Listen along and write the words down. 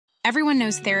Everyone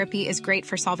knows therapy is great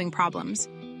for solving problems,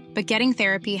 but getting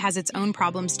therapy has its own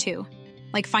problems too,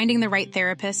 like finding the right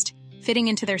therapist, fitting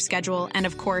into their schedule, and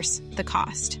of course, the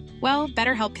cost. Well,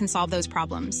 BetterHelp can solve those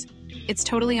problems. It's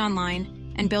totally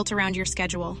online and built around your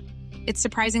schedule. It's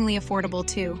surprisingly affordable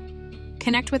too.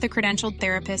 Connect with a credentialed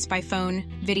therapist by phone,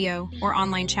 video, or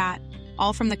online chat,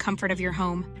 all from the comfort of your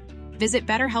home. Visit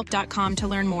BetterHelp.com to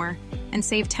learn more and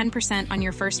save 10% on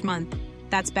your first month.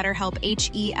 That's BetterHelp,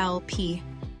 H-E-L-P.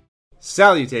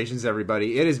 Salutations,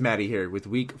 everybody. It is Maddie here with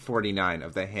week 49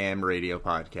 of the Ham Radio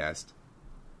Podcast.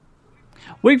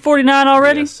 Week 49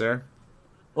 already? Yes, sir.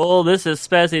 Well, this is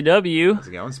Spazzy W. How's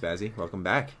it going, Spazzy? Welcome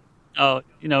back. Oh,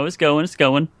 it's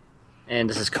going. And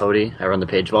this is Cody. I run the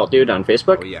Page Vault Dude on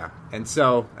Facebook. Oh, yeah. And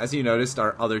so, as you noticed,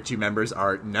 our other two members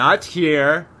are not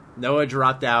here. Noah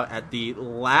dropped out at the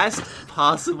last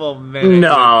possible minute.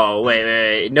 No,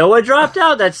 wait. Noah dropped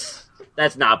out?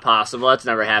 That's not possible. That's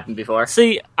never happened before.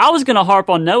 See, I was going to harp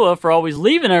on Noah for always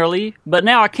leaving early, but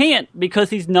now I can't because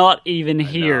he's not even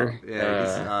here.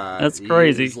 Yeah, that's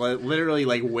crazy. He's literally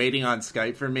waiting on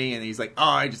Skype for me, and he's like, "Oh,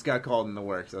 I just got called into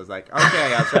work." So I was like,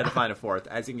 "Okay, I'll try to find a fourth."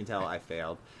 As you can tell, I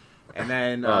failed. And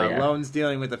then Lone's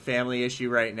dealing with a family issue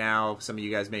right now. Some of you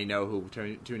guys may know who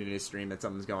tuned into his stream that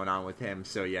something's going on with him.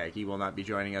 So yeah, he will not be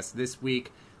joining us this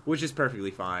week, which is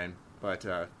perfectly fine. But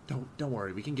don't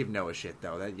worry, we can give Noah shit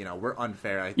though. That we're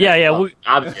unfair.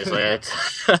 Obviously.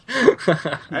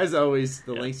 As always,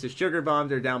 the links to Sugar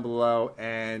Bombed are down below,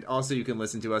 and also you can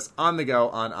listen to us on the go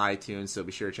on iTunes. So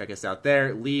be sure to check us out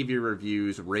there. Leave your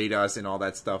reviews, rate us, and all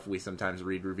that stuff. We sometimes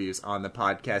read reviews on the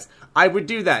podcast. I would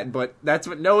do that, but that's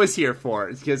what Noah's here for.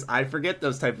 It's because I forget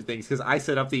those type of things because I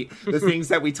set up the things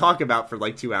that we talk about for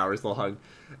 2 hours long.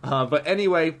 But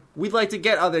anyway, we'd like to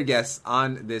get other guests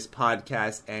on this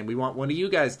podcast, and we want one of you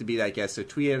guys to be that guest. So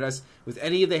tweet at us with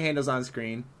any of the handles on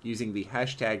screen using the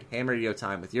hashtag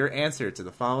HamRadioTime with your answer to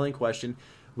the following question.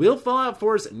 Will Fallout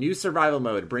 4's new survival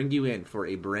mode bring you in for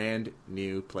a brand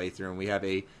new playthrough? And we have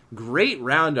a great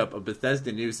roundup of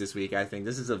Bethesda news this week, I think.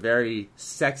 This is a very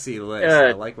sexy list.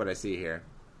 I like what I see here.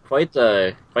 Quite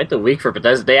the week for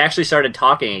Bethesda. They actually started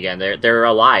talking again. They're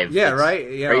alive. Yeah, it's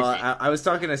right. I was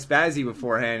talking to Spazzy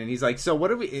beforehand, and he's like, "So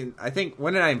what are we?" I think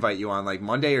when did I invite you on?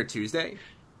 Monday or Tuesday?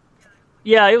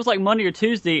 Yeah, it was Monday or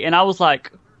Tuesday, and I was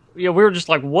like, we were just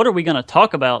like, "What are we going to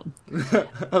talk about?" I was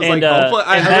hopefully,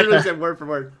 I literally said word for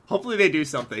word. Hopefully, they do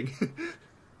something.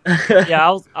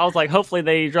 Yeah, I was like, hopefully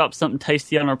they drop something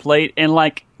tasty on our plate, and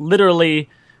literally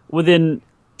within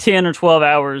 10 or 12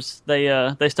 hours, they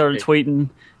started tweeting.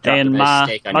 And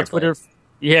my Twitter,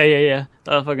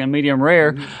 fucking medium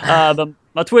rare. But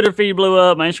my Twitter feed blew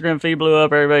up, my Instagram feed blew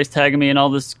up. Everybody's tagging me in all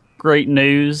this great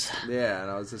news. Yeah, and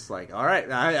I was just like, all right.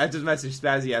 I just messaged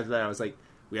Spazzy after that. I was like,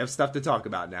 we have stuff to talk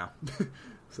about now.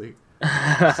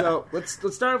 So let's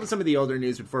start off with some of the older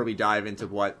news before we dive into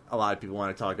what a lot of people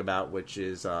want to talk about, which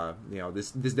is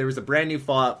there was a brand new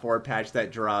Fallout 4 patch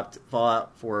that dropped,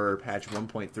 Fallout 4 patch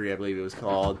 1.3, I believe it was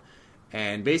called.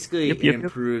 And basically, it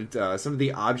improved some of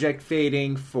the object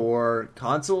fading for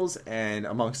consoles, and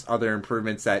amongst other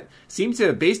improvements that seem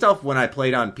to, based off when I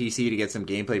played on PC to get some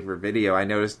gameplay for video, I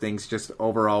noticed things just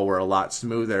overall were a lot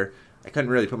smoother. I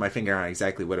couldn't really put my finger on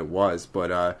exactly what it was,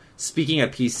 but speaking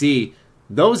of PC,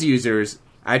 those users,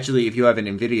 actually, if you have an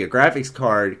NVIDIA graphics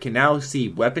card, can now see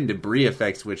weapon debris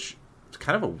effects, which is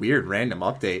kind of a weird random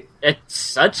update. It's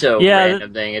such a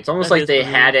random thing. It's almost like they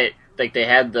had it. They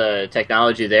had the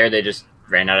technology there, they just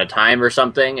ran out of time or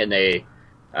something, and they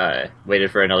waited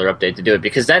for another update to do it,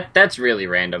 because that's really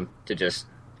random to just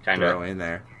kind of throw in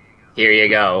there. Here you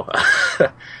go.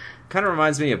 Kind of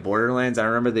reminds me of Borderlands. I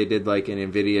remember they did an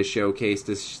NVIDIA showcase,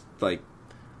 this I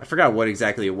forgot what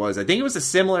exactly it was. I think it was a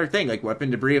similar thing, weapon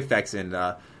debris effects, and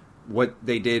what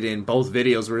they did in both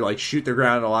videos were shoot the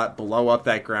ground a lot, blow up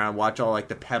that ground, watch all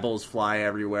the pebbles fly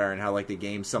everywhere, and how the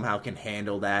game somehow can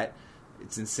handle that.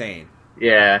 It's insane.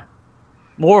 Yeah.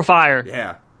 More fire.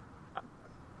 Yeah.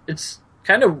 It's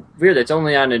kind of weird. It's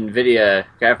only on NVIDIA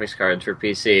graphics cards for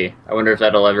PC. I wonder if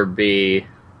that'll ever be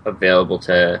available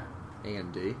to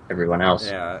AMD. Everyone else.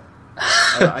 Yeah.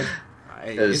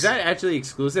 Is that actually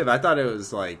exclusive? I thought it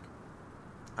was I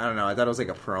don't know. I thought it was a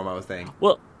promo thing.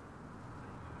 Well,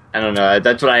 I don't know.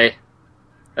 That's what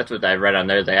I read on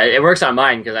their thing. It works on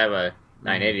mine because I have a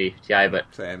 980 Ti, but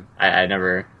same. I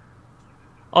never.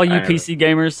 All you PC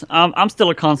gamers, I'm still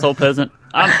a console peasant.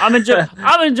 I'm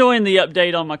enjoying the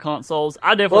update on my consoles.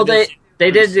 I definitely. Well,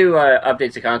 they did do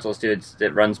updates to consoles too.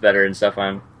 It runs better and stuff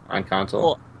on console.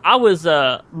 Well, I was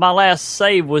my last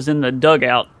save was in the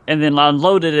dugout, and then I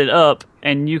loaded it up,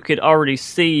 and you could already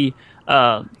see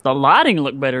the lighting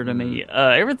looked better to me.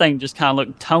 Everything just kind of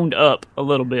looked toned up a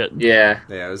little bit. Yeah,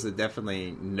 it was a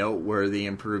definitely noteworthy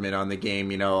improvement on the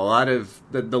game. You know, a lot of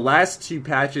the last 2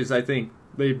 patches I think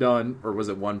they've done, or was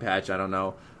it 1 patch? I don't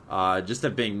know. Just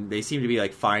have been, they seem to be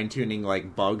like fine tuning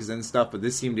like bugs and stuff, but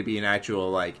this seemed to be an actual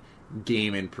like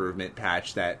game improvement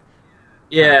patch that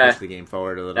pushed the game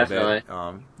forward a little bit.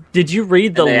 Did you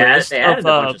read the list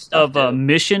of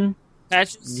mission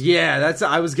patches? Yeah,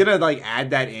 I was gonna like add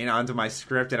that in onto my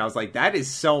script, and I was like, that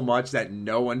is so much that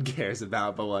no one cares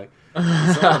about, but like some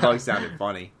of the bugs sounded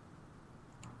funny.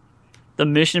 The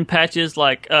mission patches,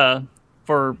 like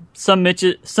for some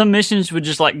missions would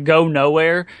just like go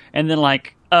nowhere, and then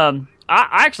like I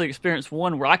actually experienced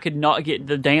one where I could not get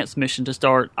the dance mission to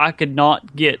start. I could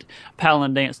not get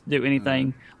Paladin Dance to do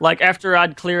anything. Like after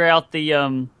I'd clear out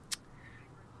the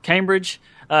Cambridge,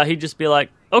 he'd just be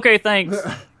like, "Okay, thanks,"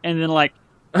 and then like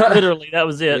literally that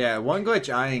was it. Yeah, one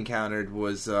glitch I encountered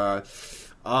was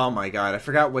oh my god, I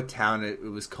forgot what town it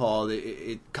was called.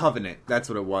 Covenant, that's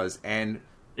what it was. And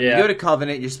when you go to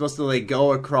Covenant, you're supposed to like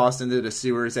go across into the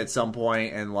sewers at some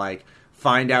point and like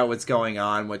find out what's going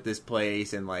on with this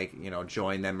place and like, you know,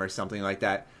 join them or something like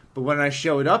that. But when I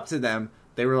showed up to them,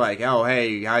 they were like, "Oh,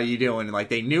 hey, how you doing?" And like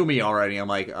they knew me already. I'm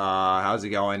like, how's it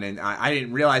going? And I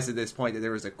didn't realize at this point that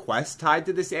there was a quest tied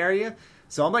to this area.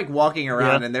 So I'm like walking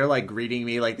around and they're like greeting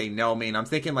me like they know me, and I'm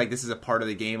thinking like this is a part of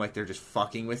the game, like they're just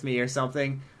fucking with me or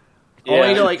something. Yeah.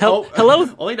 Only to like hello,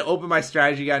 only to open my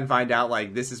strategy guide and find out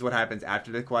like this is what happens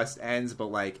after the quest ends. But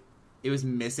like it was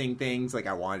missing things. Like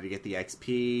I wanted to get the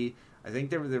XP. I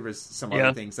think there was some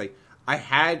other things. Like I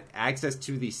had access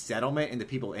to the settlement and the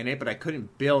people in it, but I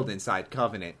couldn't build inside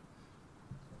Covenant.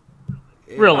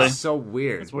 It was so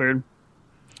weird. It's weird.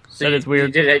 So that is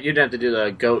weird. You didn't have to do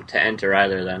the goat to enter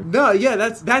either, then. No, yeah,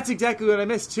 that's exactly what I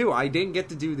missed too. I didn't get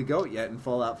to do the goat yet in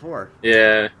Fallout 4.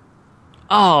 Yeah.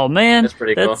 Oh man, that's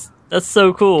pretty cool. That's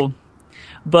so cool.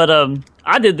 But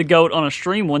I did the goat on a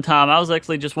stream one time. I was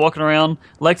actually just walking around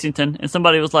Lexington, and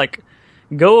somebody was like,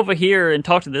 "Go over here and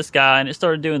talk to this guy," and it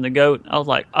started doing the goat. I was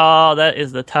like, "Oh, that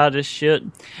is the tightest shit."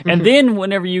 And then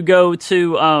whenever you go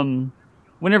into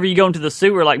the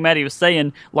sewer, like Maddie was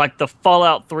saying, like the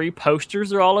Fallout 3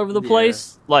 posters are all over the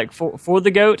place, like for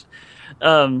the goat.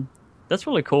 That's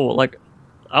really cool. Like,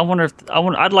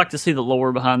 I'd like to see the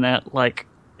lore behind that. Like,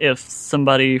 if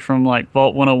somebody from like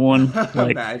Vault 101,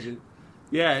 like, imagine,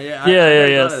 I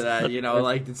thought of that. You know,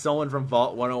 like did someone from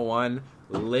Vault 101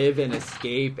 live and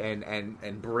escape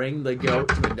and bring the goat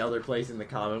to another place in the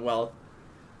Commonwealth?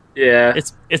 Yeah,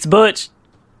 it's Butch.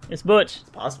 It's Butch. It's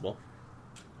possible.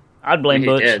 I'd blame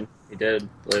Butch. He did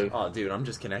live. Oh, dude, I'm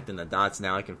just connecting the dots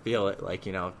now. I can feel it. Like,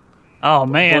 you know. Oh,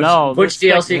 man. Butch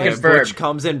DLC confirmed. Butch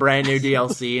comes in brand new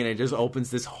DLC, and it just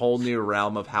opens this whole new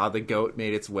realm of how the goat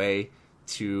made its way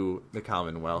to the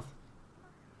Commonwealth.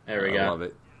 There we go. I love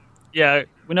it. Yeah,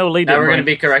 we know Lee. Now we're going to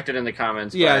be corrected in the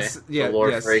comments. The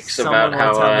lore freaks Someone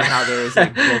about how there is a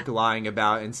book lying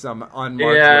about in some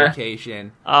unmarked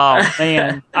location. Oh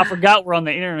man, I forgot we're on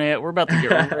the internet. We're about to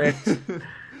get wrecked.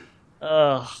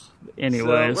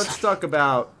 Anyways, so let's talk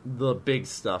about the big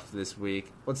stuff this week.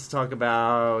 Let's talk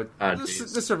about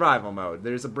the survival mode.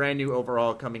 There's a brand new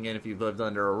overhaul coming in. If you've lived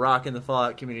under a rock in the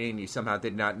Fallout community and you somehow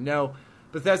did not know,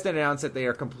 Bethesda announced that they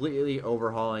are completely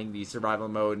overhauling the survival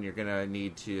mode, and you're going to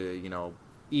need to, you know,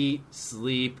 eat,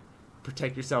 sleep,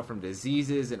 protect yourself from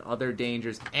diseases and other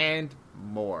dangers, and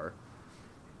more.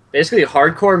 Basically,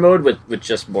 hardcore mode with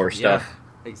just more stuff.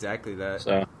 Yeah, exactly that.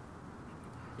 So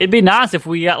it'd be nice if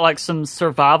we got like some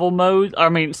survival mode. I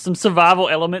mean, some survival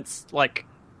elements like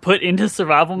put into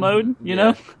survival mode. You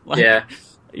know, like,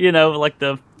 you know, like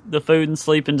the food and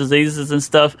sleep and diseases and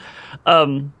stuff.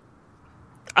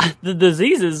 The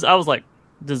diseases, I was like,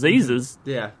 diseases?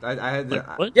 Yeah, I had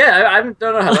like, what? Yeah, I don't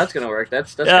know how that's going to work.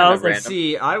 That's kind of random.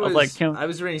 See, I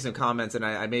was reading some comments, and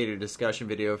I made a discussion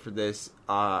video for this.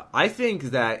 I think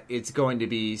that it's going to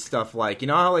be stuff like, you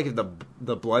know how like if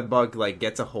the blood bug like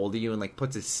gets a hold of you and like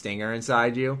puts a stinger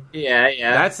inside you? Yeah.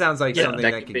 That sounds like something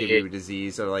that could give you a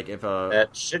disease, or like if a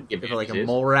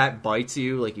mole rat bites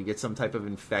you, like you get some type of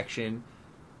infection.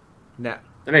 Now,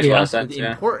 that makes a lot of sense. The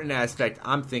important aspect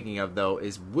I'm thinking of, though,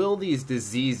 is will these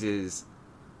diseases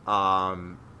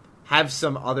have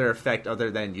some other effect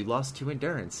other than you lost 2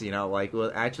 endurance? You know, like will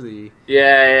it actually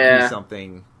do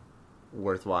something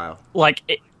worthwhile? Like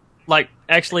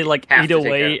actually eat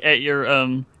away at your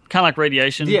kind of like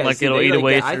radiation. Yeah, like it'll eat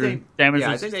away through damages.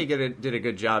 Yeah, I think they did a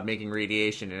good job making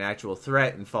radiation an actual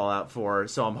threat in Fallout 4.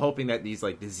 So I'm hoping that these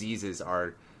like diseases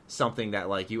are something that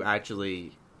like you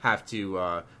actually have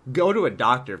to go to a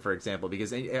doctor, for example,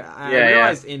 because I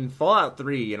realized in Fallout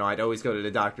 3, you know, I'd always go to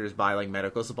the doctors, buy like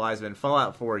medical supplies, but in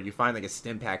Fallout 4, you find like a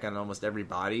stim pack on almost every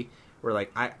body, where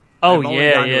like I've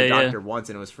only gone to a doctor once,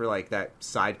 and it was for like that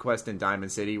side quest in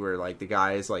Diamond City where like the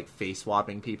guy is like face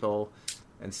swapping people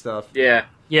and stuff. Yeah.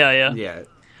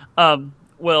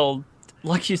 Well,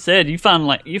 like you said, you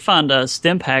find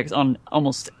stim packs on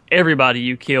almost everybody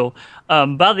you kill.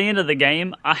 By the end of the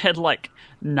game, I had like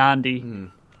 90.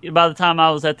 By the time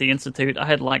I was at the Institute, I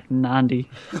had like 90,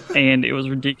 and it was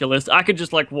ridiculous. I could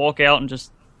just like walk out and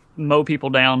just mow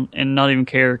people down and not even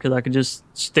care because I could just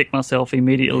stick myself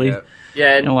immediately.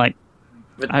 Yeah, and like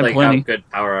with like how good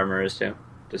power armor is too.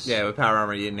 With power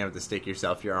armor, you didn't have to stick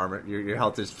yourself. Your armor, your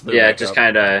health just flew. Yeah, it just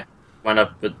kind of went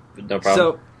up with no problem.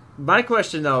 So my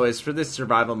question though is, for this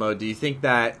survival mode, do you think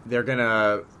that they're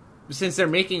gonna, since they're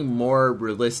making more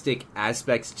realistic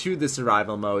aspects to the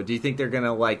survival mode, do you think they're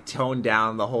gonna like tone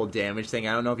down the whole damage thing?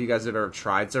 I don't know if you guys have ever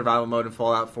tried survival mode in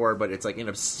Fallout 4, but it's like an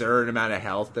absurd amount of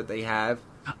health that they have.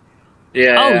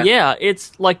 Yeah.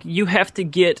 It's like you have to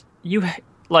get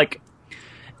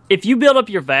if you build up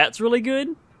your VATS really good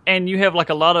and you have like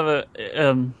a lot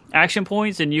of action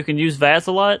points and you can use VATS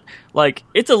a lot, like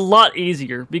it's a lot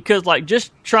easier because like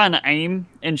just trying to aim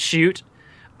and shoot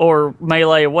or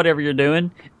melee or whatever you're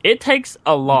doing, it takes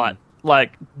a lot.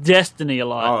 Like Destiny a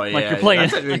lot. Oh yeah, like you're playing.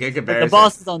 That's actually a good comparison. The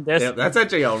bosses on Destiny. Yeah, that's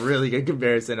actually a really good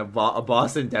comparison. A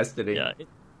boss in Destiny.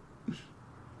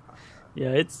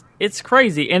 Yeah, it's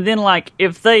crazy. And then like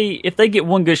if they get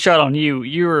one good shot on you,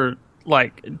 you're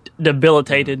like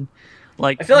debilitated.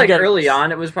 Like I feel like early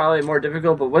on it was probably more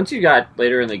difficult, but once you got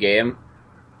later in the game,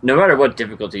 no matter what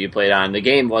difficulty you played on, the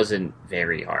game wasn't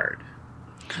very hard.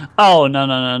 Oh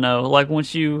no! Like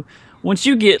once you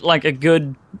get like a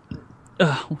good,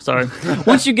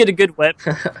 once you get a good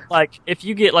weapon, like if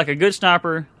you get like a good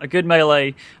sniper, a good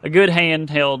melee, a good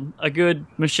handheld, a good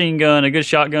machine gun, a good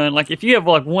shotgun, like if you have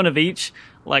like one of each,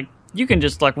 like you can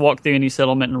just like walk through any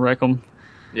settlement and wreck them.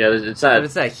 Yeah, it's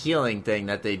that healing thing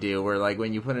that they do, where like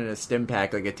when you put in a stim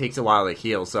pack, like it takes a while to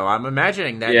heal. So I'm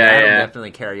imagining that'll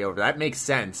definitely carry over. That makes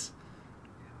sense.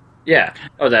 Yeah.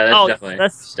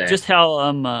 That's just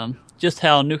how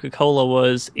Nuka-Cola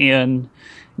was in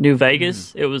New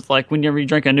Vegas. It was like whenever you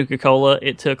drink a Nuka-Cola,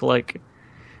 it took like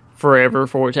forever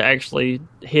for it to actually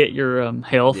hit your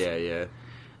health. Yeah.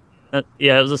 It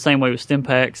was the same way with stim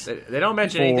packs. They don't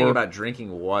mention anything about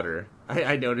drinking water.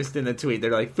 I noticed in the tweet,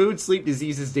 they're like, food, sleep,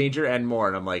 diseases, danger, and more.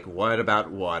 And I'm like, what about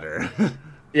water?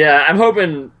 Yeah, I'm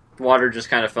hoping water just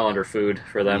kind of fell under food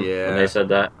for them when they said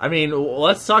that. I mean,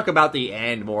 let's talk about the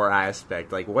and more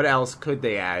aspect. Like, what else could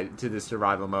they add to the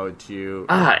survival mode to...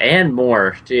 and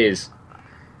more. Jeez.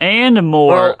 And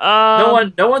more.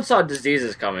 Well, no one saw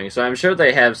diseases coming, so I'm sure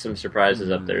they have some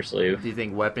surprises up their sleeve. Do you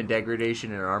think weapon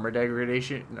degradation and armor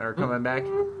degradation are coming back?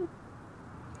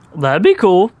 That'd be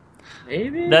cool.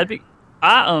 Maybe. That'd be...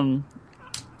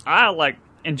 I like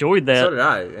enjoyed that. So did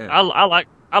I. Yeah.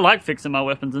 I like fixing my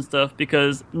weapons and stuff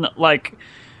because, like,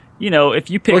 you know, if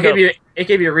you pick up... It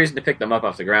gave you a reason to pick them up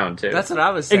off the ground, too. That's what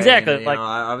I was saying. Exactly. Like,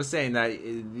 I was saying that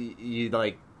you,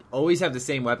 like, always have the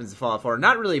same weapons to Fallout 4.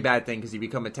 Not really a bad thing because you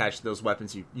become attached to those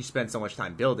weapons you spend so much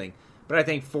time building. But I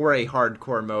think for a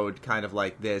hardcore mode kind of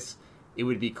like this, it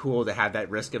would be cool to have that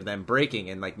risk of them breaking,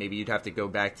 and like maybe you'd have to go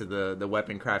back to the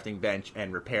weapon crafting bench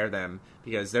and repair them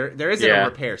because there isn't a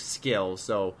repair skill,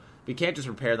 so we can't just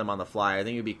repair them on the fly. I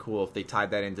think it'd be cool if they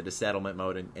tied that into the settlement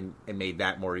mode and made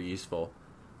that more useful.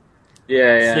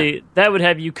 Yeah. See, that would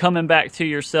have you coming back to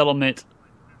your settlement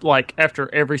like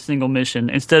after every single mission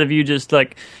instead of you just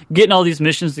like getting all these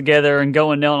missions together and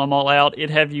going down them all out. It'd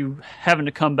have you having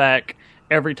to come back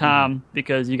every time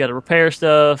because you got to repair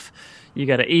stuff, you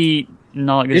got to eat.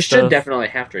 You should definitely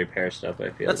have to repair stuff,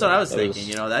 I feel. That's what I was thinking.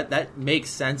 You know, that makes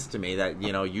sense to me that,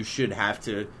 you know, you should have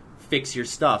to fix your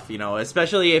stuff, you know,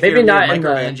 especially if you're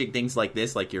micromanaging things like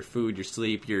this, like your food, your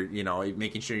sleep, you know,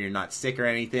 making sure you're not sick or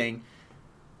anything.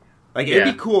 Like, it'd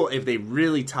be cool if they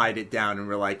really tied it down and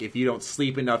were like, if you don't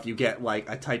sleep enough, you get, like,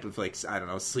 a type of, like, I don't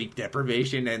know, sleep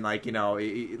deprivation and, like, you know,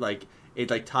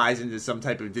 it ties into some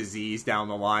type of disease down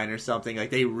the line or something. Like,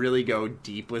 they really go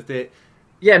deep with it.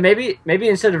 Yeah, maybe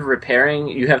instead of repairing,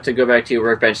 you have to go back to your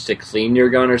workbench to clean your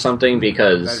gun or something,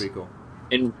 because that'd be cool.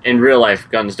 In real life,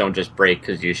 guns don't just break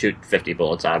because you shoot 50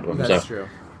 bullets out of them. That's true.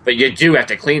 But you do have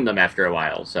to clean them after a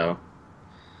while, so...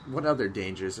 What other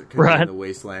dangers could be in the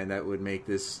wasteland that would make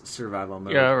this survival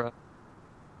mode? Yeah, right.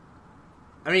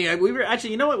 I mean, we were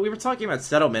actually, you know what? We were talking about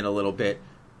settlement a little bit.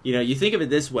 You know, you think of it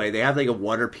this way: they have like a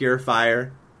water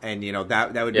purifier, and you know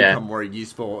that would become more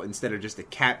useful instead of just a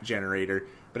cap generator.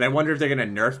 But I wonder if they're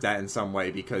going to nerf that in some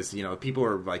way because, you know, people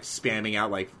are like spamming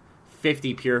out like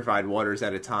 50 purified waters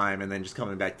at a time and then just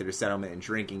coming back to their settlement and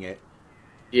drinking it.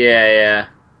 Yeah.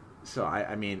 So,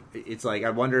 I mean, it's like,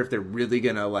 I wonder if they're really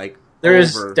going to like... There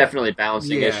is definitely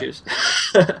balancing issues.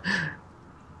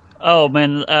 Oh,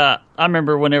 man, I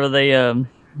remember whenever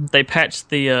they patched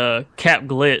the cap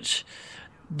glitch.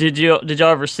 Did y'all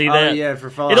ever see that? Oh yeah, for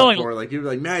Fallout 4, like people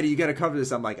were like, Maddie, you got to cover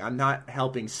this. I'm like, I'm not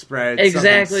helping spread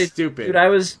something stupid. Dude, I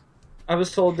was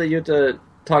told that you had to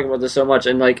talk about this so much,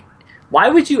 and like, why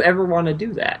would you ever want to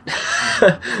do that?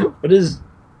 What is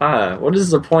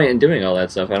the point in doing all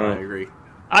that stuff? I don't know. I agree.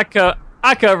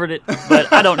 I covered it,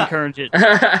 but I don't encourage it.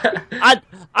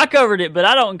 I covered it, but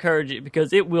I don't encourage it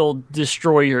because it will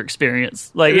destroy your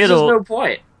experience. Like There's just no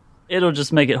point. It'll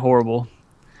just make it horrible.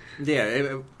 Yeah,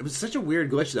 it was such a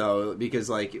weird glitch though, because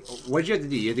like, what'd you have to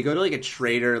do? You had to go to like a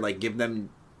trader, like give them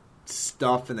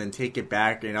stuff, and then take it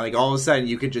back, and like all of a sudden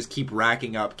you could just keep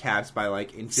racking up caps by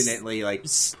like infinitely like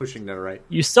pushing to the right.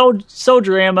 You sold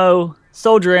your ammo,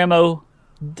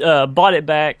 bought it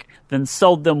back, then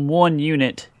sold them one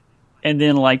unit, and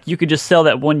then like you could just sell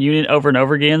that one unit over and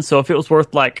over again. So if it was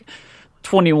worth like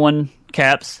 21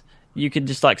 caps, you could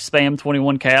just like spam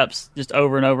 21 caps just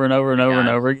over and over and over and over and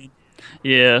over again.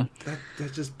 Yeah.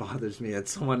 That just bothers me that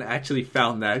someone actually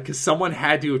found that, because someone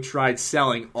had to have tried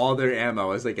selling all their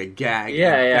ammo as like a gag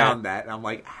and found that. And I'm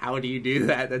like, how do you do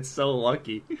that? That's so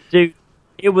lucky. Dude,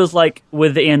 it was like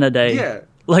within a day. Yeah.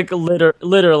 Like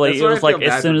literally, it was like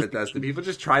as soon as the people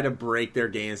just try to break their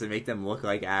games and make them look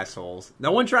like assholes.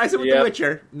 No one tries it with The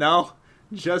Witcher. No.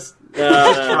 Just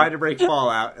try to break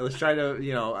Fallout. Let's try to,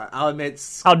 you know, I'll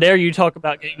admit. How dare you talk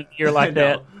about Game of the Year like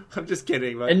that? I'm just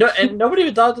kidding. But... And nobody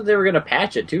even thought that they were going to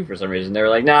patch it, too, for some reason. They were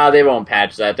like, nah, they won't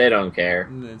patch that. They don't care.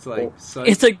 And it's like...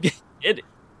 It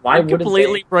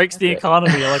completely breaks the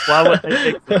economy. Like, why would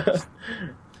they fix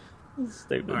it?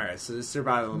 Stupid. All right, so this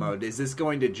survival mode, is this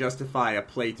going to justify a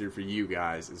playthrough for you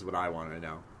guys, is what I want to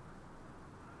know.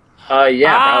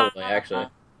 Yeah, probably, actually.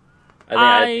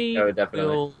 I think I would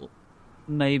definitely...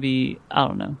 Maybe, I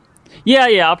don't know.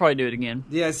 Yeah, I'll probably do it again.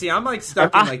 Yeah, see, I'm like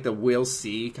stuck in like the we'll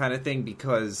see kind of thing,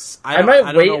 because I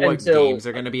don't know what games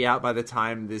are going to be out by the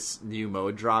time this new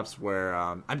mode drops, where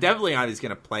I'm definitely not just going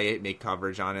to play it, make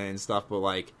coverage on it and stuff, but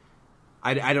like,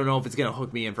 I don't know if it's going to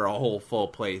hook me in for a whole full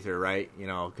playthrough, right? You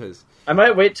know, because... I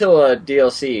might wait till a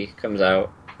DLC comes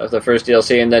out, of the first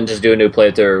DLC, and then just do a new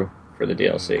playthrough for the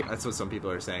DLC. That's what some people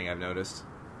are saying, I've noticed.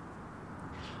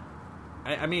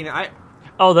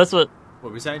 Oh, that's what... What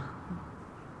were we saying?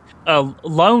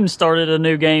 Lone started a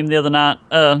new game the other night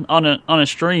on a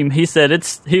stream. He said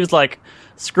he was like,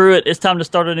 screw it, it's time to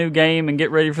start a new game and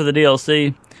get ready for the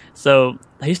DLC. So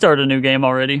he started a new game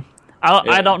already.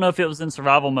 I don't know if it was in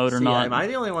survival mode or not. Am I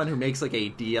the only one who makes like a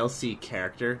DLC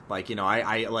character? Like, you know,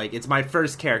 I like, it's my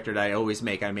first character that I always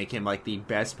make. I make him like the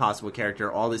best possible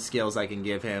character, all the skills I can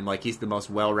give him. Like, he's the most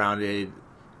well-rounded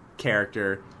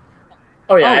character.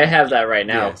 Oh yeah, I have that right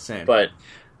now. Yeah, same. But...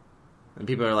 And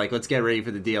people are like, let's get ready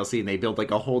for the DLC, and they build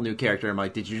like a whole new character. I'm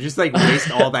like, did you just like waste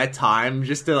all that time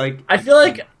just to like... I feel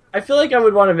like I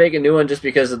would want to make a new one just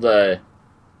because of the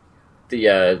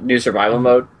new survival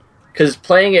mode. Because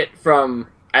playing it from...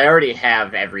 I already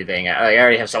have everything. I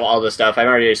already have all the stuff. I'm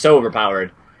already so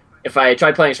overpowered. If I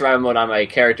try playing survival mode on my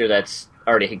character that's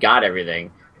already got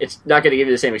everything, it's not going to give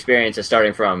you the same experience as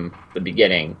starting from the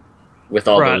beginning with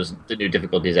all the new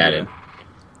difficulties added.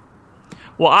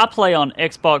 Well, I play on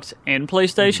Xbox and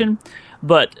PlayStation,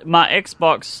 but my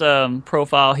Xbox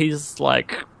profile, he's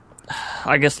like,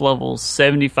 I guess level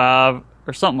 75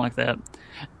 or something like that.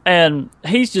 And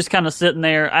he's just kind of sitting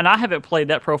there, and I haven't played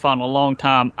that profile in a long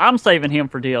time. I'm saving him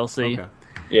for DLC. Okay.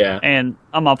 Yeah. And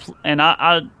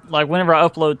I like whenever I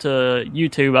upload to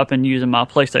YouTube, I've been using my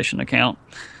PlayStation account.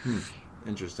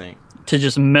 Interesting. To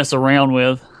just mess around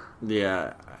with.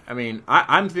 Yeah. I mean,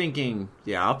 I'm thinking,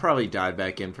 I'll probably dive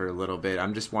back in for a little bit.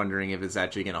 I'm just wondering if it's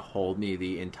actually going to hold me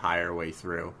the entire way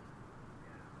through.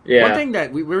 Yeah. One thing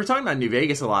that we were talking about New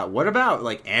Vegas a lot. What about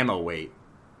like ammo weight?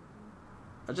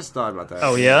 I just thought about that.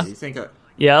 Oh yeah. You think?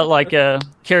 Like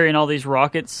carrying all these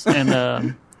rockets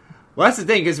and. Well, that's the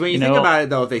thing, because when you think about it,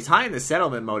 though, if they tie in the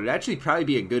settlement mode, it'd actually probably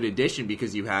be a good addition,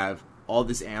 because you have all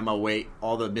this ammo weight,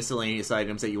 all the miscellaneous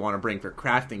items that you want to bring for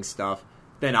crafting stuff,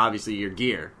 then obviously your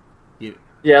gear.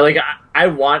 Yeah, like, I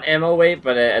want ammo weight,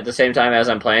 but at the same time, as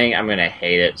I'm playing, I'm going to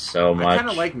hate it so much. I kind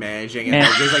of like managing it.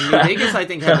 Because, like, New Vegas, I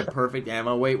think, had the perfect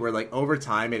ammo weight, where, like, over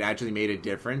time, it actually made a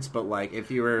difference. But, like,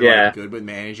 if you were, like, good with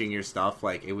managing your stuff,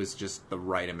 like, it was just the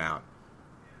right amount.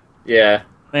 Yeah.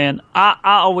 Man, I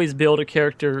always build a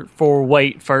character for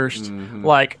weight first. Mm-hmm.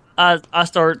 Like, I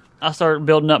start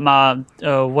building up my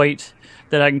weight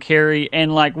that I can carry.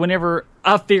 And like whenever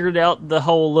I figured out the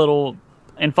whole little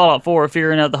in Fallout 4,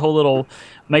 figuring out the whole little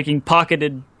making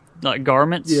pocketed like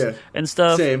garments and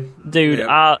stuff. Same, dude.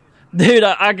 Yeah.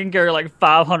 I can carry like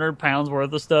 500 pounds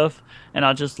worth of stuff, and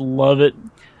I just love it.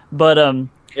 But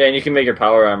yeah, and you can make your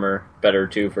power armor better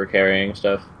too for carrying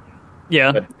stuff.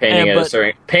 Yeah, but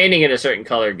painting it a certain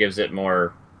color gives it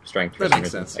more strength. That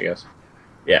makes sense, I guess.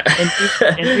 Yeah.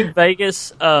 in New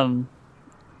Vegas,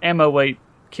 ammo weight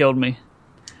killed me.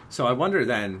 So I wonder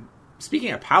then.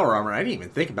 Speaking of power armor, I didn't even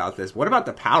think about this. What about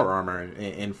the power armor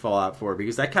in Fallout 4?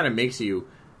 Because that kind of makes you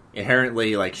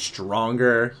inherently like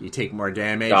stronger. You take more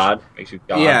damage. Makes you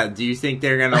God. Yeah. Do you think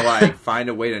they're gonna like find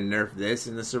a way to nerf this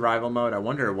in the survival mode? I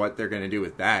wonder what they're gonna do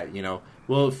with that. You know,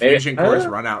 will fusion cores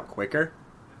run out quicker?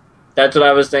 That's what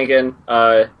I was thinking.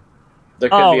 There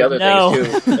could be other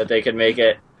things too that they could make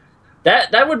it.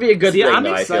 That would be a good thing.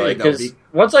 Though, I feel like because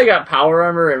once I got power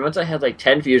armor and once I had like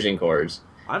 10 fusion cores.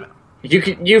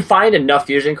 You find enough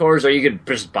fusion cores, or you could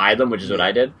just buy them, which is what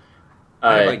I did,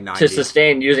 to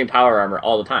sustain using power armor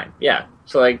all the time. Yeah,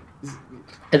 so like,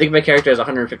 I think my character has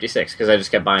 156 because I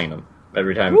just kept buying them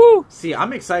every time. Woo! See,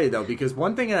 I'm excited though because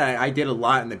one thing that I did a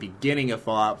lot in the beginning of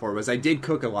Fallout 4 was I did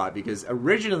cook a lot because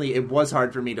originally it was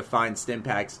hard for me to find stim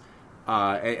packs,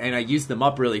 and I used them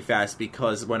up really fast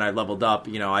because when I leveled up,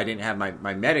 you know, I didn't have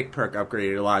my medic perk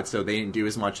upgraded a lot, so they didn't do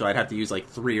as much. So I'd have to use like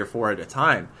 3 or 4 at a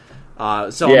time. I'm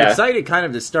excited kind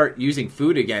of to start using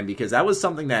food again because that was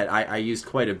something that I used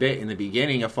quite a bit in the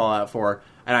beginning of Fallout 4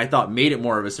 and I thought made it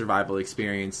more of a survival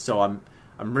experience. So I'm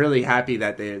really happy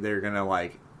that they're gonna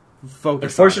like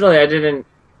focus. Unfortunately, I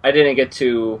didn't get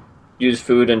to use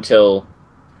food until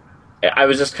I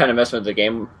was just kind of messing with the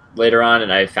game later on,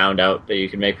 and I found out that you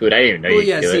can make food. I didn't even know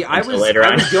you could do it until later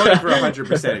on. I was going for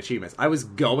 100% achievements. I was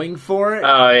going for it.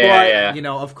 Oh, yeah, but, you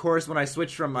know, of course, when I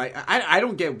switched from I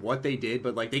don't get what they did,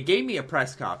 but, like, they gave me a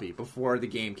press copy before the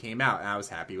game came out, and I was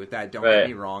happy with that. Don't get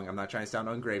me wrong. I'm not trying to sound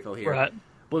ungrateful here. Right.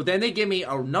 But then they give me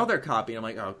another copy, and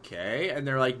I'm like, okay. And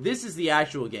they're like, this is the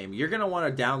actual game. You're going to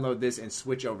want to download this and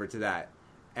switch over to that.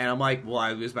 And I'm like, will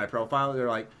I lose my profile? They're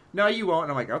like, no, you won't.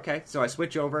 And I'm like, okay. So I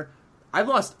switch over. I've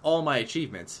lost all my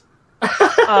achievements.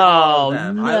 Oh,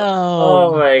 no.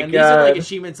 Oh, my God. And these are, like,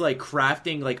 achievements, like,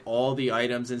 crafting, like, all the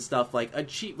items and stuff. Like,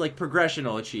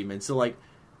 progressional achievements. So,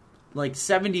 like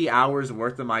 70 hours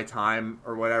worth of my time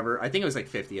or whatever. I think it was, like,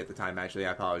 50 at the time, actually.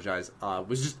 I apologize.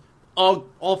 Was just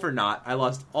all for naught. I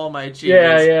lost all my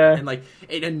achievements. Yeah. And, like,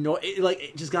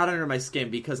 it just got under my skin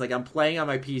because, like, I'm playing on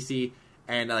my PC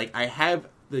and, like, I have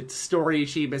the story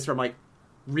achievements from, like,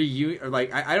 reunion, or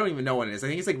like I don't even know what it is. I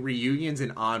think it's like reunions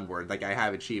and onward. Like I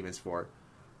have achievements for.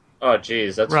 Oh,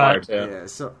 jeez, that's hard too. Yeah,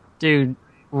 so dude,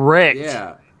 wrecked.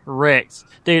 Yeah, wrecked,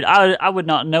 dude. I would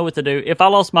not know what to do if I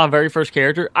lost my very first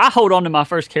character. I hold on to my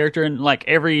first character in like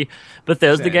every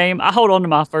Bethesda game. I hold on to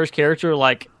my first character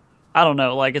like I don't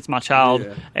know, like it's my child,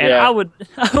 and I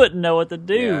wouldn't know what to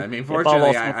do. Yeah, I mean,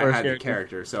 fortunately, I had the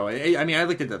character, so I mean, I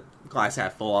looked at the glass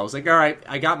half full. I was like, all right,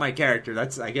 I got my character.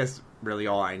 That's I guess really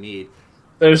all I need.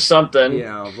 There's something.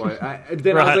 Yeah, but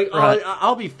then I was like,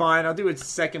 I'll be fine. I'll do a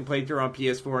second playthrough on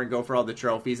PS4 and go for all the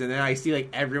trophies. And then I see, like,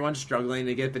 everyone struggling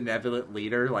to get Benevolent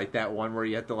Leader, like that one where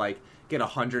you have to, like, get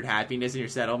 100 happiness in your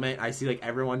settlement. I see, like,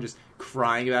 everyone just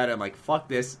crying about it. I'm like, fuck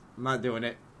this. I'm not doing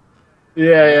it.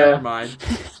 Yeah. Never mind.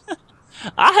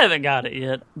 I haven't got it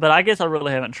yet, but I guess I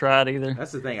really haven't tried either.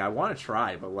 That's the thing. I want to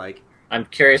try, but, like... I'm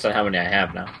curious on how many I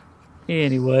have now.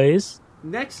 Anyways.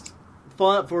 Next...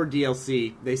 Fallout 4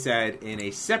 DLC, they said in a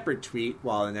separate tweet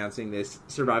while announcing this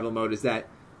survival mode, is that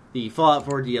the Fallout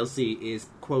 4 DLC is,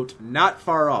 quote, not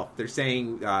far off. They're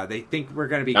saying they think we're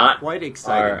going to be quite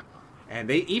excited.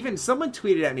 And someone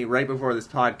tweeted at me right before this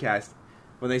podcast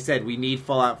when they said we need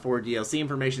Fallout 4 DLC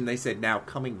information. They said now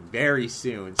coming very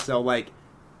soon. So, like,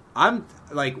 I'm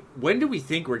like, when do we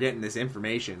think we're getting this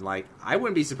information? Like, I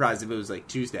wouldn't be surprised if it was like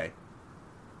Tuesday.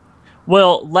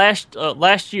 Well,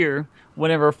 last year,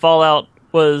 whenever Fallout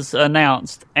was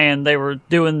announced and they were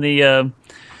doing the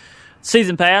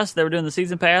season pass,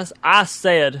 I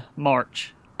said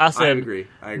March. I agree.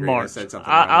 March. I said something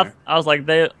I was like,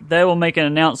 they will make an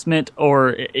announcement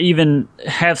or even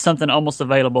have something almost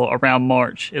available around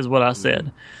March, is what I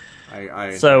said. I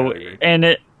agree. And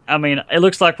it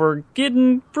looks like we're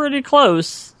getting pretty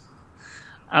close.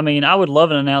 I mean, I would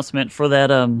love an announcement for that.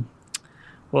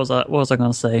 What was I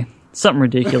going to say? Something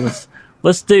ridiculous.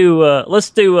 Let's not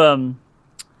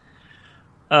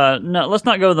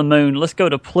go to the moon. Let's go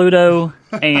to Pluto,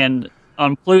 and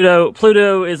on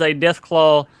Pluto is a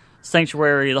Deathclaw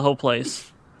sanctuary. The whole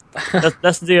place.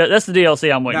 That's the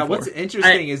DLC I'm waiting for. Now, what's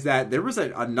interesting is that there was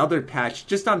another patch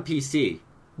just on PC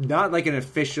not like an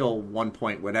official 1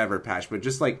 point whatever patch, but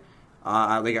just like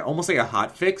almost like a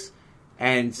hot fix.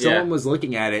 And someone was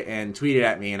looking at it and tweeted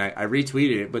at me, and I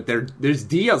retweeted it. But there's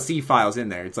DLC files in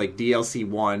there. It's like DLC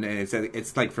 1, and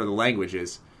it's like for the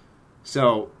languages.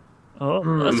 So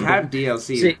you have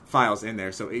DLC files in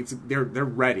there. So they're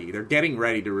ready. They're getting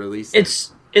ready to release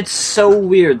it. It's so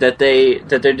weird that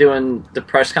they're doing the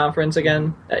press conference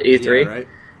again at E3, right?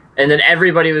 And then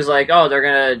everybody was like, "Oh, they're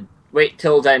gonna wait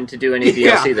till then to do any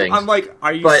DLC things." I'm like,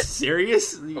 are you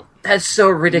serious? That's so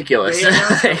ridiculous. They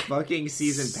announced a fucking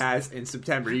season pass in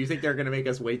September. You think they're going to make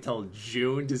us wait till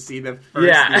June to see the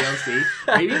first DLC?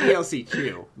 Maybe DLC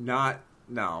 2.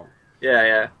 No.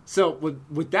 Yeah. So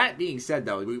with that being said,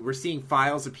 though, we're seeing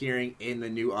files appearing in the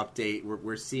new update.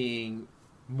 We're seeing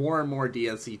more and more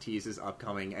DLC teases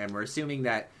upcoming, and we're assuming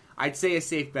that I'd say a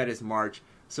safe bet is March.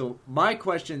 So my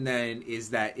question then is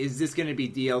this going to be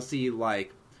DLC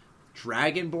like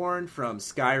Dragonborn from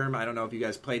Skyrim? I don't know if you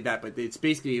guys played that, but it's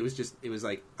basically it was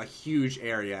like a huge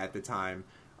area at the time,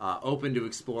 open to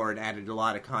explore, and added a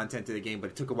lot of content to the game,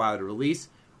 but it took a while to release.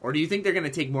 Or do you think they're going to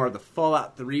take more of the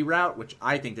Fallout 3 route, which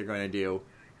I think they're going to do?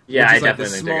 Yeah, I definitely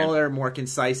think the smaller, more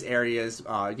concise areas.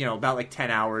 About like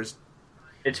 10 hours.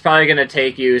 It's probably going to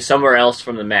take you somewhere else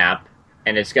from the map,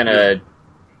 and it's going to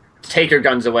take your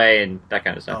guns away and that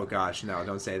kind of stuff. Oh gosh, no!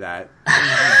 Don't say that.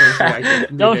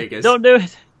 Don't do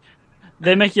it.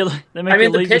 They make you. They make you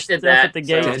leave your stuff at the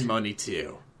gate. Dead Money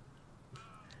 2.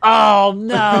 Oh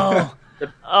no!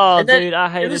 Dude, I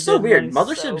hate it. It was so weird.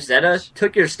 Mothership Zeta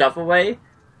took your stuff away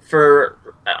for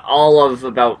all of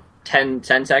about 10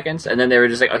 seconds, and then they were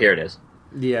just like, "Oh, here it is."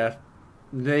 Yeah,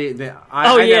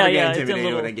 I never get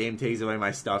intimidated when a game takes away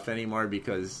my stuff anymore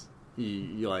because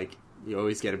you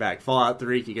always get it back. Fallout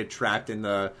 3, you get trapped in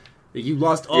the. You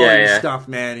lost all your stuff,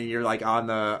 man, and you're like on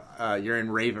you're in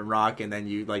Raven Rock, and then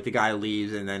the guy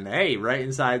leaves, and then hey, right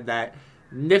inside that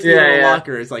nifty little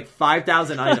locker is like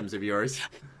 5,000 items of yours.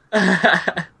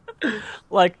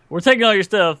 Like, we're taking all your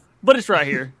stuff, but it's right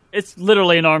here. It's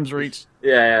literally in arm's reach.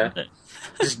 Yeah.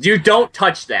 Just, you don't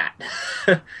touch that.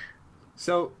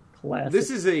 So, classic. This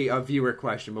is a viewer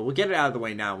question, but we'll get it out of the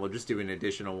way now, and we'll just do an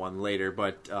additional one later,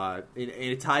 but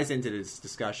it ties into this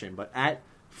discussion, but at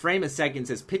Frame a Second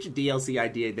says, pitch a DLC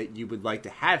idea that you would like to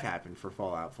have happen for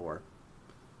Fallout 4.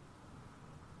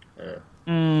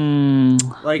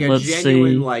 Like a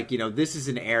genuine, this is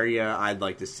an area I'd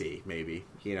like to see, maybe,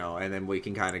 and then we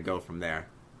can kind of go from there.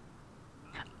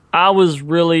 I was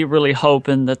really, really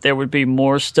hoping that there would be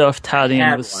more stuff tied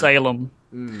in with Salem,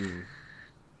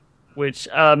 which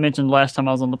I mentioned last time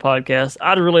I was on the podcast.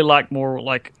 I'd really like more,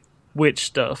 witch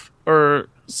stuff or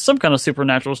some kind of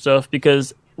supernatural stuff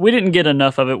because we didn't get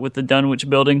enough of it with the Dunwich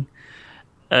building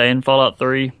in Fallout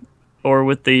 3 or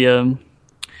with the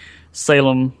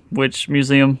Salem Witch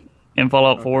Museum in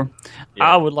Fallout 4. Yeah.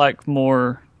 I would like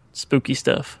more spooky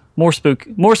stuff. More spook.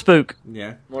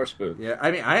 Yeah. More spook. Yeah.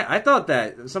 I mean, I thought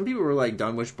that some people were like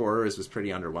Dunwich Borers was pretty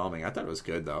underwhelming. I thought it was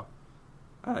good, though.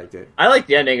 I liked it. I liked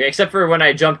the ending, except for when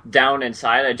I jumped down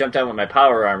inside. I jumped down with my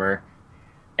power armor,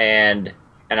 and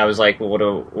I was like, well,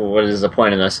 what is the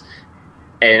point of this?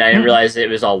 And I didn't realize it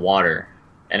was all water.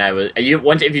 And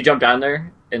if you jump down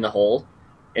there in the hole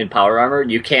in power armor,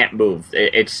 you can't move.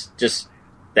 It's just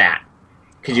that.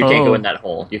 Because you can't go in that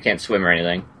hole. You can't swim or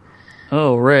anything.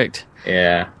 Oh, wrecked.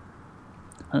 Yeah.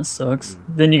 That sucks.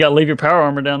 Then you got to leave your power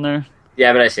armor down there.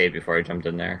 Yeah, but I saved before I jumped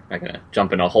in there. I'm not going to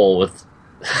jump in a hole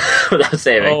without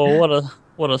saving. Oh,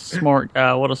 what a smart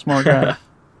guy. What a smart guy.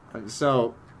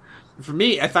 So, for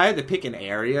me, if I had to pick an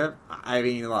area, I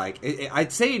mean,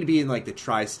 I'd say it'd be in, the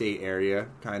tri-state area,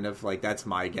 kind of. That's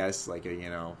my guess, like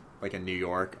a New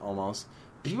York, almost.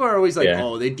 People are always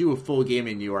oh, they do a full game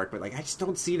in New York, but, I just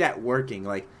don't see that working.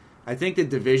 I think The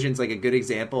Division's, a good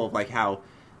example of, how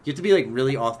you have to be,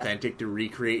 really authentic to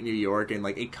recreate New York, and,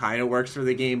 it kind of works for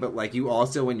the game, but, you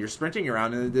also, when you're sprinting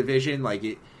around in The Division,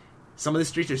 some of the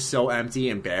streets are so empty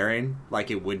and barren,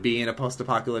 it would be in a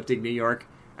post-apocalyptic New York.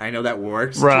 I know that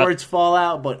works towards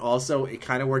Fallout, but also it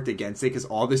kind of worked against it because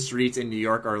all the streets in New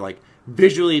York are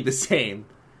visually the same.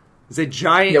 It's a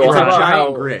giant,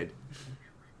 grid.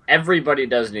 Everybody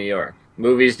does New York.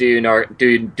 Movies do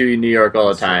New York all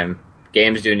the time.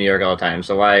 Games do New York all the time.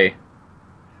 So why?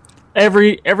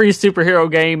 Every superhero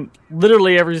game,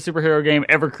 literally every superhero game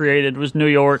ever created was New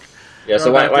York. Yeah.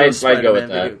 So why go with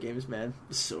that? Video games, man,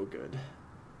 it's so good.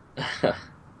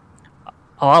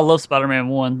 Oh, I love Spider-Man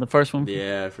 1, the first one.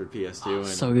 Yeah, for PS2.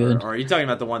 So good. Or are you talking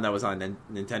about the one that was on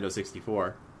Nintendo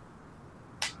 64?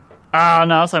 No, I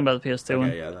was talking about the PS2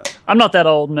 one. Yeah, I'm not that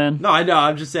old, man. No, I know.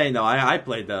 I'm just saying, though. I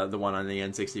played the one on the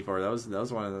N64. That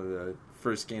was one of the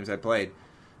first games I played.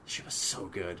 She was so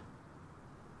good.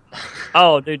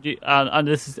 Oh, dude,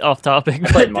 this is off topic.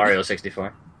 I played Mario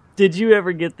 64. Did you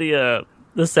ever get the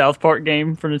South Park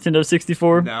game for Nintendo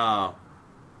 64? No.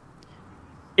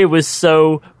 It was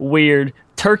so weird.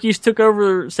 Turkeys took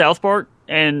over South Park,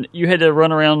 and you had to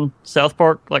run around South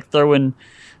Park like throwing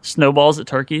snowballs at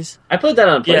turkeys. I played that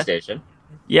on PlayStation.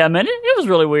 Yeah, man, it was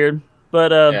really weird.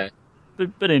 But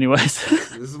but anyways,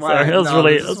 this is why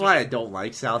why I don't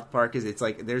like South Park. Is it's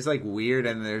like there's like weird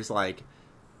and there's like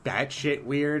batshit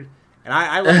weird, and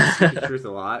I like the truth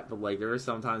a lot, but like there are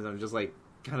sometimes I'm just like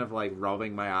kind of like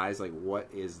rubbing my eyes, like what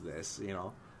is this, you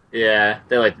know? Yeah,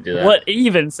 they like to do that. What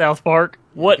even, South Park?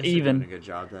 What even? Doing a good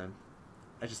job then.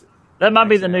 That might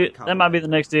be the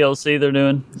next DLC they're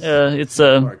doing. It's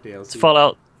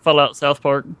Fallout South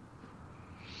Park.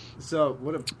 So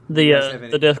what? The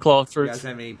Deathclaw fruits. You guys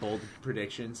have any bold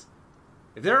predictions?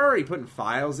 If they're already putting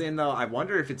files in, though, I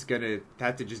wonder if it's gonna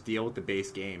have to just deal with the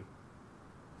base game.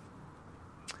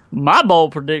 My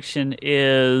bold prediction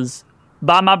is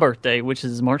by my birthday, which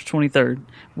is March 23rd,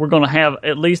 we're gonna have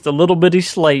at least a little bitty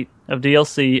slate of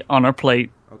DLC on our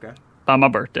plate. Okay. By my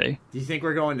birthday. Do you think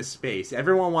we're going to space?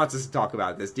 Everyone wants us to talk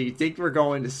about this. Do you think we're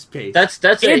going to space? That's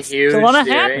a huge theory.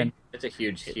 Happen. It's a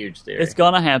huge theory. It's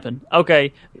gonna happen.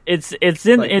 Okay, it's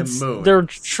in like it's the they're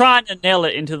trying to nail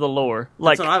it into the lore.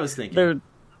 Like, that's what I was thinking.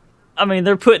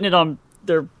 They're putting it on.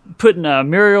 They're putting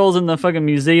murals in the fucking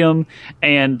museum,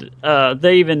 and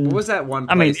they even. What was that one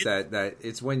place that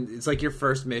it's when it's like your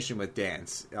first mission with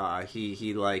Dance?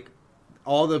 He like.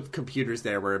 All the computers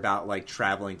there were about like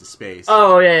traveling to space.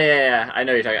 Oh yeah. I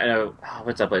know you're talking. I know.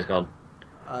 What's that place called?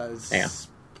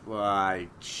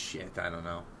 Shit, I don't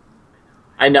know.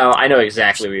 I know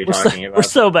exactly what you're talking about. We're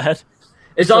so bad.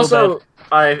 It's so also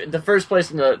bad. The first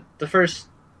place in the first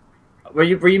where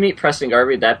you meet Preston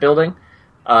Garvey, that building.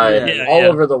 All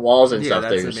over the walls and stuff.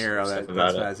 That's there's the Nero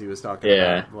that's as he was talking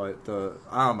about. But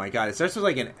oh my god, it starts with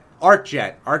like an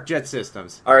ArcJet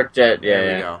Systems. ArcJet,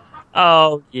 There we go.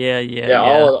 Oh yeah.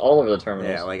 All over the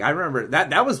terminals. Yeah, like I remember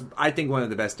that was I think one of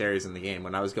the best areas in the game.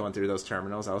 When I was going through those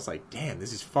terminals, I was like, damn,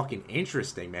 this is fucking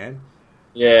interesting, man.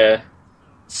 Yeah.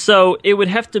 So it would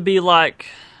have to be like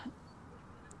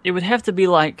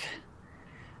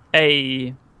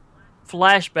a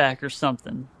flashback or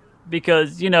something,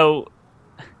 because you're not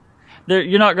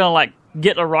gonna like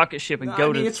get a rocket ship and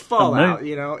go to. It's Fallout,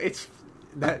 it's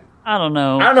that. I don't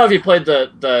know. I don't know if you played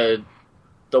the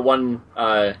one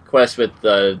quest with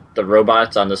the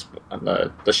robots on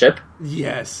the ship.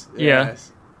 Yes. Yeah.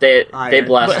 Yes. They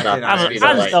blasted up. I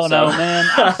just don't know, man.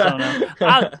 I just don't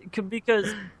know.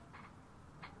 Because.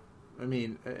 I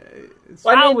mean,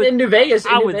 in New Vegas,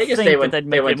 they went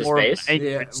to space.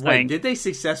 Yeah. Wait, did they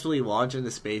successfully launch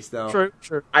into space though?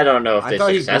 True. I don't know if they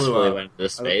successfully went into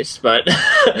space, but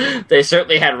they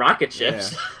certainly had rocket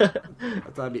ships. Yeah.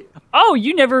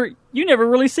 You never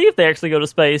really see if they actually go to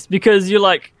space, because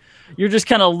you're just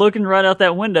kind of looking right out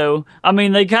that window. I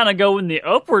mean, they kind of go in the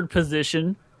upward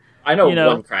position. I know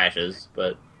one crashes,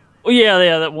 but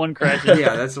that one crashes.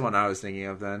 Yeah, that's the one I was thinking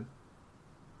of then.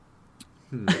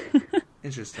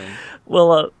 Interesting.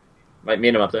 Well, might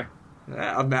meet him up there.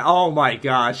 Oh my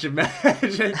gosh!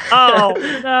 Imagine.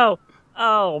 Oh no!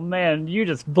 Oh man, you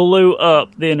just blew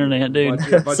up the internet, dude.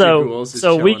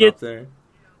 So we get there.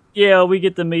 Yeah, we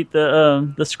get to meet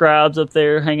the scribes up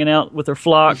there hanging out with their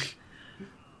flock.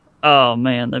 Oh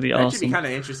man, that'd be awesome. That should be kind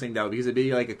of interesting though, because it'd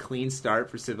be like a clean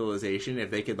start for civilization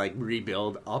if they could like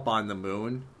rebuild up on the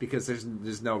moon, because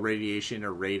there's no radiation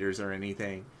or raiders or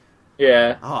anything.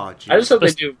 Yeah. Oh, geez. I just hope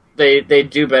they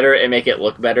do better and make it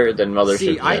look better than Mothership.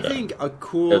 See, I think a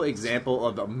cool example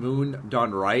of a moon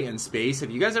done right in space.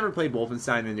 Have you guys ever played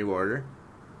Wolfenstein: The New Order?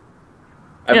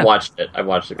 I've watched it.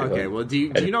 Okay, well, do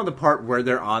you know the part where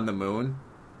they're on the moon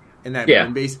in that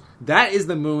moon base? That is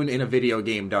the moon in a video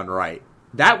game done right.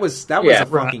 That was a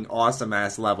fucking awesome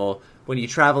ass level when you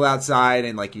travel outside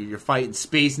and like you're fighting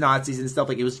space Nazis and stuff.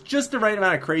 Like, it was just the right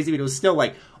amount of crazy, but it was still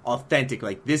like authentic.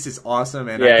 Like, this is awesome,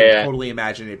 and I can totally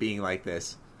imagine it being like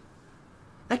this.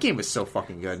 That game was so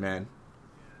fucking good, man.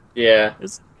 Yeah,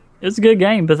 it's a good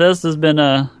game. Bethesda's been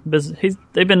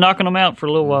they've been knocking them out for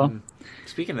a little while.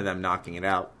 Speaking of them knocking it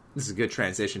out, this is a good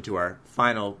transition to our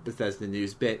final Bethesda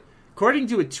news bit. According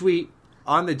to a tweet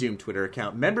on the Doom Twitter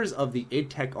account, members of the id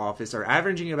Tech office are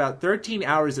averaging about 13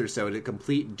 hours or so to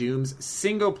complete Doom's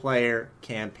single-player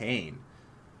campaign.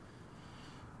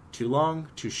 Too long?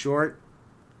 Too short?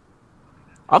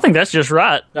 I think that's just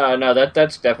right. No,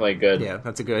 that's definitely good. Yeah,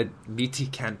 that's a good BT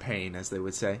campaign, as they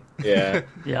would say. Yeah.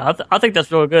 Yeah, I think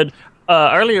that's real good.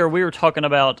 Earlier we were talking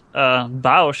about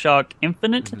BioShock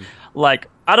Infinite. Like,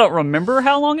 I don't remember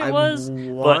how long it was,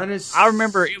 but I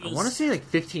remember it was. I want to say like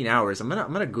 15 hours. I'm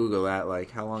gonna Google that, like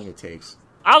how long it takes.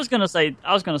 I was gonna say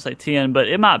 10, but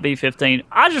it might be 15.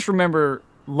 I just remember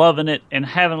loving it and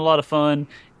having a lot of fun,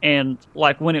 and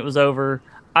like when it was over,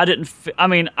 I didn't.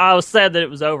 I was sad that it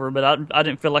was over, but I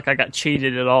didn't feel like I got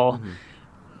cheated at all.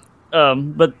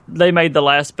 Mm-hmm. But they made the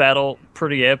last battle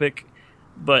pretty epic.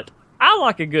 But I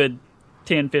like a good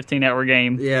 10, 15 hour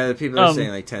game. Yeah, the people are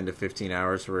saying like 10 to 15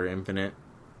 hours for Infinite.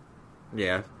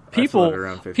 Yeah,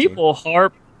 people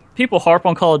harp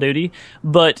on Call of Duty,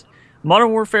 but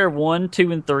Modern Warfare 1,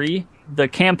 2, and 3, the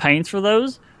campaigns for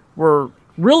those were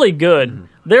really good.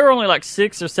 Mm-hmm. They were only like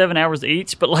 6 or 7 hours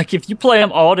each, but like if you play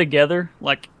them all together,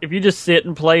 like if you just sit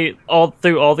and play all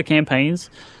through all the campaigns,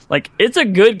 like it's a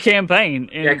good campaign.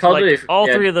 And yeah, Call of Duty, all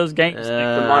three of those games.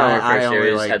 The Modern Warfare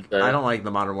series had the. I don't like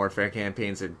the Modern Warfare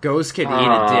campaigns. Ghost can eat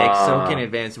a dick, so can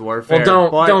Advanced Warfare.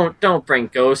 Well, don't bring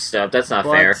Ghost up. That's not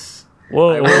fair.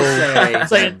 Whoa! I will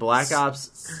say that Black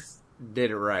Ops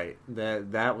did it right.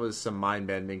 That was some mind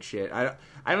bending shit. I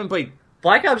haven't played.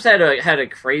 Black Ops had a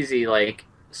crazy like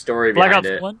story behind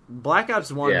it. Black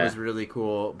Ops 1 was really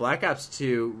cool. Black Ops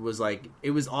 2 was like,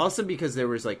 it was awesome because there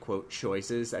was like, quote,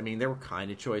 choices. I mean, there were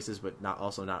kind of choices, but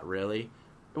not really.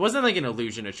 It wasn't like an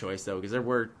illusion of choice though, because there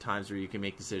were times where you can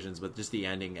make decisions, but just the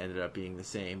ending ended up being the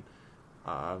same.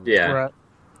 Right.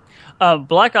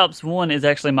 Black Ops 1 is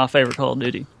actually my favorite Call of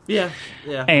Duty. Yeah.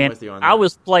 And I'm with you on that. I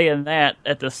was playing that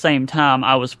at the same time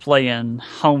I was playing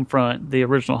Homefront, the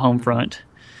original Homefront.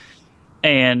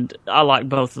 And I like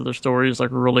both of their stories, like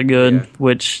really good.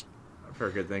 Which I've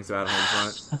heard good things about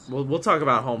Homefront. We'll talk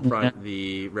about Homefront,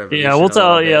 the Revolution. Yeah, we'll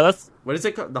talk. Yeah, that's what is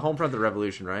it called? The Homefront, the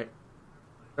Revolution, right?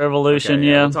 Revolution. Okay,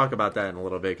 yeah, we'll talk about that in a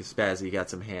little bit because Spazzy got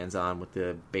some hands on with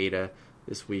the beta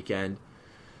this weekend.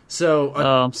 So,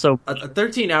 a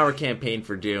 13-hour campaign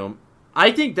for Doom.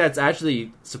 I think that's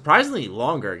actually surprisingly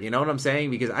longer. You know what I'm saying?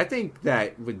 Because I think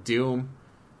that with Doom,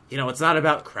 you know, it's not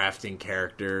about crafting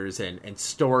characters and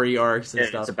story arcs and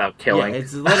stuff. It's about killing. Yeah,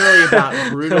 it's literally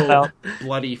about brutal,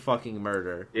 bloody fucking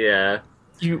murder. Yeah.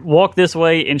 You walk this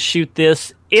way and shoot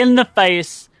this in the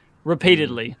face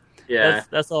repeatedly. Yeah.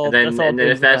 That's all. And then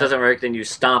if that doesn't work, then you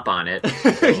stomp on it.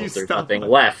 There's nothing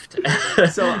left.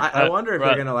 So I wonder if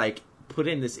they're going to, like, put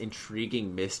in this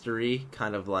intriguing mystery,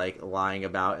 kind of like lying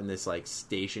about in this like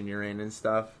station you're in and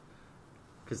stuff.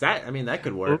 Because that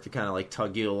could work to kind of like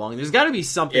tug you along. There's got to be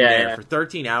something there for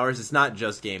 13 hours. It's not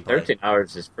just gameplay. 13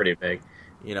 hours is pretty big.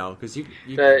 You know, because you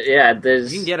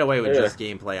can get away with just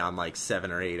gameplay on like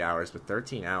 7 or 8 hours, but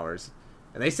 13 hours.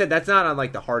 And they said that's not on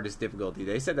like the hardest difficulty.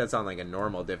 They said that's on like a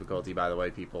normal difficulty, by the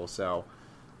way, people. So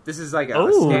this is like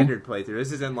a standard playthrough.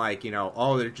 This isn't like, you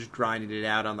know, they're just grinding it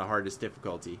out on the hardest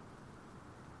difficulty.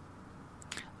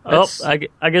 I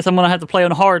guess I'm going to have to play on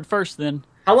hard first then.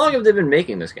 How long have they been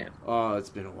making this game? Oh,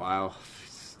 it's been a while.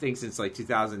 I think since like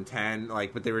 2010.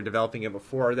 Like, but they were developing it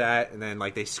before that, and then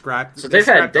like they scrapped. So they've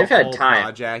had time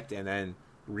project and then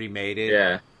remade it.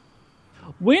 Yeah.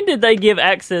 When did they give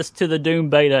access to the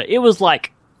Doom beta? It was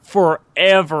like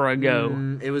forever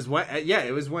ago. It was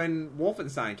when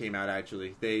Wolfenstein came out.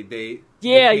 Actually, they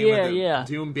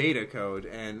Doom beta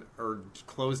code or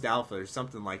closed alpha or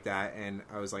something like that. And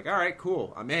I was like, all right,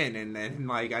 cool, I'm in. And then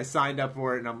like I signed up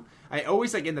for it, and I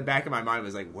always like in the back of my mind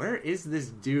was like, where is this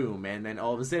Doom? And then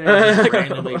all of a sudden, it just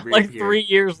randomly like 3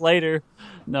 years later.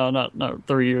 No, not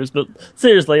 3 years, but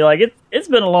seriously, like it's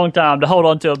been a long time to hold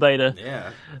on to a beta.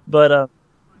 Yeah, but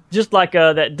just like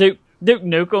that Duke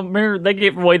Nukem, remember they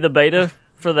gave away the beta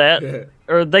for that,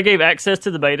 or they gave access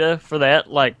to the beta for that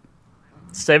like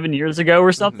 7 years ago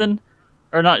or something,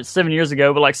 or not 7 years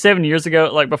ago, but like 7 years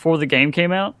ago, like before the game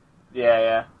came out.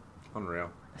 Yeah, unreal.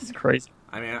 It's crazy.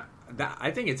 I mean, I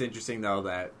think it's interesting though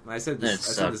that I said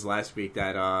this last week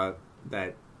that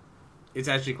it's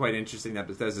actually quite interesting that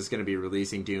Bethesda's going to be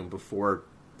releasing Doom before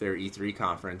their E3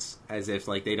 conference, as if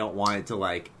like they don't want it to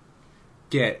like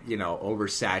get, you know,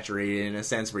 oversaturated in a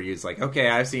sense where you're just like, okay,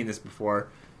 I've seen this before.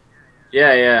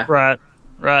 Yeah. Right.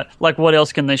 Like, what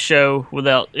else can they show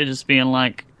without it just being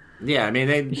like... Yeah, I mean,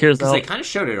 they kind of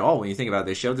showed it all when you think about it.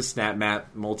 They showed the snap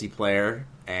map multiplayer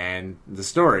and the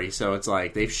story, so it's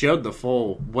like they've showed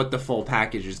what the full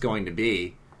package is going to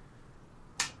be.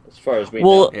 As far as we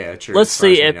know. Yeah, true. Let's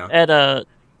see, at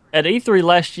E3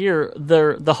 last year,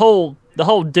 the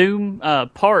whole Doom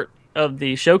part of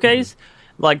the showcase...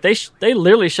 Like they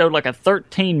literally showed like a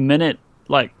 13-minute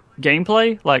like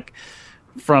gameplay, like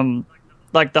from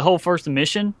like the whole first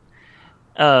mission,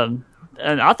 and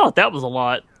I thought that was a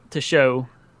lot to show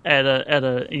at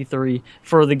a E3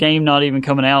 for the game not even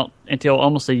coming out until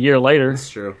almost a year later.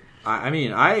 That's true.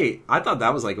 I thought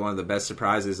that was like one of the best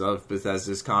surprises of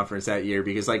Bethesda's conference that year,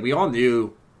 because like we all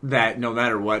knew that no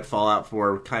matter what, Fallout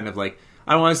 4 kind of like,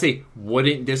 I don't want to say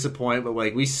wouldn't disappoint, but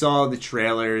like we saw the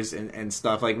trailers and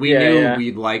stuff. Like we knew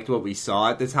we liked what we saw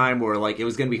at the time, where like it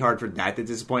was going to be hard for that to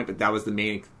disappoint, but that was the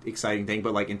main exciting thing.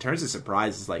 But like in terms of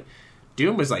surprises, like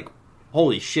Doom was like,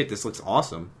 holy shit, this looks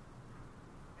awesome.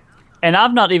 And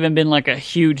I've not even been like a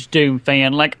huge Doom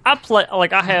fan. Like I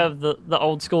have the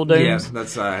old school Dooms. Yeah,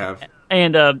 that's what I have.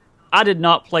 And I did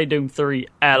not play Doom 3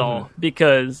 at all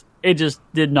because it just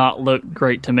did not look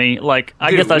great to me. Like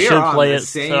I guess I should play it.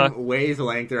 Same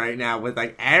wavelength right now with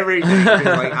like everything.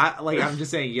 I'm just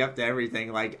saying yep to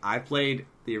everything. Like I played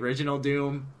the original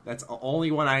Doom. That's the only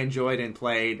one I enjoyed and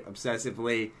played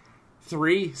obsessively.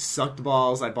 3 sucked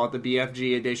balls. I bought the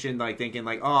BFG edition, like thinking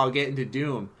like, oh, I'll get into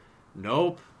Doom.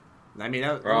 Nope. I mean,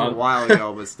 that was a while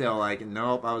ago, but still, like,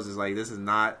 nope. I was just like, this is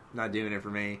not doing it for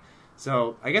me.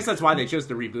 So I guess that's why they chose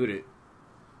to reboot it.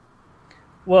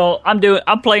 Well,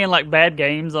 I'm playing like bad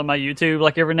games on my YouTube,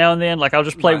 like every now and then. Like I'll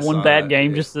just play one bad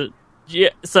game just to,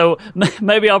 So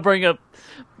maybe I'll bring up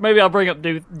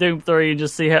Doom 3 and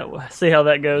just see how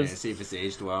that goes. Yeah, see if it's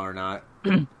aged well or not.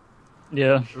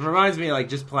 Yeah, it reminds me of like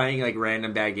just playing like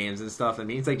random bad games and stuff. I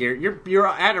mean, it's like you're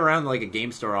at around like a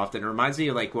game store often. It reminds me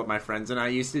of like what my friends and I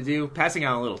used to do. Passing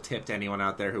out a little tip to anyone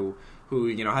out there who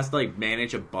has to like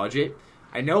manage a budget.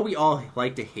 I know we all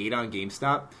like to hate on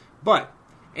GameStop, but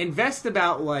invest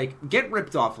about like get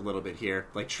ripped off a little bit here.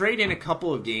 Like trade in a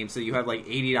couple of games so you have like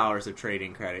 $80 of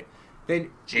trading credit.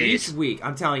 Then each week,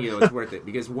 I'm telling you, it's worth it,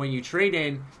 because when you trade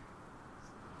in,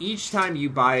 each time you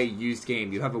buy a used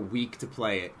game, you have a week to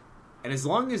play it. And as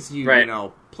long as you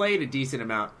play it a decent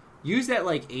amount, use that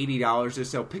like $80 or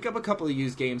so, pick up a couple of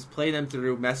used games, play them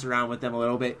through, mess around with them a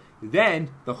little bit.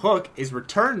 Then the hook is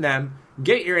return them,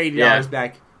 get your $80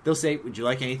 back. They'll say, would you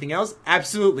like anything else?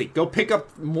 Absolutely. Go pick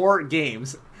up more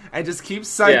games and just keep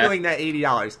cycling that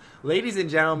 $80. Ladies and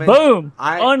gentlemen. Boom!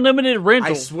 Unlimited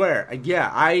rental. I swear.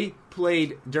 I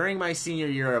played during my senior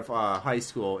year of high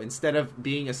school. Instead of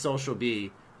being a social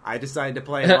bee, I decided to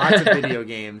play lots of video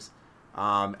games.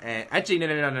 And actually,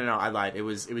 no, I lied. It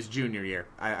was junior year.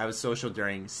 I was social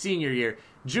during senior year.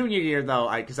 Junior year, though,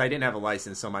 because I didn't have a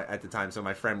license at the time, so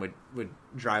my friend would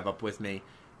drive up with me,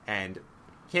 and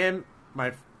him,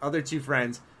 my other 2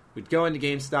 friends, would go into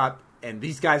GameStop, and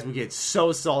these guys would get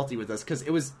so salty with us because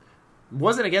it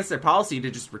wasn't against their policy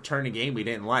to just return a game we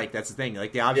didn't like. That's the thing.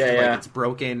 Like the option like it's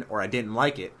broken or I didn't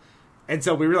like it. And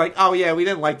so we were like, oh yeah, we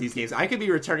didn't like these games. I could be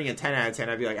returning a 10 out of 10.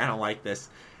 I'd be like, I don't like this.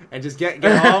 And just get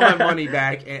all my money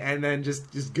back and then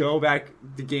just go back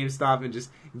to GameStop and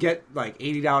just get like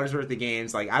 $80 worth of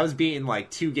games. Like I was beating like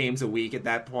 2 games a week at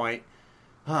that point.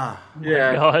 Yeah.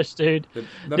 Gosh, dude.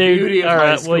 The beauty of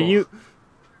high school. Well,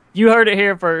 you heard it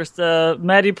here first.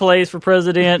 Maddie plays for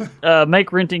president.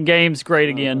 Make renting games great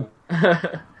again.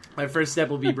 My first step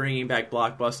will be bringing back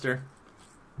Blockbuster.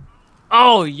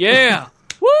 Oh, yeah.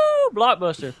 Woo!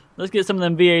 Blockbuster. Let's get some of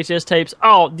them VHS tapes.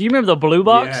 Oh, do you remember the blue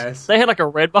box? Yes. They had like a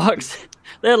red box.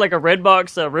 They had like a red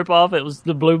box ripoff. It was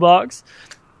the blue box.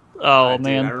 Oh,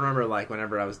 man. Dude, I remember like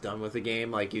whenever I was done with a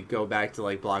game, like you'd go back to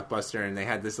like Blockbuster and they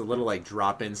had this little like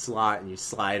drop-in slot and you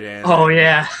slide in. Oh,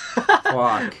 yeah.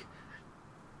 Fuck.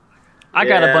 I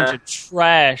got a bunch of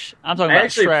trash. I'm talking about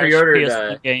trash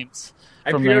PS3 games.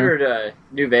 I pre-ordered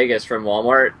New Vegas from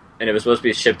Walmart, and it was supposed to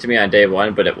be shipped to me on day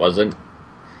 1, but it wasn't.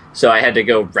 So I had to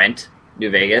go rent New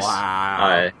Vegas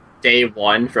day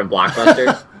 1 from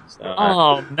Blockbuster. So,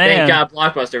 oh, man. Thank God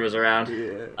Blockbuster was around.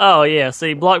 Yeah. Oh, yeah.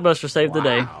 See, Blockbuster saved the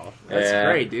day. That's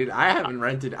great, dude. I haven't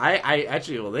rented. I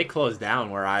actually, they closed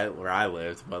down where I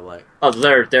lived, but like, oh,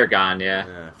 they're gone.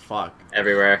 Yeah, fuck,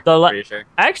 everywhere. Pretty sure.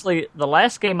 Actually, the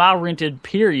last game I rented,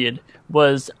 period,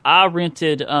 was I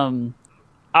rented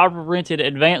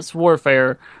Advanced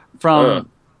Warfare from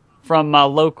my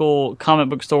local comic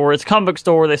book store. It's a comic book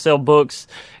store. They sell books,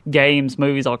 games,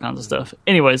 movies, all kinds of stuff.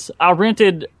 Anyways, I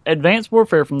rented Advanced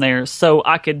Warfare from there so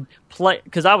I could play,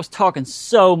 because I was talking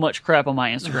so much crap on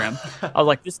my Instagram. I was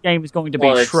like, this game is going to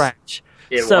be trash.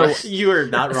 You were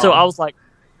not wrong. So I was like,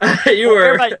 you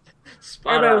were.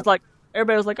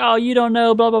 Everybody was like, oh, you don't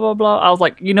know, blah, blah, blah, blah. I was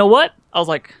like, you know what? I was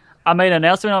like, I made an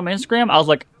announcement on my Instagram. I was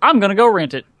like, I'm going to go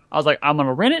rent it. I was like, I'm going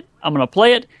to rent it. I'm going to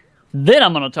play it. Then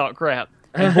I'm going to talk crap.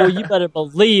 And boy, you better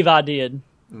believe I did.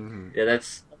 Mm-hmm. Yeah,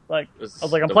 that's like, I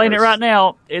was like, I'm playing it right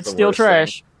now. It's still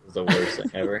trash. It was the worst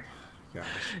thing ever. Gosh.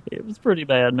 It was pretty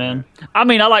bad, man. I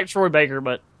mean, I like Troy Baker,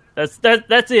 but that's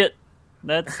it.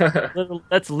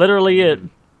 That's literally it.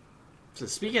 So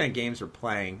speaking of games we're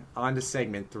playing, on to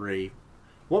segment 3.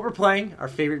 What we're playing, our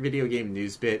favorite video game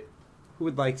news bit. Who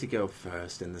would like to go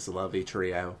first in this lovely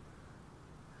trio?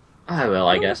 I will,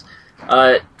 I guess.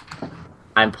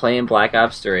 I'm playing Black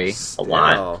Ops 3 a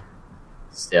lot.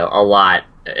 Still, a lot.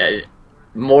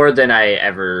 More than I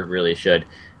ever really should.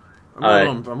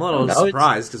 I'm a little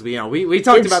surprised because we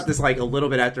talked about this like a little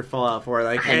bit after Fallout 4.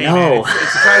 Like, hey, man,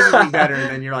 it's surprisingly better,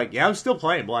 and then you're like, yeah, I'm still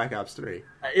playing Black Ops 3.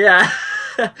 Yeah,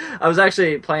 I was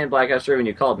actually playing Black Ops 3 when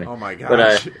you called me. Oh my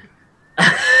gosh!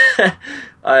 But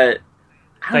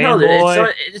I don't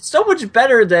know. It's so much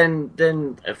better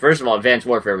than. First of all, Advanced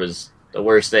Warfare was the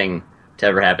worst thing to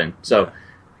ever happen. So,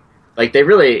 like, they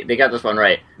got this one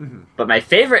right. Mm-hmm. But my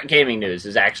favorite gaming news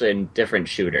is actually a different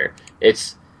shooter.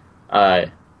 It's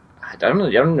I don't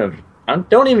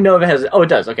even know if it has. Oh, it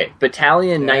does. Okay,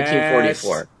 Battalion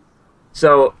 1944.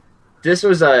 So this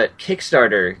was a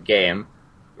Kickstarter game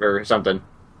or something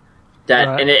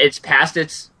that, and it's past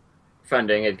its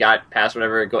funding. It got past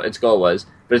whatever its goal was,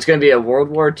 but it's going to be a World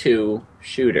War II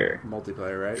shooter,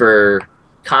 multiplayer, right? For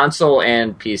console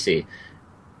and PC.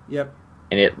 Yep.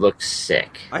 And it looks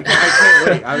sick. I can't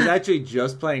wait. I was actually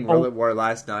just playing World at War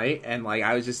last night, and like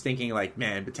I was just thinking, like,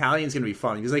 man, Battalion's gonna be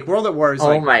fun because like World at War is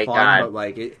like fun, God. But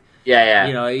like it, yeah,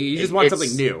 you know, you just want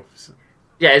something new.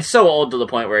 Yeah, it's so old to the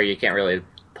point where you can't really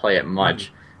play it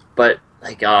much. But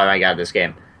like, oh my God, this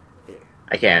game,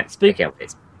 I can't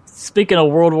wait. Speaking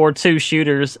of World War II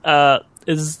shooters,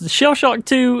 is Shell Shock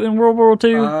 2 in World War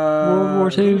II? World War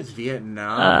II? I think it's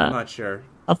Vietnam. I'm not sure.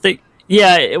 I think.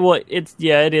 Yeah,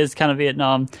 it is kind of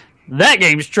Vietnam. That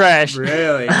game's trash.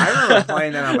 Really? I remember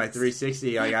playing that on my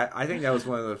 360. Like, I think that was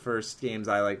one of the first games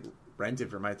I like rented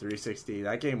for my 360.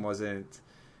 That game wasn't.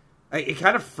 It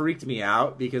kind of freaked me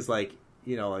out because, like,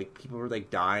 you know, like people were like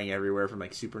dying everywhere from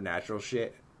like supernatural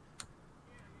shit.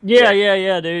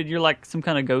 Yeah, dude. You're like some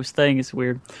kind of ghost thing. It's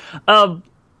weird.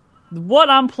 What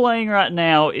I'm playing right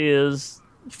now is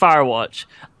Firewatch.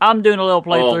 I'm doing a little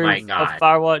playthrough of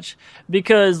Firewatch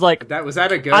because, like, was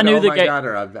that a good? I knew the game.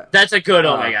 God, that's a good.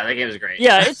 Oh my God, that game is great.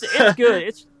 Yeah, it's good.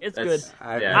 It's good.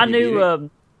 I knew.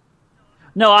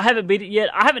 No, I haven't beat it yet.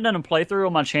 I haven't done a playthrough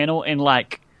on my channel in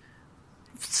like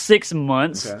 6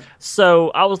 months. Okay. So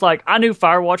I was like, I knew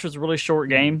Firewatch was a really short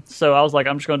game, so I was like,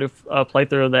 I'm just going to do a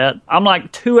playthrough of that. I'm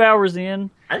like 2 hours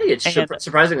in. I think it's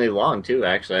surprisingly long too.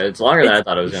 Actually, it's longer than I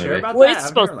thought it was going to be. About that? It's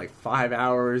supposed to like 5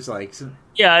 hours. Like,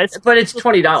 yeah, but it's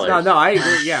 $20. No, I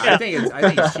agree. Yeah, I think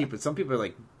it's cheap. But some people are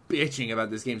like bitching about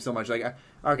this game so much. Like,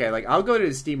 okay, like I'll go to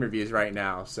the Steam reviews right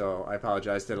now. So I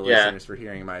apologize to the listeners for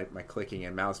hearing my clicking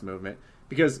and mouse movement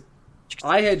because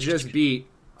I had just beat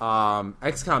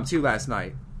XCOM 2 last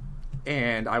night.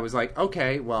 And I was like,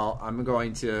 okay, well, I'm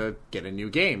going to get a new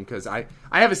game because I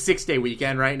have a 6-day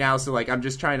weekend right now. So, like, I'm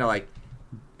just trying to, like,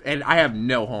 and I have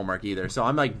no homework either. So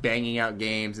I'm, like, banging out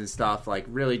games and stuff, like,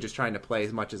 really just trying to play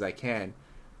as much as I can.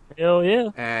 Hell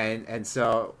yeah. And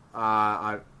so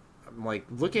I'm, like,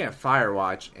 looking at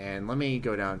Firewatch, and let me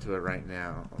go down to it right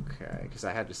now. Okay, because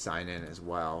I had to sign in as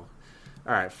well.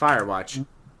 All right, Firewatch.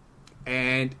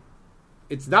 And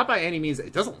it's not by any means.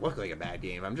 It doesn't look like a bad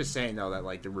game. I'm just saying though that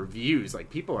like the reviews, like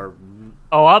people are.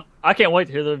 Oh, I can't wait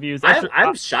to hear the reviews.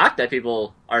 I'm shocked that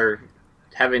people are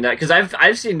having that because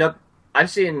I've seen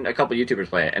a couple YouTubers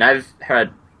play it and I've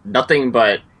heard nothing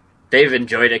but they've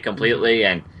enjoyed it completely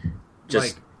and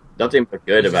just like, nothing but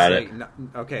good about it.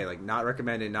 Not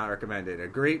recommended. A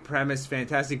great premise,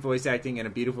 fantastic voice acting, and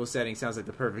a beautiful setting sounds like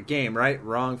the perfect game, right?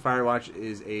 Wrong. Firewatch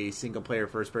is a single-player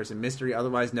first-person mystery,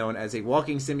 otherwise known as a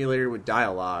walking simulator with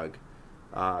dialogue.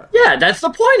 Yeah, that's the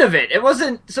point of it. It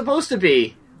wasn't supposed to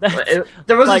be.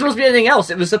 There wasn't supposed to be anything else.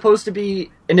 It was supposed to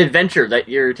be an adventure that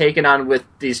you're taking on with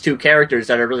these two characters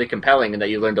that are really compelling and that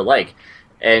you learn to like.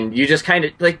 And you just kind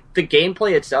of, like, the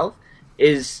gameplay itself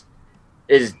is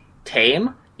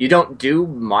tame. You don't do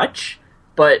much,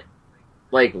 but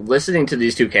like listening to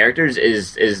these two characters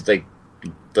is like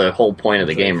the whole point of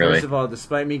the game. Really, first of all,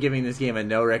 despite me giving this game a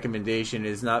no recommendation,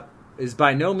 is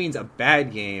by no means a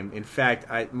bad game. In fact,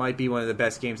 it might be one of the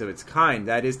best games of its kind.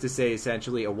 That is to say,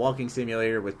 essentially a walking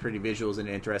simulator with pretty visuals and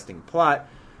an interesting plot.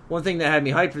 One thing that had me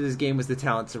hyped for this game was the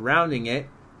talent surrounding it.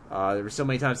 There were so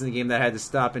many times in the game that I had to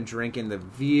stop and drink in the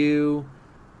view.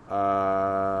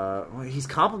 He's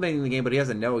complimenting the game, but he has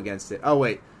a no against it. Oh,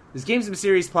 wait. This game's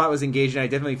mysterious plot was engaging. I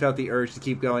definitely felt the urge to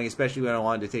keep going, especially when I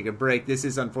wanted to take a break. This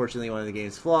is unfortunately one of the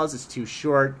game's flaws. It's too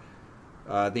short.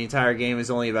 The entire game is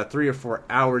only about 3 or 4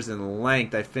 hours in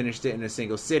length. I finished it in a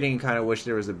single sitting. Kind of wish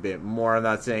there was a bit more. I'm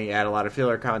not saying add a lot of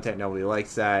filler content. Nobody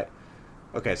likes that.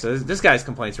 Okay, so this guy's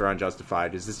complaints are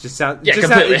unjustified. Does this just sound? Yeah,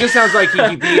 it just sounds like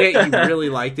he beat it. He really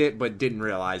liked it, but didn't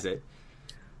realize it.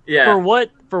 Yeah.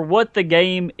 For what the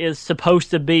game is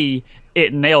supposed to be,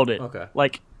 it nailed it. Okay.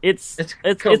 Like it's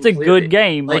a good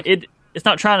game. Like It's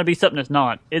not trying to be something it's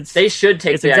not. They should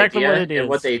take the exactly idea and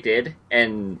what they did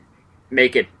and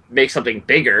make something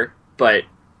bigger, but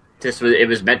it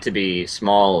was meant to be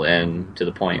small and to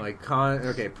the point. Like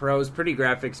pros, pretty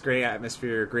graphics, great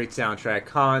atmosphere, great soundtrack.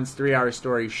 Cons, 3-hour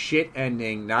story, shit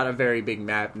ending, not a very big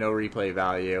map, no replay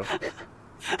value.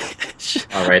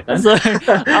 All right then.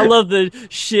 I love the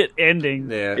shit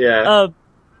ending. Yeah.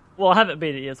 Well, I haven't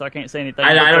beat it yet, so I can't say anything.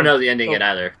 I don't know the ending yet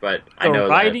either, but I know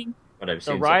writing. What I've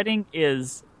seen. The writing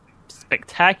is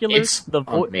spectacular. It's the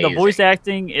voice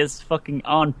acting is fucking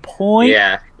on point.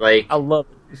 Yeah, like I love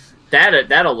it.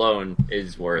 That alone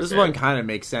is worth it. This one kind of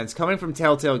makes sense. Coming from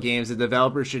Telltale Games, the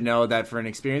developer should know that for an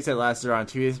experience that lasts around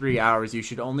 2 to 3 hours, you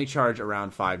should only charge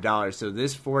around $5. So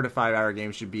this 4 to 5 hour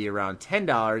game should be around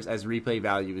 $10, as replay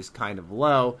value is kind of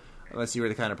low, unless you were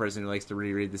the kind of person who likes to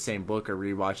reread the same book or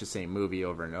rewatch the same movie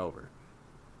over and over.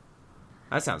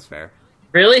 That sounds fair.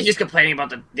 Really? He's complaining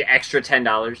about the extra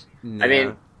 $10? Yeah. I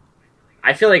mean,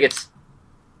 I feel like it's...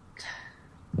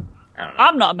 I don't know.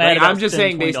 I'm not mad about I'm just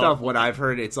saying, based $20. off what I've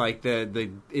heard, it's like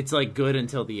it's like good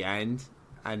until the end.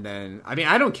 And then, I mean,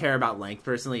 I don't care about length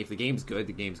personally. If the game's good,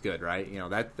 the game's good, right? You know,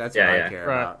 that's what I care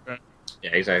about. Right. Yeah,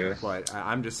 exactly. But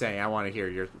I'm just saying, I want to hear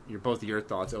your both of your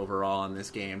thoughts overall on this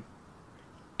game.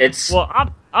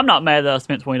 I'm not mad that I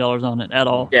spent $20 on it at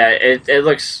all. Yeah, it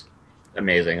looks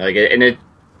amazing. Like,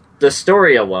 the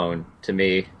story alone to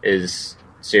me is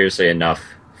seriously enough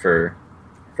for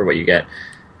what you get.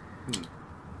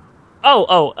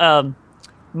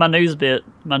 My news bit.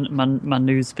 My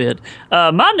news bit.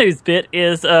 My news bit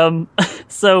is so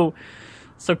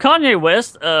Kanye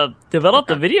West developed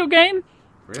a video game.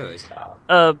 Really?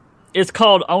 It's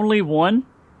called Only One,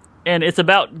 and it's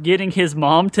about getting his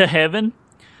mom to heaven.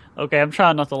 Okay, I'm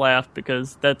trying not to laugh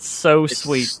because that's so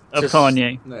sweet of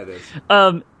Kanye. That is.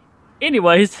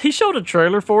 Anyways, he showed a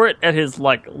trailer for it at his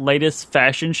latest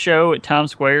fashion show at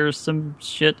Times Square or some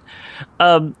shit.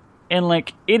 And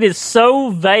it is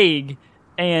so vague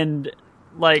and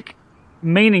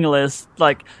meaningless.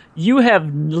 Like, you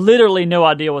have literally no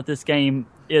idea what this game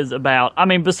is about. I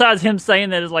mean, besides him saying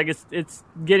that it's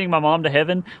getting my mom to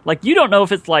heaven. Like, you don't know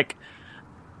if it's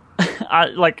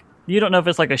you don't know if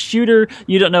it's like a shooter.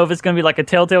 You don't know if it's going to be like a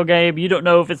Telltale game. You don't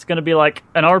know if it's going to be like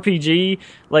an RPG.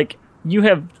 Like, you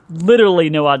have literally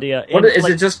no idea. What is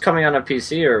it? Just coming on a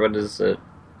PC, or what is it?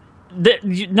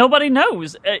 Nobody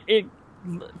knows.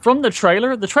 From the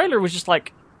trailer was just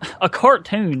like a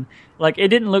cartoon. Like, it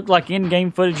didn't look like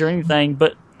in-game footage or anything.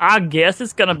 But I guess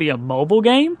it's gonna be a mobile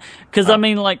game. Because I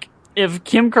mean, if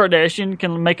Kim Kardashian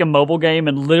can make a mobile game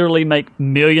and literally make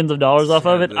millions of dollars off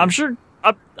of it, I'm sure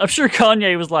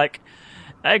Kanye was like,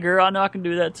 "Hey, girl, I know I can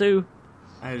do that too."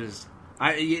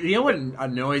 You know what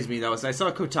annoys me, though, is I saw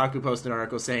Kotaku post an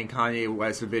article saying Kanye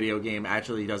West's video game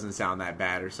actually doesn't sound that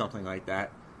bad or something like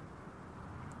that.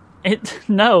 I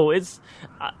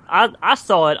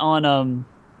saw it on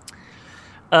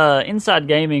Inside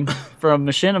Gaming from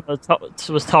Machinima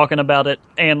was talking about it,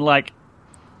 and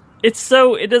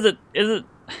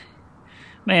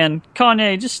man,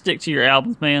 Kanye, just stick to your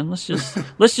albums, man. Let's just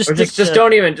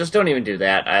don't even do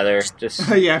that either. Just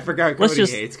yeah, I forgot Cody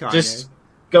hates Kanye. Just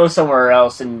go somewhere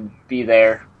else and be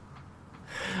there.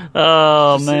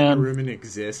 Oh, just man. Sit in a room and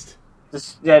exist.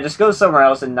 Just go somewhere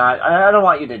else and not. I don't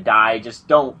want you to die. Just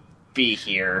don't be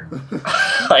here.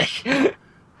 Hey,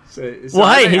 he's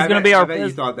going to be our. I bet you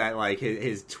thought that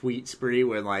his tweet spree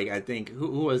when I think who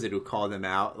was it who called him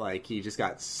out? He just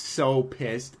got so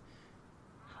pissed.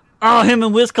 Oh, him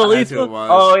and Wiz Khalifa. That's who it was.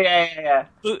 Oh yeah.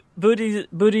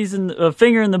 Booties and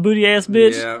finger in the booty ass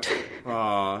bitch. Yeah.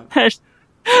 Aw.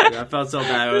 Yeah, I felt so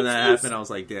bad when that happened. I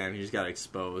was like, damn, he just got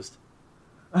exposed.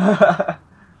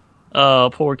 Oh,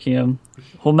 poor Kim.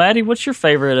 Well, Maddie, what's your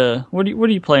favorite? What are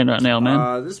you playing right now,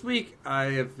 man? This week I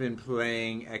have been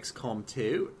playing XCOM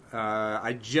 2.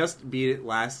 I just beat it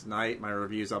last night. My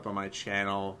review's up on my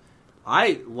channel.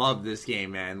 I love this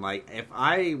game, man. If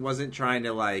I wasn't trying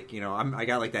to I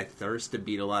got that thirst to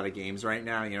beat a lot of games right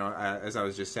now. As I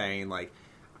was just saying,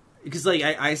 because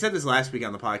I said this last week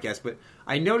on the podcast, but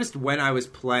I noticed when I was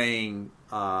playing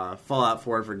Fallout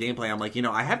 4 for gameplay, I'm like,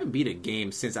 I haven't beat a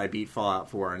game since I beat Fallout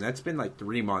 4, and that's been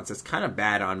 3 months. That's kind of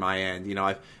bad on my end.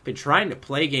 I've been trying to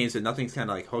play games, but nothing's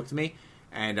kind of hooked me.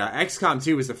 And XCOM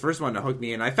 2 was the first one to hook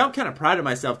me, and I felt kind of proud of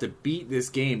myself to beat this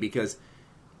game because,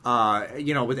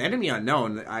 with Enemy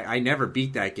Unknown, I never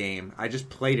beat that game. I just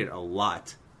played it a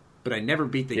lot, but I never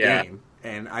beat the game,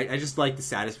 and I just like the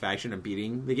satisfaction of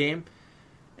beating the game.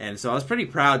 And so I was pretty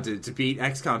proud to beat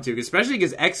XCOM 2, especially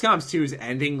because XCOM 2's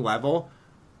ending level,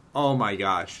 oh my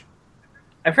gosh.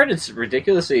 I've heard it's a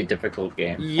ridiculously difficult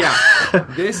game. Yeah.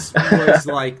 This was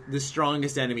the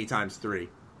strongest enemy times 3.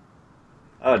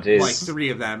 Oh, jeez. Like 3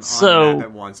 of them on the map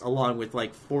at once, along with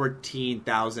like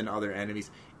 14,000 other enemies.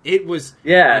 It was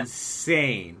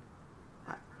insane.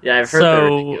 Yeah, I've heard they're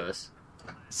ridiculous.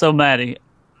 So, Maddie,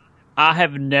 I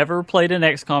have never played an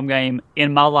XCOM game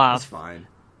in my life. That's fine.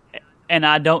 And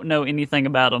I don't know anything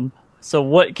about them. So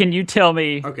what can you tell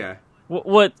me? Okay.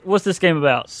 What's this game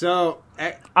about? So,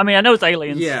 I mean, I know it's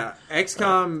aliens. Yeah,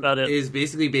 XCOM is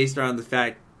basically based around the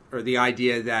fact, or the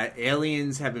idea that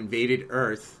aliens have invaded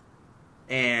Earth,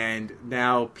 and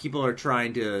now people are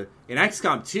trying to... In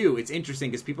XCOM 2, it's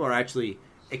interesting because people are actually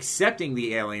accepting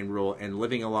the alien rule and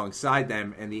living alongside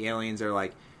them, and the aliens are,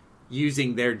 like,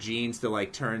 using their genes to,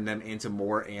 like, turn them into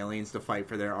more aliens to fight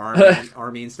for their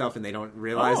army and stuff, and they don't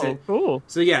realize it. Cool.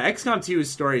 So, yeah, XCOM 2's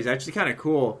story is actually kind of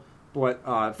cool, but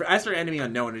as for Enemy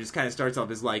Unknown, it just kind of starts off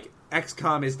as, like,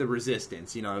 XCOM is the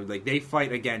resistance, you know, like, they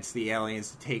fight against the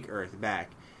aliens to take Earth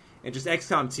back. And just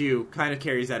XCOM 2 kind of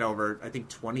carries that over, I think,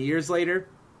 20 years later.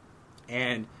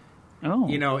 And,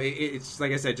 you know, it's,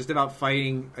 like I said, just about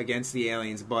fighting against the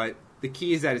aliens. But the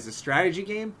key is that it's a strategy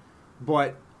game.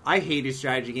 But I hated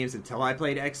strategy games until I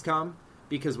played XCOM.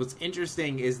 Because what's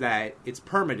interesting is that it's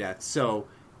permadeath. So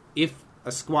if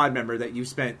a squad member that you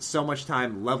spent so much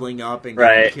time leveling up and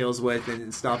getting kills with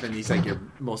and stuff, and he's like your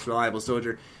most reliable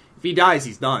soldier, if he dies,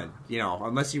 he's done. You know,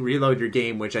 unless you reload your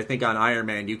game, which I think on Iron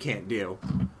Man you can't do.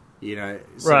 You know,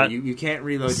 so you can't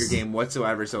reload your game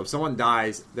whatsoever. So if someone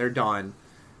dies, they're done,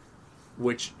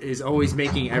 which is always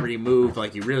making every move.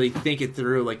 Like, you really think it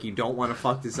through. Like, you don't want to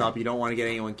fuck this up. You don't want to get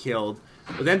anyone killed.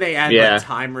 But then they add like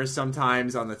timers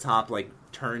sometimes on the top, like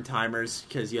turn timers,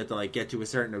 because you have to like get to a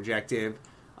certain objective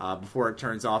before it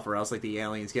turns off, or else like the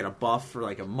aliens get a buff for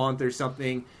like a month or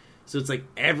something. So it's like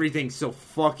everything's so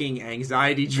fucking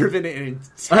anxiety driven and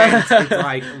intense. It's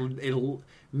like it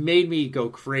made me go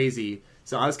crazy.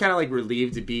 So I was kind of like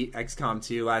relieved to beat XCOM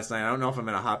 2 last night. I don't know if I'm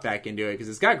going to hop back into it because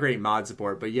it's got great mod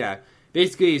support. But yeah,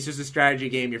 basically it's just a strategy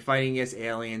game. You're fighting against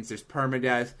aliens. There's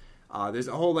permadeath. There's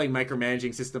a whole like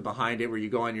micromanaging system behind it where you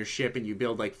go on your ship and you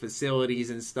build like facilities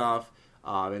and stuff.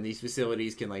 And these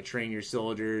facilities can like train your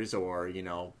soldiers or, you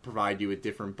know, provide you with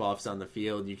different buffs on the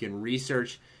field. You can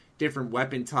research different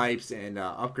weapon types and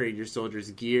upgrade your soldiers'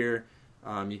 gear.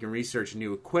 You can research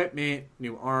new equipment,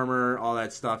 new armor, all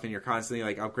that stuff, and you're constantly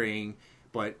like upgrading.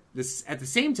 But this, at the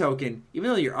same token, even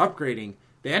though you're upgrading,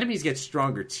 the enemies get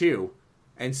stronger too.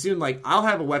 And soon, like, I'll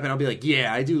have a weapon, I'll be like,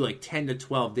 yeah, I do like 10 to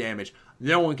 12 damage.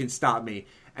 No one can stop me.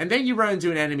 And then you run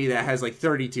into an enemy that has like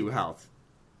 32 health,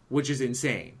 which is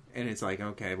insane. And it's like,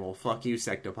 okay, well, fuck you,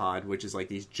 Sectopod, which is like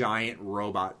these giant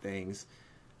robot things.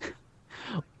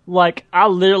 Like, I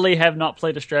literally have not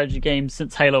played a strategy game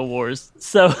since Halo Wars.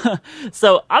 So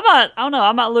I don't know,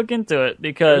 I might look into it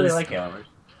because I really like Halo Wars.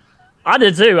 I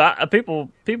did too.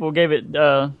 People gave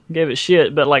it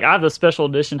shit, but like I have a special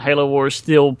edition Halo Wars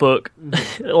Steel book,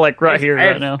 like right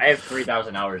now. I have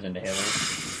 3,000 hours into Halo.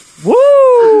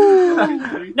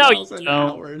 Woo! No, you don't.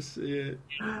 Hours.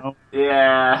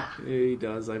 Yeah, he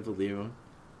does. I believe him.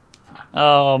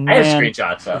 Oh man, I have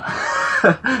screenshots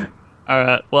though. All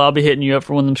right. Well, I'll be hitting you up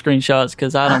for one of them screenshots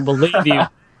because I don't believe you.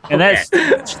 And that's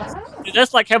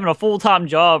like having a full-time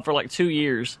job for like 2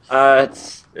 years.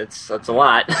 It's a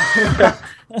lot.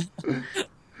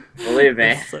 Believe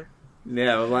me.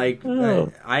 Yeah, like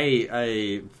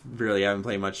I really haven't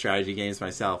played much strategy games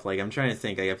myself. Like, I'm trying to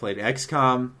think. Like, I played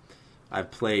XCOM. I've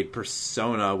played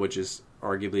Persona, which is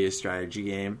arguably a strategy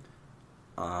game.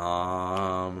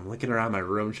 Looking around my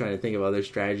room trying to think of other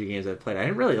strategy games I've played. I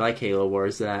didn't really like Halo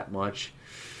Wars that much.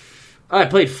 I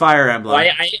played Fire Emblem.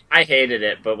 Well, I hated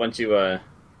it, but once you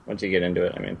get into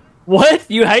it, I mean, what?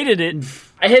 You hated it?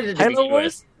 I hated it to begin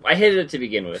with. I hated it to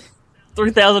begin with.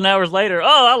 3,000 hours later. Oh,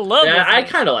 I love it. I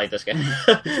kind of like this game.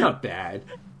 It's not bad.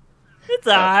 It's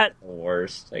alright.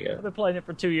 Worst, I guess. I've been playing it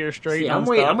for 2 years straight. See, I'm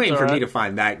waiting for me to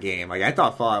find that game. Like, I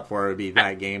thought Fallout 4 would be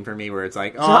that game for me, where it's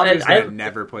like, I'm just gonna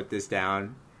never put this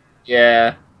down.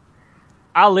 Yeah.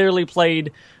 I literally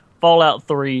played Fallout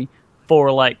 3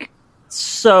 for like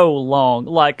so long.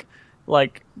 Like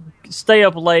stay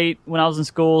up late when I was in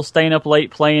school, staying up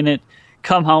late playing it.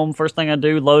 Come home, first thing I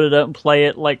do, load it up and play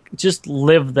it. Like, just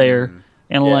live there.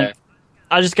 And like,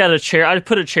 I just got a chair. I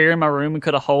put a chair in my room and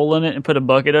cut a hole in it and put a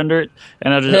bucket under it.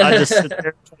 And I just sit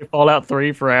there and play Fallout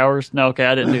 3 for hours. No, okay,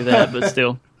 I didn't do that, but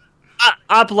still.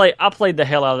 I played the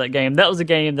hell out of that game. That was a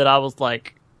game that I was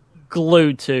like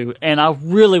glued to. And I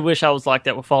really wish I was like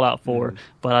that with Fallout 4.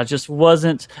 But I just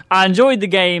wasn't. I enjoyed the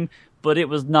game, but it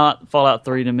was not Fallout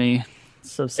 3 to me.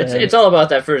 So sad. It's all about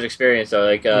that first experience, though.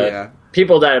 Like,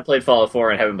 people that have played Fallout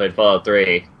 4 and haven't played Fallout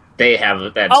 3, they have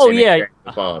that same experience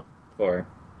with Fallout 4.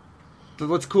 But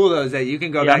what's cool though is that you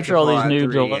can go back to Fallout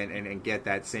 3 and get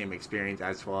that same experience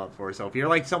as Fallout 4. So if you're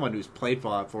like someone who's played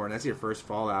Fallout 4 and that's your first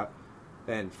Fallout,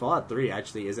 then Fallout 3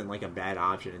 actually isn't like a bad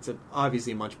option. It's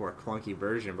obviously a much more clunky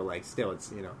version, but like still,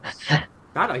 it's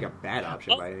not like a bad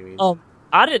option by any means.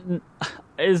 I didn't.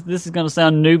 This is going to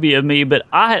sound newbie of me, but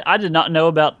I did not know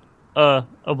about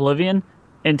Oblivion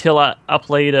until I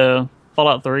played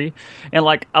Fallout 3, and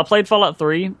like I played Fallout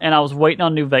 3, and I was waiting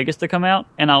on New Vegas to come out,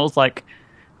 and I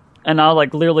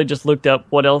literally just looked up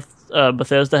what else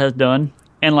Bethesda has done,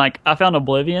 and like I found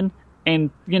Oblivion,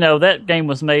 and that game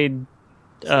was made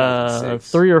 3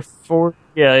 or 4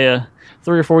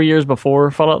 years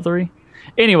before Fallout 3.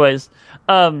 Anyways,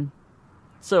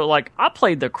 so like I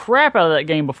played the crap out of that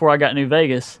game before I got New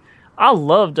Vegas. I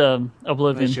loved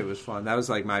Oblivion. That shit was fun. That was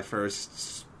like my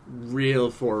first real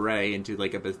foray into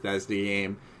like a Bethesda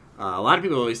game. A lot of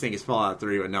people always think it's Fallout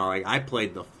 3, but no, like I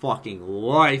played the fucking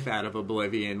life out of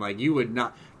Oblivion. Like you would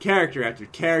not, character after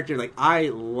character. Like I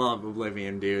love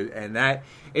Oblivion, dude. And that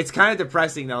it's kind of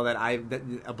depressing though that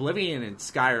Oblivion and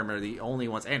Skyrim are the only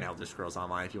ones, and Elder Scrolls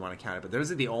Online if you want to count it. But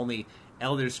those are the only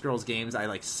Elder Scrolls games I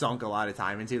like sunk a lot of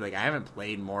time into. Like I haven't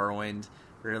played Morrowind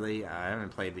really. I haven't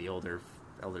played the older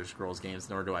Elder Scrolls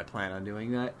games, nor do I plan on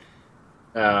doing that.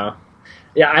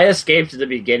 Yeah, I escaped the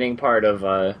beginning part of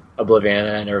Oblivion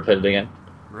and I never played it again.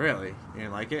 Really? You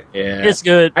didn't like it? Yeah. It's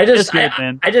good. It's good,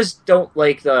 man. I just don't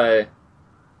like the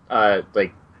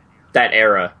like that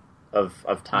era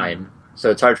of time. So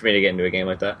it's hard for me to get into a game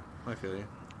like that. I feel you.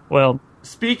 Well,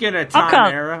 speaking of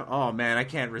time era, oh man, I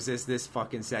can't resist this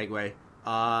fucking segue.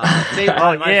 My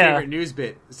favorite news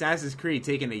bit: Assassin's Creed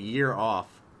taking a year off.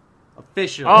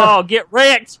 Officially. Oh, get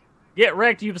wrecked! Get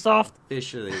wrecked, Ubisoft.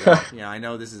 Officially, I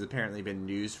know this has apparently been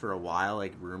news for a while,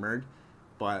 like rumored,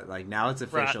 but like now it's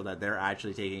official that they're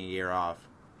actually taking a year off,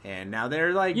 and now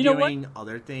they're like doing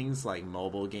other things like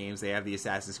mobile games. They have the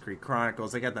Assassin's Creed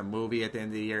Chronicles. They got the movie at the end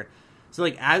of the year, so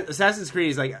like Assassin's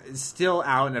Creed is like still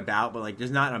out and about, but like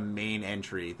there's not a main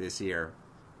entry this year.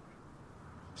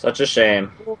 Such a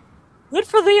shame. Well, good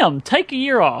for them. Take a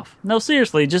year off. No,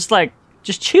 seriously, just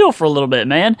chill for a little bit,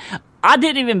 man. I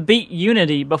didn't even beat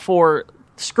Unity before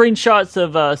screenshots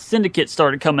of Syndicate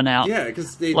started coming out. Yeah,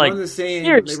 because they run the same.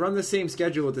 They run the same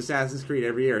schedule with Assassin's Creed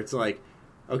every year. It's like,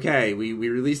 okay, we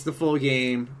release the full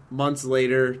game. Months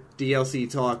later, DLC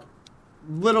talk.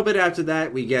 A little bit after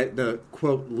that, we get the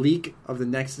quote leak of the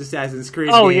next Assassin's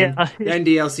Creed game. Yeah. Then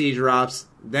DLC drops.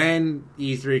 Then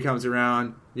E3 comes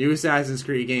around. New Assassin's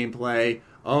Creed gameplay.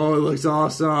 Oh, it looks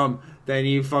awesome. Then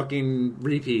you fucking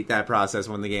repeat that process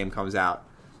when the game comes out.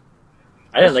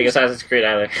 I didn't like Assassin's Creed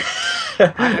either.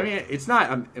 I mean, it's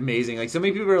not amazing. Like, so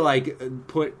many people are like,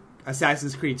 put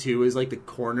Assassin's Creed 2 as like the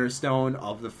cornerstone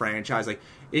of the franchise. Like,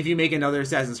 if you make another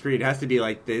Assassin's Creed, it has to be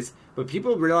like this. But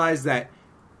people realize that,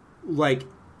 like,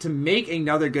 to make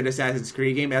another good Assassin's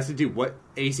Creed game, it has to do what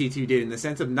AC2 did in the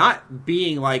sense of not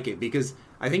being like it. Because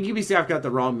I think Ubisoft got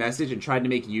the wrong message and tried to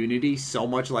make Unity so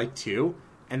much like 2.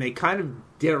 And they kind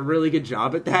of did a really good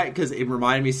job at that because it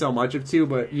reminded me so much of 2.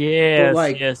 But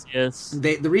yes.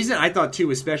 The reason I thought 2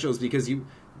 was special is because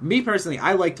me personally,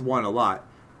 I liked 1 a lot,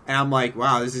 and I'm like,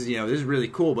 wow, this is really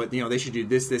cool. But they should do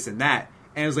this, and that.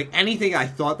 And it was like anything I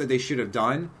thought that they should have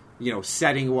done,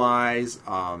 setting wise,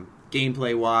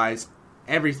 gameplay wise,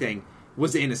 everything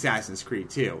was in Assassin's Creed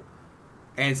 2.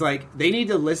 And it's like, they need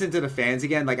to listen to the fans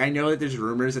again. Like, I know that there's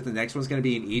rumors that the next one's going to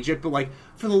be in Egypt, but like,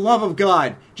 for the love of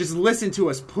God, just listen to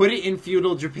us. Put it in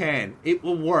feudal Japan. It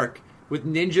will work. With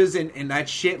ninjas and that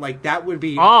shit, like, that would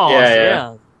be... Oh,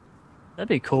 yeah. That'd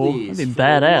be cool. Please, that'd be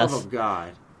badass. For the love of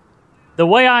God. The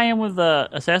way I am with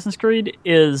Assassin's Creed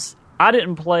is, I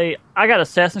got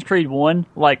Assassin's Creed 1,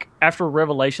 like, after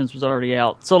Revelations was already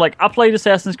out. So, like, I played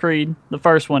Assassin's Creed, the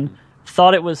first one,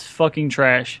 thought it was fucking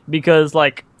trash, because,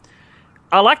 like,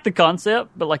 I like the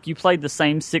concept, but like you played the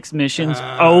same 6 missions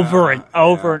over and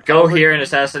over. Go here and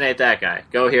assassinate that guy.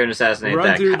 Go here and assassinate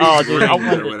that guy. Oh, dude,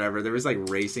 or whatever. There was like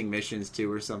racing missions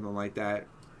too, or something like that.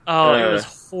 Oh, it was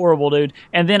horrible, dude.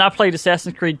 And then I played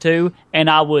Assassin's Creed 2, and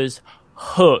I was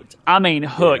hooked. I mean,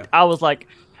 hooked. Yeah. I was like,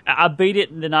 I beat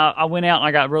it, and then I went out and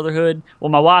I got Brotherhood. Well,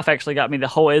 my wife actually got me the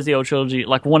whole Ezio trilogy,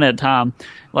 like one at a time.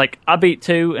 Like I beat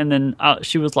 2, and then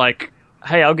she was like,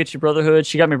 hey, I'll get you Brotherhood.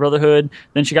 She got me Brotherhood.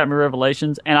 Then she got me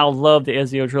Revelations. And I love the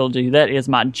Ezio trilogy. That is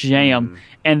my jam.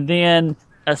 And then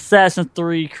Assassin's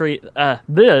 3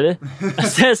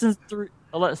 Assassin's 3...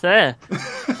 Let's say.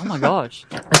 Oh, my gosh.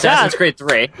 Assassin's Creed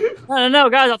 3. No,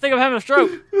 guys. I think I'm having a stroke.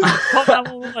 Call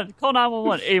 911. Call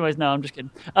 911. Anyways, no, I'm just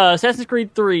kidding. Assassin's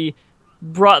Creed 3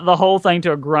 brought the whole thing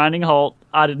to a grinding halt.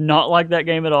 I did not like that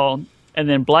game at all. And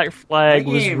then Black Flag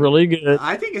was really good.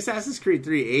 I think Assassin's Creed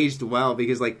 3 aged well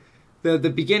because, like, the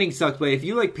beginning sucked, but if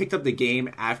you like picked up the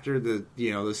game after the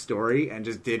the story and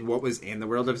just did what was in the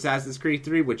world of Assassin's Creed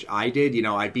 3, which I did,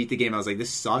 I beat the game. I was like,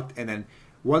 this sucked, and then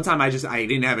one time I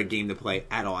didn't have a game to play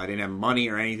at all. I didn't have money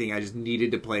or anything. I just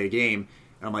needed to play a game,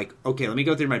 and I'm like, okay, let me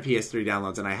go through my PS3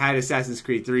 downloads, and I had Assassin's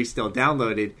Creed 3 still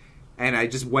downloaded, and I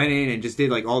just went in and just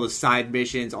did like all the side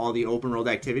missions, all the open world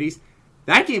activities.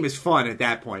 That game is fun at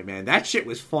that point, man. That shit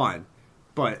was fun,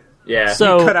 but yeah,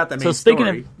 so you cut out the main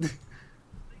story.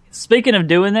 Speaking of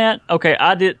doing that, okay,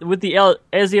 I did with the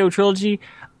Ezio trilogy.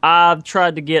 I've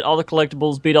tried to get all the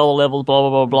collectibles, beat all the levels, blah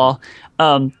blah blah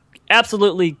blah.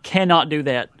 Absolutely cannot do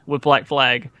that with Black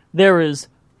Flag. There is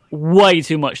way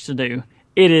too much to do.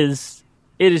 It is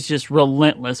just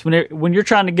relentless when you're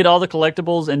trying to get all the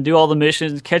collectibles and do all the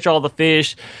missions, catch all the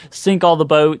fish, sink all the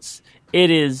boats. It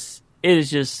is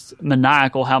just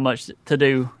maniacal how much to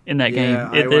do in that game.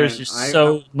 There's just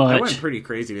so much. I went pretty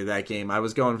crazy with that game. I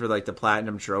was going for like the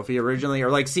platinum trophy originally,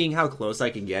 or like seeing how close I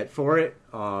can get for it.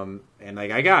 And like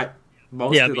I got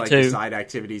most of like the side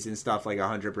activities and stuff like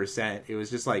 100%. It was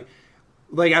just like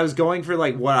I was going for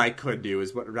like what I could do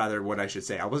is what I should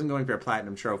say. I wasn't going for a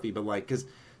platinum trophy, but like because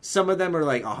some of them are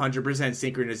like 100%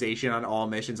 synchronization on all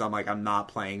missions. I'm like, I'm not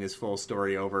playing this full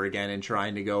story over again and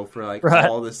trying to go for like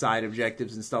all the side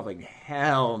objectives and stuff. Like,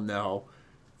 hell no.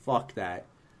 Fuck that.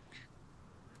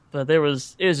 But it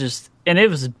was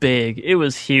big. It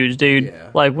was huge, dude. Yeah.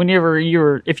 Like whenever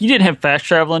if you didn't have fast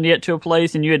traveling yet to a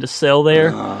place and you had to sell there,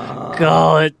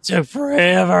 God, it took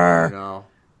forever. No.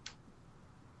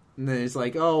 And then it's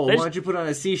like, oh, why don't you put on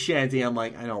a sea shanty? I'm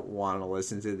like, I don't want to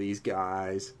listen to these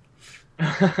guys.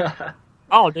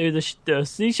 Oh, dude, the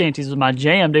sea shanties was my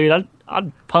jam, dude.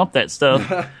 I'd pump that stuff.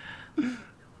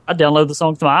 I'd download the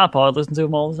songs to my iPod, listen to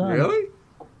them all the time. Really?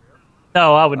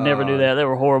 No, I would never do that. They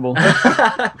were horrible.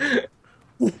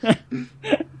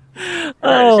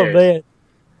 Oh, man.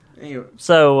 Anyway,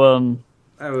 so,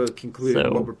 I will conclude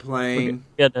what we're playing.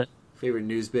 Favorite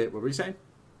news bit. What were you saying?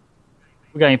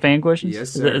 We got any fan questions?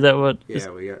 Yes, sir. Is that what?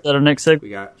 Yeah, we got. Is that our next segment? We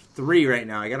got 3 right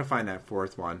now. I got to find that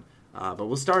 4th one. But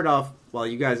we'll start off while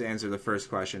you guys answer the first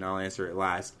question. I'll answer it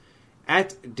last.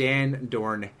 At Dan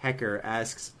Dorn Hecker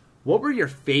asks, what were your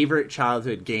favorite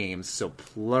childhood games? So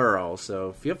plural.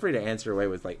 So feel free to answer away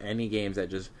with like any games that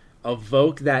just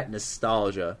evoke that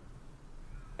nostalgia.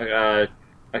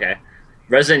 Okay.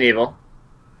 Resident Evil.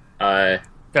 Okay.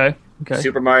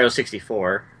 Super Mario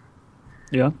 64.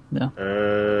 Yeah.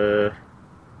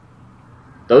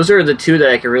 Those are the 2 that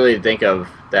I can really think of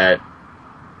that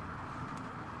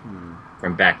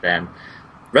from back then.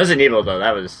 Resident Evil, though,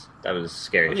 that was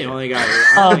scary. I'm the only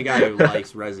guy who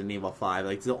likes Resident Evil 5.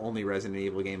 Like, it's the only Resident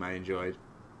Evil game I enjoyed.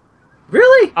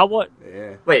 Really?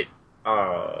 Yeah. Wait.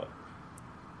 I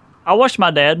watched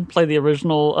my dad play the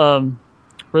original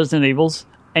Resident Evils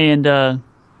and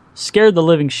scared the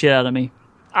living shit out of me.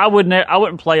 I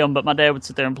wouldn't play them, but my dad would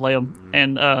sit there and play them.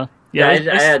 And I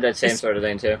had that same sort of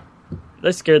thing too.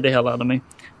 They scared the hell out of me.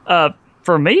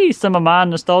 For me, some of my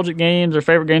nostalgic games or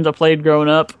favorite games I played growing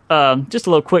up, just a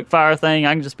little quick fire thing.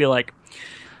 I can just be like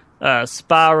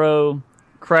Spyro,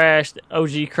 Crash,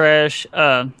 OG Crash.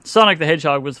 Sonic the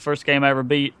Hedgehog was the first game I ever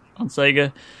beat on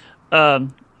Sega.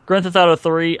 Grand Theft Auto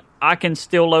 3, I can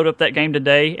still load up that game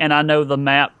today, and I know the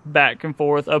map back and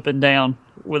forth, up and down,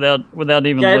 without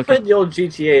even looking. I played the old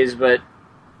GTAs, but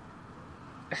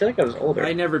I feel like I was older.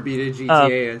 I never beat a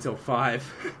GTA until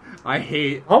 5. I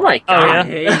hate. Oh my god!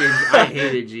 I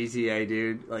hated GTA,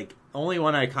 dude. Like, only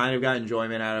one I kind of got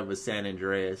enjoyment out of was San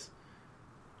Andreas.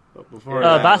 But before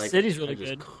that, Vice City's really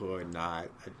good. Could not.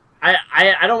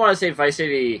 I don't want to say Vice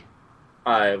City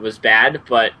was bad,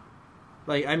 but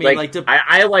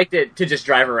I liked it to just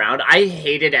drive around. I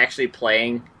hated actually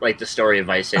playing like the story of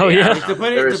Vice City. Oh yeah. To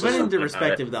put it into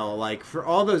perspective, though, like for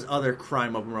all those other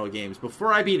crime open world games,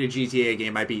 before I beat a GTA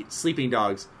game, I beat Sleeping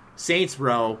Dogs, Saints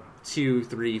Row 2,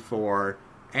 3, 4,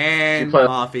 and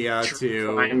Mafia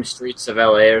 2. Crime Streets of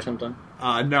LA or something.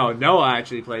 No, Noah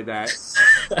actually played that.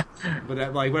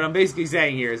 But like what I'm basically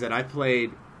saying here is that I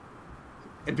played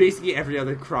basically every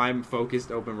other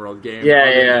crime-focused open-world game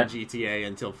than GTA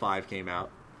until 5 came out.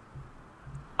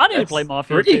 I didn't play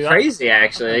Mafia. Pretty crazy,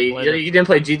 actually. You didn't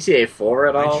play GTA 4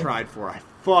 at all? I tried 4. I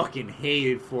fucking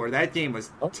hated 4. That game was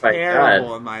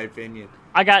terrible, in my opinion.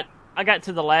 I got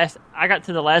to the last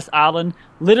island.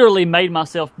 Literally made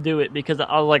myself do it because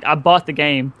I was like, I bought the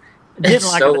game. Didn't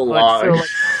like so it long. So, like,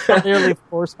 I literally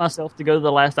forced myself to go to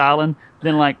the last island.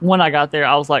 Then, like, when I got there,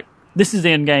 I was like, this is the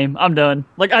end game. I'm done.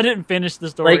 Like, I didn't finish the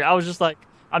story. Like, I was just like,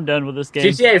 I'm done with this game.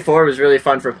 GTA 4 was really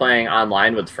fun for playing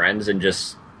online with friends and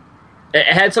just It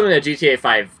had something that GTA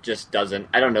 5 just doesn't.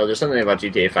 I don't know. There's something about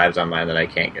GTA 5's online that I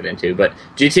can't get into. But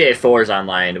GTA 4's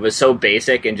online, it was so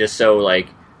basic and just so, like,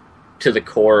 to the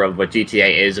core of what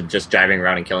GTA is of just driving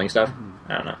around and killing stuff.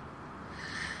 I don't know.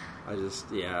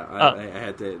 I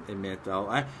had to admit,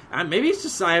 though. Maybe it's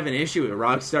just I have an issue with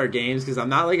Rockstar Games because I'm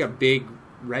not, like, a big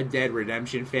Red Dead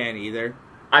Redemption fan either.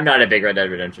 I'm not a big Red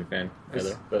Dead Redemption fan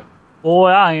either. But boy,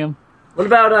 I am. What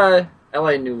about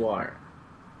L.A. Noire?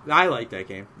 I like that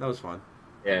game. That was fun.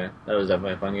 Yeah, that was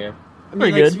definitely a fun game. I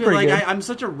mean, pretty good. I'm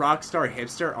such a Rockstar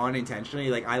hipster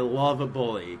unintentionally. Like, I love a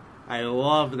bully. I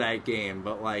love that game,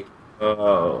 but like,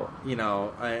 you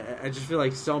know, I just feel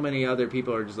like so many other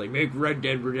people are just like, make Red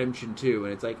Dead Redemption 2,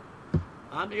 and it's like,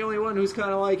 I'm the only one who's kind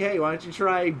of like, hey, why don't you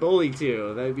try Bully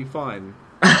 2? That'd be fun.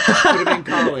 Could have been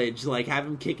college. Like, have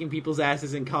him kicking people's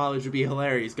asses in college would be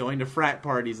hilarious. Going to frat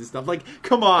parties and stuff. Like,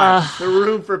 come on. The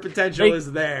room for potential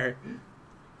is there.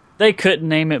 They couldn't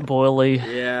name it Boily.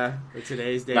 Yeah, in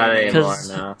today's day. Not anymore,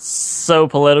 no. So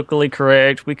politically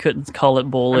correct, we couldn't call it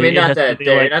Boily. I mean, not that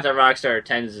Rockstar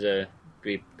tends to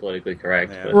be politically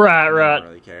correct. Yeah, right. I don't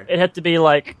really care. It had to be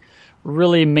like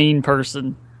really mean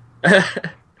person. But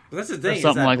that's the thing. Is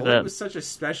that like that was such a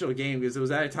special game because it was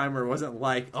at a time where it wasn't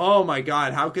like, oh my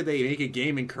god, how could they make a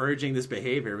game encouraging this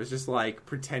behavior? It was just like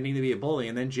pretending to be a bully,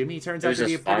 and then Jimmy turns out to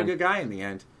be a pretty good guy in the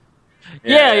end.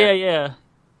 Yeah.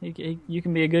 You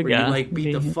can be a good guy. You like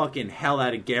beat the fucking hell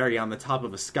out of Gary on the top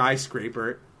of a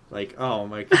skyscraper. Like, oh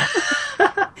my god,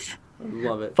 I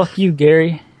love it. Fuck you,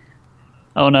 Gary.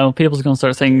 Oh no, people's gonna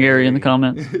start saying Gary in the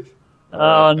comments.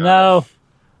 Oh no.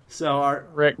 So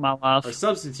wreck my life. Our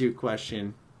substitute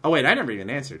question. Oh wait, I never even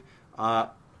answered.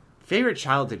 Favorite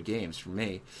childhood games for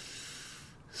me: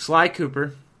 Sly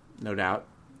Cooper, no doubt.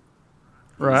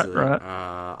 Right.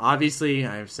 Obviously,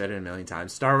 I've said it a million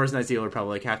times. Star Wars: Knights of the Old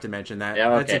Republic. Have to mention that. Yeah,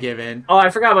 okay. That's a given. Oh,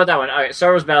 I forgot about that one. All right, Star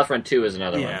Wars Battlefront 2 is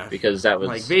another one because that was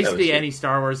like basically any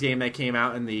Star Wars game that came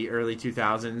out in the early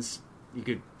 2000s. You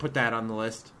could put that on the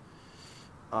list.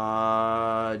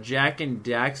 Jack and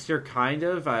Daxter, kind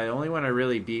of. The only one I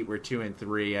really beat were 2 and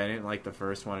 3. I didn't like the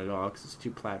first one at all because it's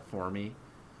too platformy.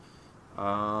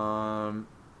 I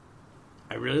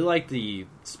really liked the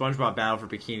SpongeBob Battle for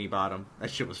Bikini Bottom. That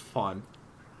shit was fun.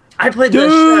 I played the shit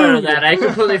out of that. I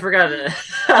completely forgot it.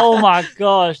 Oh my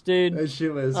gosh, dude! That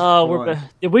shit was fun.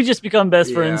 Did we just become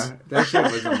best friends? That shit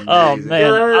was amazing. Oh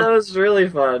man, that was really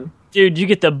fun. Dude, you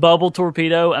get the bubble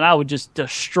torpedo, and I would just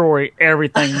destroy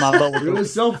everything in my bubble. It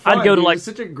was so fun. It was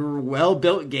such a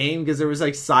well-built game because there was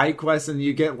like side quests, and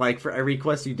you get like for every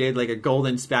quest you did like a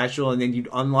golden spatula, and then you'd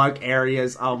unlock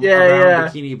areas around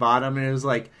Bikini Bottom, and it was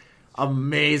like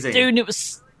amazing. Dude, it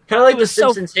was kind of like the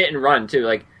Simpsons Hit and Run too.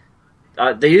 Like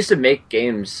they used to make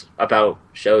games about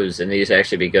shows, and they used to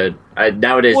actually be good.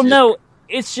 Nowadays, no,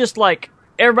 it's just like.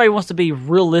 Everybody wants to be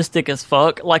realistic as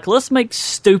fuck. Like, let's make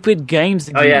stupid games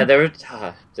again. Oh yeah, they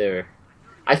were.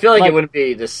 I feel like it wouldn't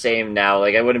be the same now.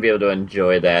 Like, I wouldn't be able to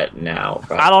enjoy that now.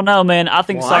 Probably. I don't know, man. I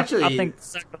think I think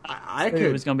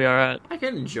it was gonna be all right. I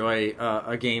could enjoy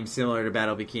a game similar to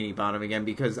Battle Bikini Bottom again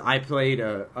because I played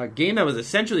a game that was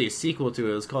essentially a sequel to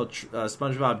it. It was called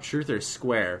SpongeBob Truth or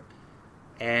Square,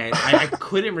 and I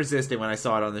couldn't resist it when I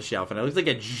saw it on the shelf. And I looked like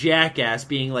a jackass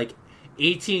being like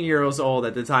 18 years old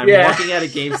at the time, walking out of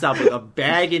GameStop with a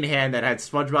bag in hand that had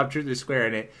SpongeBob Truth or Square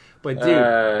in it. But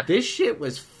dude, this shit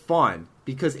was fun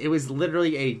because it was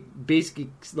literally a basic,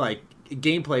 like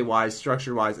gameplay wise,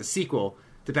 structure wise, a sequel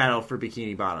to Battle for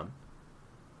Bikini Bottom.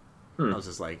 I was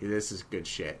just like, this is good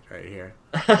shit right here.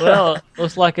 Well,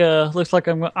 looks like I'm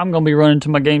gonna be running to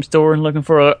my game store and looking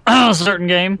for a certain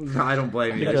game. No, I don't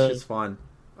blame you. That's just fun.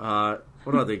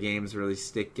 What other games really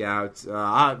stick out?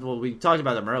 Well, we talked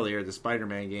about them earlier. The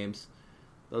Spider-Man games,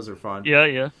 those are fun.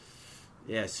 Yeah.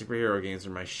 Superhero games are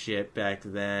my shit back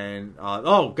then.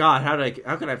 Oh God,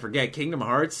 how could I forget Kingdom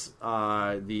Hearts?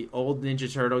 The old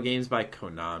Ninja Turtle games by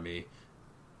Konami.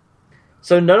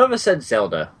 So none of us said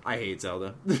Zelda. I hate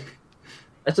Zelda.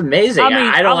 That's amazing.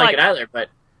 I don't like it either, but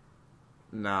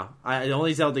no, the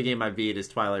only Zelda game I beat is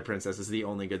Twilight Princess. It's the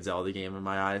only good Zelda game in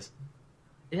my eyes.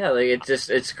 Yeah, like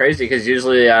it's crazy because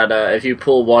usually if you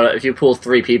pull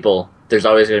 3 people, there's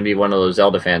always going to be one of those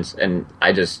Zelda fans, and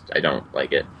I don't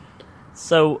like it.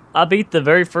 So I beat the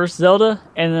very first Zelda,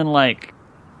 and then like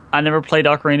I never played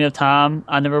Ocarina of Time.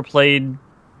 I never played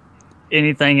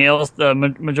anything else. The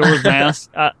Majora's Mask.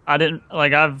 I didn't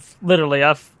like. I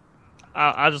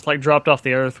just like dropped off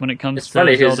the earth when it comes. It's to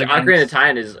funny because Ocarina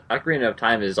of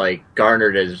Time is like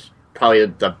garnered as probably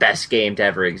the best game to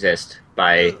ever exist.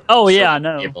 By I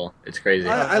know. People. It's crazy.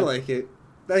 I like it.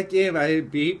 That game I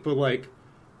beat, but like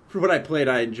for what I played,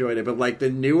 I enjoyed it. But like the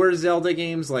newer Zelda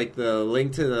games, like the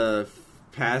Link to the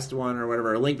past one or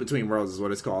whatever, A Link Between Worlds is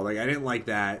what it's called. Like, I didn't like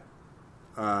that.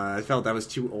 I felt that was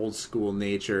too old school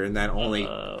nature, and that only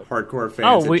hardcore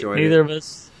fans enjoyed it. Neither of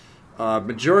us.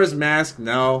 Majora's Mask,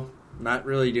 no, not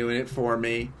really doing it for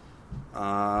me.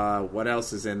 What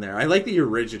else is in there? I like the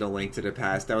original Link to the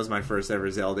Past. That was my first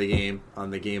ever Zelda game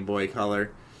on the Game Boy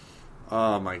Color.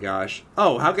 Oh my gosh.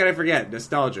 Oh, how could I forget?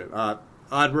 Nostalgia.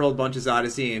 Oddworld, Bunch's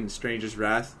Odyssey, and Stranger's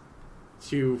Wrath.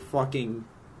 2 fucking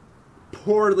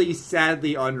poorly,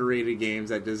 sadly underrated games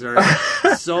that deserve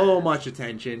so much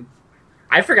attention.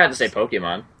 I forgot to say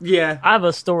Pokemon. Yeah. I have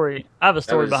a story behind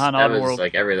Oddworld. That was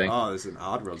like everything. Oh, there's an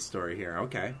Oddworld story here.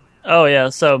 Okay. Oh yeah,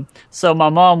 so my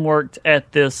mom worked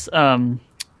at this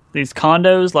these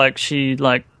condos, like she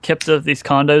like kept these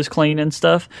condos clean and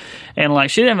stuff, and like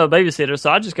she didn't have a babysitter,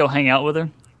 so I'd just go hang out with her,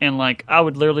 and like I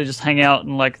would literally just hang out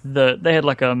in like they had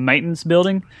like a maintenance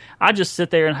building. I'd just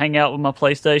sit there and hang out with my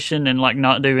PlayStation and like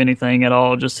not do anything at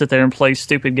all, just sit there and play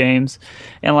stupid games,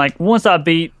 and like once I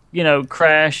beat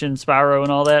Crash and Spyro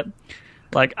and all that,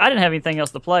 like I didn't have anything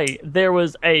else to play. There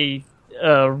was a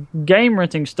game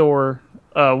renting store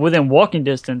within walking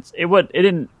distance. It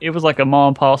was like a mom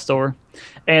and pop store,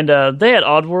 and they had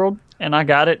Oddworld, and I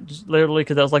got it just literally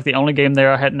because that was like the only game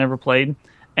there I had never played,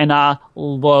 and I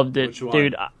loved it. Which one?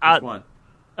 Dude. Which one?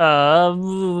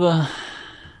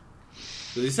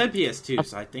 They said PS2,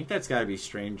 so I think that's got to be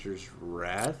Stranger's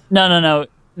Wrath. No,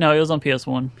 it was on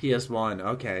PS1. PS1,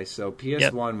 okay, so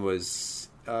PS1 was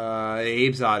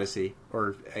Abe's Odyssey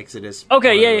or Exodus.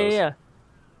 Okay, yeah.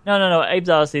 No, Abe's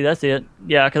Odyssey, that's it.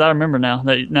 Yeah, because I remember now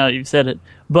that you've said it.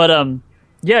 But,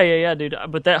 yeah, dude.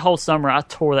 But that whole summer, I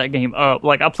tore that game up.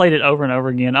 Like, I played it over and over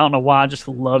again. I don't know why, I just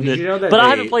loved it. But I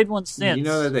haven't played one since. You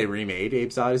know that they remade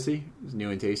Abe's Odyssey? It's new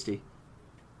and tasty.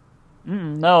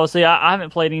 No, see, I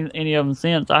haven't played any of them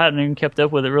since. I haven't even kept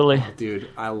up with it, really. Oh, dude,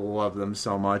 I love them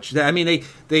so much. I mean,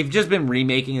 they've just been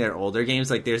remaking their older games.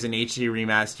 Like, there's an HD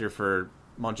remaster for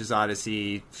Munch's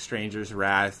Odyssey, Stranger's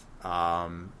Wrath,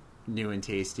 new and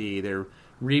tasty. They're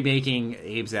remaking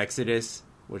Abe's Exodus,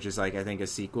 which is like I think a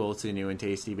sequel to New and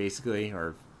Tasty, basically,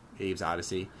 or Abe's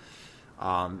Odyssey.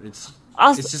 It's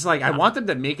just like I want them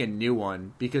to make a new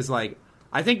one because like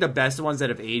I think the best ones that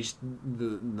have aged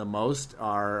the most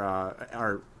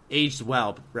are aged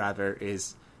well rather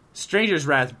is Stranger's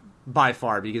Wrath by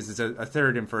far because it's a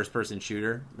third and first person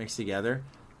shooter mixed together,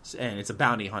 and it's a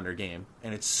bounty hunter game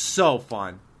and it's so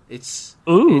fun.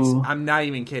 I'm not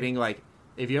even kidding. Like,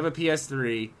 if you have a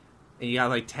PS3 and you got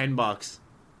like $10,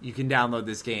 you can download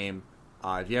this game.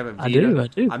 If you have a Vita, I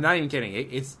do. I'm not even kidding.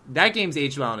 It's that game's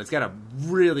aged well and it's got a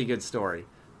really good story.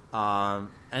 And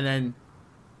then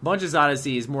Bunch's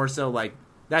Odyssey is more so like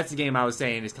that's the game I was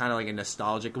saying is kind of like a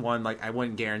nostalgic one. Like I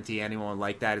wouldn't guarantee anyone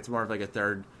like that. It's more of like a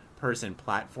third person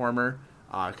platformer.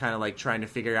 Kind of like trying to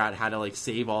figure out how to like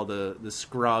save all the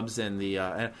scrubs and the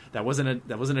that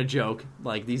wasn't a joke.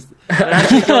 Like these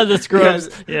the scrubs,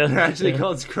 they're actually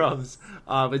called scrubs.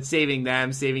 But saving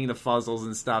them, saving the fuzzles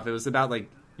and stuff. It was about like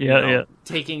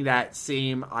taking that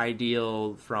same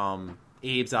ideal from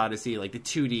Abe's Odyssey, like the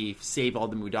 2D save all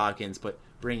the Mudokons, but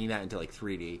bringing that into like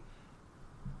 3D.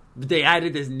 But they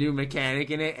added this new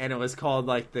mechanic in it, and it was called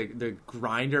like the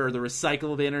grinder or the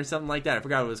recycle bin or something like that. I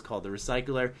forgot what it was called, the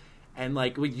recycler. And,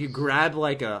 like, when you grab,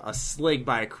 like, a slig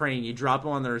by a crane, you drop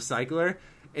him on the recycler,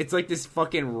 it's like this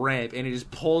fucking ramp, and it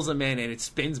just pulls him in, and it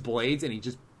spins blades,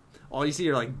 and all you see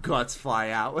are, like, guts fly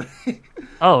out.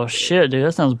 Oh, shit, dude,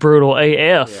 that sounds brutal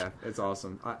AF. Yeah, it's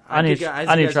awesome. I need to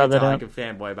try that out. Like a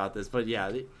fanboy about this, but yeah.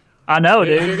 I know,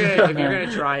 dude. If you're gonna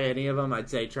try any of them, I'd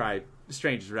say try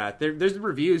Stranger's Wrath. There's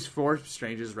reviews for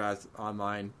Stranger's Wrath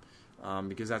online,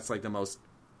 because that's, like, the most...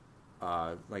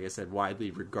 like I said, widely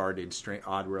regarded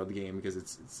Oddworld game because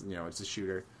it's a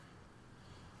shooter.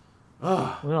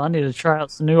 Oh. Well, I need to try out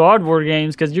some new Oddworld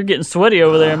games because you're getting sweaty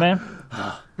over there, man.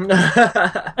 Out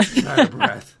of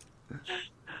breath.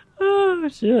 Oh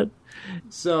shit!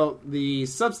 So the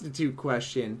substitute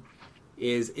question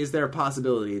is there a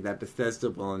possibility that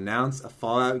Bethesda will announce a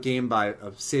Fallout game by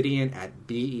Obsidian at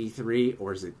BE3,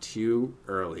 or is it too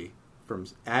early? From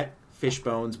at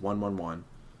Fishbones111.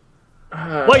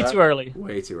 Way too early.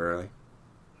 Way too early.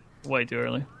 Way too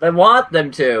early. I want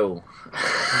them to.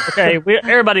 Okay,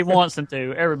 everybody wants them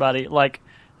to. Everybody like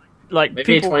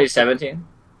maybe 2017.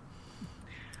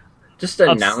 Just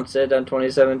announce it on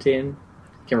 2017.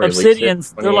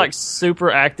 Obsidians, they're like super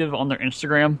active on their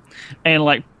Instagram, and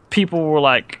like people were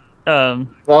like, well,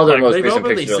 they've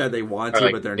openly said they want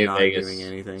to, but they're not doing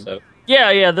anything. So.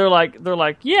 Yeah, they're like,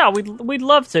 yeah, we'd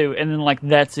love to, and then like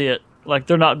that's it. Like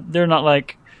they're not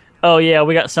like, oh yeah,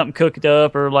 we got something cooked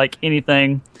up or like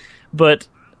anything. But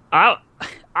I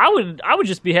I would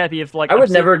just be happy if I would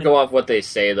never go off what they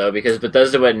say though, because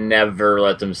Bethesda would never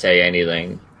let them say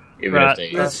anything, even if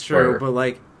they. That's true,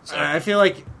 but I feel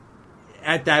like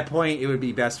at that point it would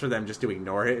be best for them just to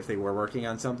ignore it if they were working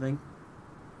on something.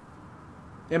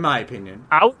 In my opinion,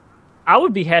 I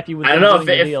would be happy with. I don't know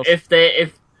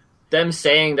if them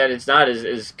saying that it's not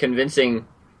is convincing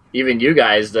even you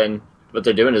guys, then what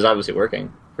they're doing is obviously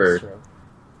working for.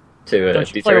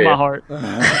 Don't you play with my heart.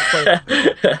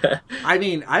 I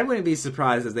mean, I wouldn't be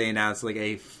surprised if they announced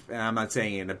I'm not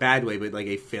saying it in a bad way, but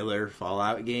a filler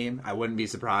Fallout game. I wouldn't be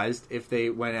surprised if they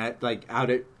went out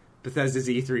at Bethesda's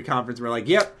E3 conference and were like,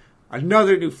 "Yep,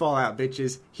 another new Fallout,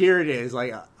 bitches. Here it is."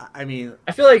 I mean,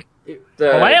 I feel like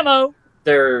ammo.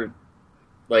 They're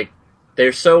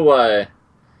so.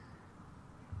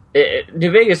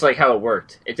 New Vegas, how it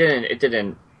worked. It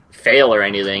didn't fail or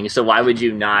anything. So why would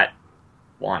you not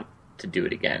want to do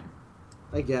it again?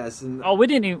 I guess. We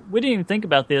didn't even think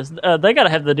about this. They got to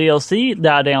have the DLC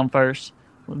die down first.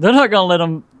 They're not going to let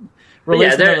them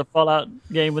release another Fallout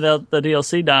game without the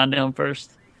DLC dying down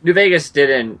first. New Vegas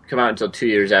didn't come out until 2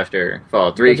 years after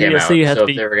Fallout 3 came out, so if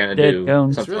they were going to do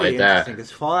something really like that.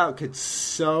 Because Fallout could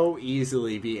so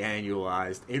easily be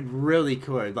annualized. It really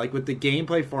could. With the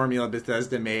gameplay formula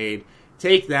Bethesda made,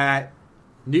 take that,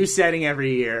 new setting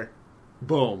every year,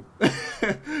 boom.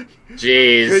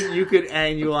 Jeez. You could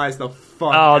annualize the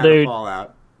fuck out of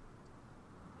Fallout.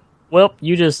 Well,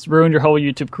 you just ruined your whole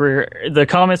YouTube career. The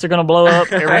comments are going to blow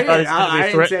up. Everybody's going to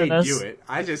be threatening us. I didn't say do it.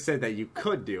 I just said that you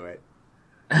could do it.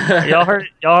 Y'all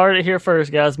heard it here first,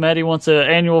 guys. Maddie wants an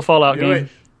annual Fallout game.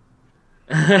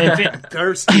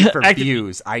 Thirsty for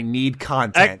views. I need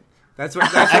content. That's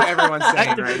what everyone's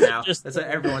saying right now. That's what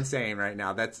everyone's saying right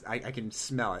now. I can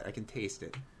smell it. I can taste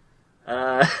it.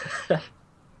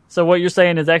 So what you're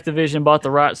saying is Activision bought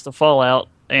the rights to Fallout,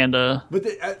 and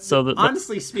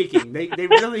honestly speaking, they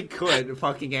really could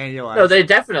fucking annualize. No, they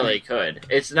definitely could.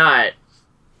 It's not.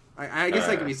 I guess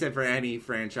that could be said for any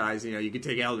franchise. You could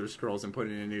take Elder Scrolls and put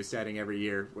it in a new setting every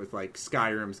year with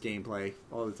Skyrim's gameplay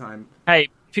all the time. Hey,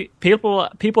 people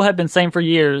have been saying for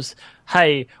years,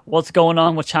 hey, what's going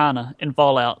on with China in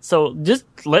Fallout? So just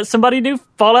let somebody do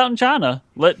Fallout in China.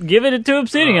 Give it to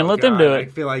Obsidian. Let them do it. I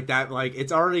feel like that.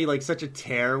 It's already such a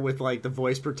tear with the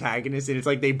voice protagonist, and it's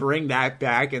they bring that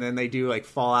back, and then they do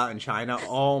Fallout in China.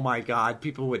 Oh my god,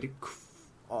 people would.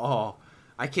 Oh,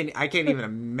 I can't even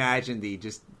imagine the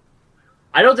just.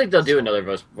 I don't think they'll do another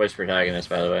voice protagonist,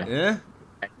 by the way. Yeah?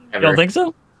 You don't think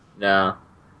so? No.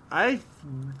 I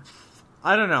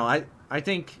don't know. I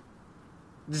think...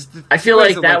 I feel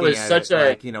like that was such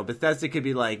a... Bethesda could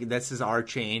be this is our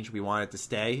change. We want it to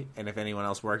stay. And if anyone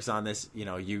else works on this,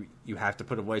 you have to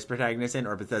put a voice protagonist in.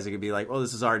 Or Bethesda could be well,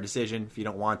 this is our decision. If you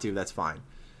don't want to, that's fine.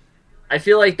 I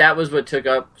feel like that was what took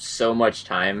up so much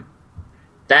time.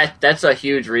 That's a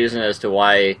huge reason as to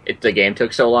why the game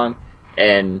took so long.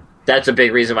 And... that's a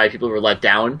big reason why people were let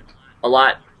down a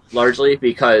lot, largely,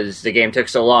 because the game took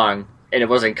so long, and it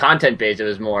wasn't content-based, it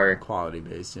was more...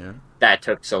 quality-based, yeah. That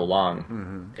took so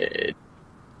long. Mm-hmm.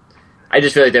 I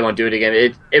just feel like they won't do it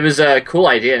again. It was a cool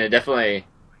idea, and it definitely,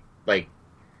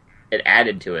 it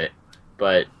added to it,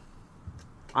 but...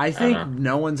 I think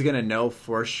no one's going to know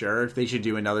for sure if they should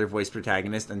do another voice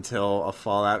protagonist until a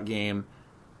Fallout game.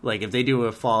 If they do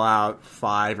a Fallout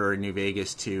 5 or a New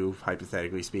Vegas 2,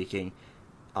 hypothetically speaking...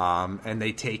 and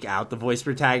they take out the voice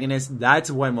protagonist,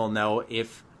 that's when we'll know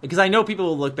because I know people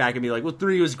will look back and be like, well,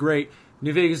 3 was great,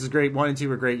 New Vegas was great, 1 and 2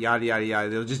 were great, yada, yada, yada.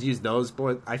 They'll just use those,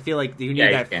 but I feel like you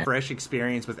need that fresh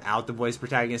experience without the voice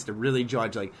protagonist to really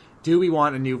judge, do we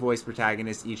want a new voice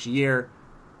protagonist each year,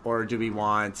 or do we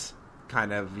want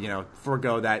kind of,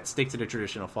 forego that, stick to the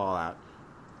traditional Fallout?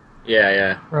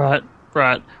 Yeah. Right.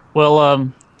 Well,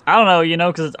 I don't know,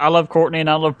 because I love Courtney and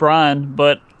I love Brian,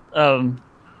 but,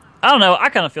 I don't know. I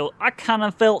kind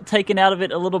of felt taken out of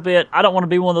it a little bit. I don't want to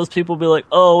be one of those people be like,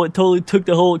 oh, it totally took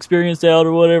the whole experience out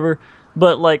or whatever.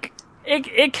 But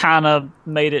it kind of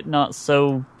made it not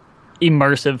so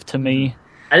immersive to me.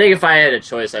 I think if I had a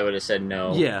choice, I would have said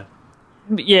no. Yeah,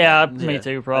 me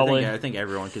too. Probably. I think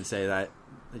everyone could say that.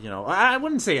 I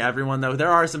wouldn't say everyone though. There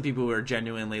are some people who are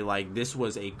genuinely this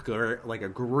was a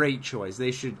great choice.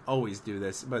 They should always do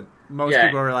this. But most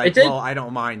people are well, I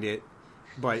don't mind it.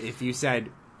 But if you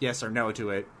said yes or no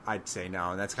to it, I'd say no,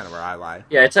 and that's kind of where I lie.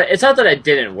 Yeah, it's not that it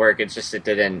didn't work, it's just it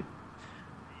didn't...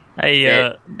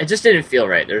 It just didn't feel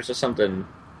right. There's just something...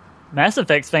 Mass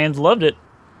Effect fans loved it.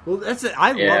 Well, that's it.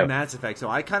 I love Mass Effect, so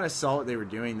I kind of saw what they were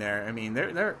doing there. I mean,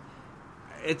 they're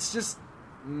it's just...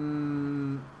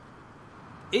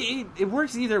 It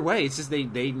works either way. It's just they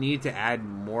need to add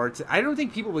more to... I don't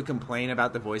think people would complain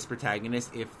about the voice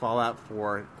protagonist if Fallout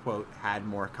 4, quote, had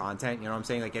more content. You know what I'm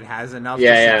saying? Like, it has enough to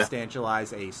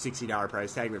substantialize a $60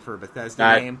 price tag, but for a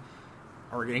Bethesda game,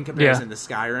 or in comparison to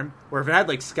Skyrim, or if it had,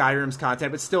 like, Skyrim's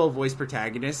content, but still a voice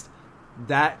protagonist,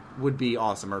 that would be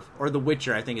awesome. Or The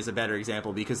Witcher, I think, is a better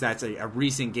example, because that's a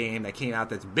recent game that came out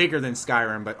that's bigger than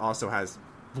Skyrim, but also has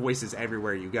voices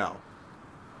everywhere you go.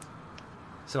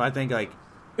 So I think, like...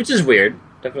 Which is weird.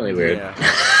 Definitely weird. Yeah.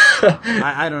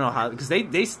 I don't know how, because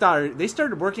they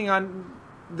started working on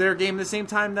their game the same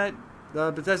time that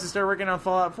Bethesda started working on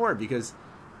Fallout 4, because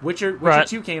Witcher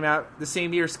 2 came out the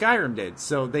same year Skyrim did.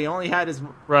 So they only had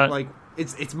like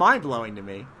it's mind blowing to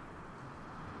me.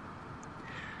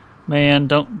 Man,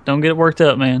 don't get it worked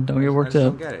up, man. Don't get worked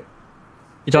up. Don't get it.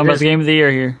 You're talking about the game of the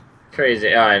year here.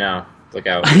 Crazy. Oh, I know. Look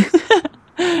out.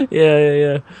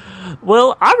 Yeah.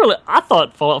 Well, I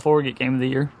thought Fallout 4 would get Game of the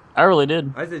Year. I really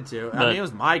did. I did too. I mean, it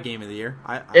was my Game of the Year.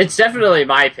 It's definitely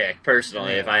my pick,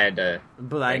 personally, if I had to.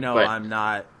 But I know I'm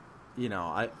not. You know,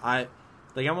 I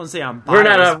won't say I'm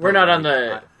biased. We're not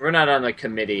on the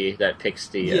committee that picks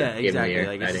the Game of the Year.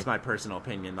 Like, this is my personal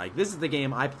opinion. Like, this is the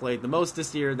game I played the most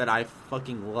this year that I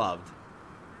fucking loved.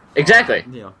 Exactly.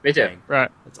 Me too. Right.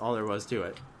 That's all there was to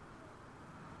it.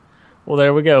 Well,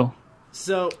 there we go.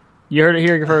 So you heard it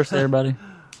here first, everybody.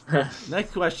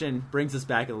 Next question brings us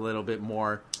back a little bit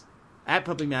more. At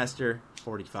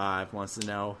PuppyMaster45 wants to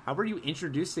know, how were you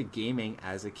introduced to gaming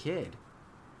as a kid?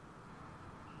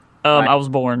 I was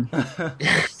born. My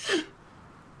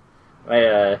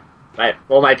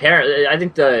parents. I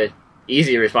think the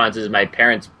easy response is my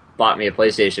parents bought me a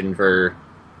PlayStation for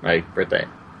my birthday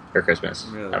or Christmas.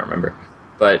 Really? I don't remember,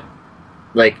 but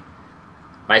like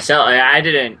myself, I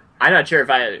didn't. I'm not sure if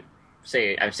I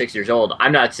say I'm 6 years old.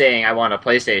 I'm not saying I want a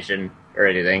PlayStation or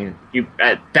anything. You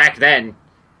back then,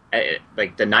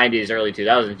 like the 90s, early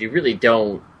 2000s, you really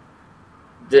don't.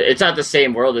 It's not the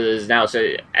same world it is now.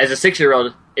 So as a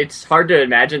 6-year-old, it's hard to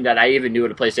imagine that I even knew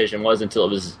what a PlayStation was until it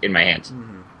was in my hands.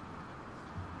 Mm-hmm.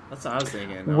 That's what I was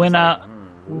thinking.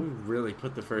 Who really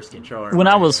put the first controller? When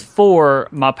I was 4,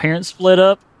 my parents split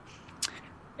up,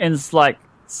 and it's like,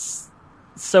 so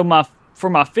for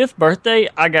my 5th birthday,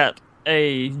 I got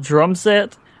a drum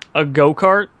set, a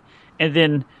go-kart, and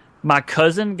then my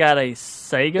cousin got a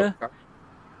Sega.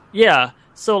 Yeah,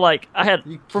 so like I had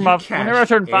whenever I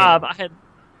turned 5, I had.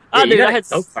 I had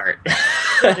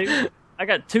go-kart. I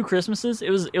got 2 Christmases. It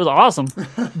was awesome,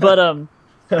 but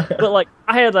like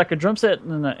I had like a drum set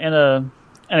and a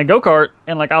go-kart,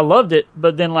 and like I loved it.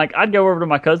 But then like I'd go over to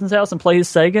my cousin's house and play his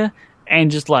Sega,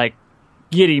 and just like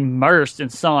get immersed in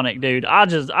Sonic, dude. I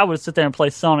would sit there and play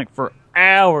Sonic for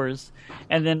hours.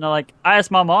 And then like I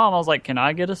asked my mom, I was like, "Can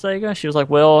I get a Sega?" She was like,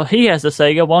 "Well, he has a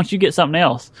Sega. Why don't you get something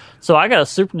else?" So I got a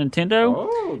Super Nintendo.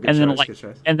 Oh, good and then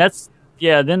choice. And that's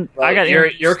Then I got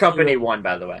your company won,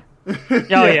 by the way.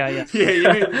 Yeah.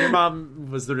 Your mom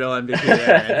was the real MVP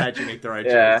there and had you make the right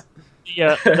choice.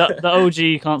 Yeah, the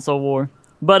OG console war.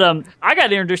 But I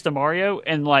got introduced to Mario,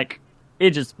 and like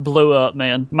it just blew up,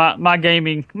 man. My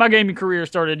gaming career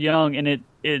started young, and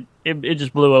it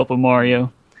just blew up with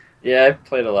Mario. Yeah, I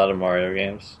played a lot of Mario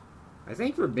games. I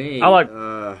think for me,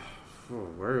 where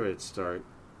would it start?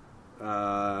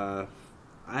 I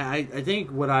think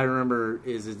what I remember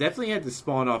is it definitely had to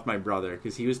spawn off my brother,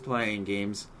 because he was playing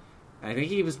games. I think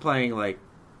he was playing like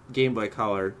Game Boy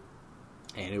Color,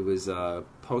 and it was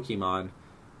Pokemon,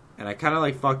 and I kind of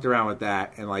like fucked around with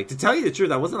that. And like, to tell you the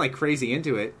truth, I wasn't like crazy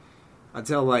into it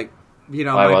until like, you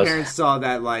know, my parents saw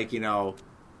that like, you know,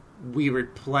 we were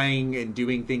playing and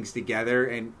doing things together,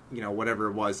 and you know, whatever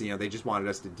it was, you know, they just wanted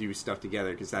us to do stuff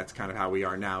together, because that's kind of how we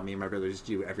are now. Me and my brother just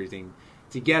do everything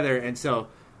together, and so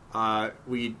I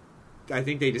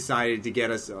think they decided to get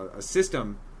us a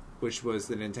system, which was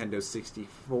the Nintendo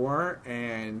 64,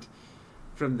 and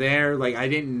from there, like, I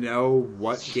didn't know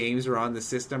what games were on the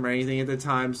system or anything at the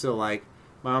time, so like,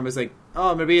 my mom was like,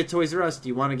 "Oh, I'm gonna be at Toys R Us, do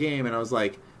you want a game?" And I was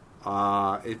like,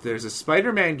 if there's a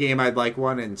Spider-Man game, I'd like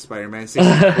one, and Spider-Man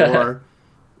 64,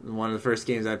 one of the first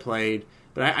games I played.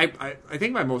 But I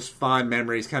think my most fond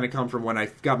memories kind of come from when I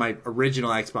got my original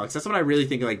Xbox. That's when I really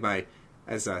think like my,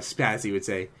 as Spazzy would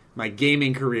say, my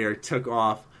gaming career took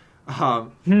off.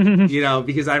 You know,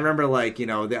 because I remember like, you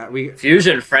know, that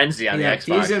Fusion Frenzy on the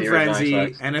Xbox. Fusion Frenzy,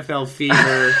 NFL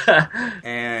Fever,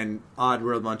 and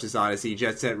Oddworld, Munch's Odyssey,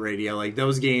 Jet Set Radio. Like,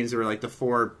 those games were like the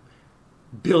 4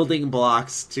 building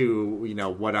blocks to, you know,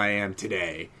 what I am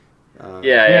today.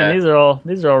 Yeah. These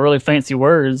are all really fancy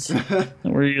words that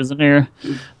we're using here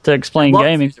to explain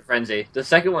gaming. Freezer Frenzy. The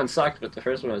second one sucked, but the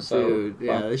first one was so. Dude,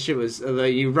 this shit was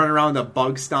you run around the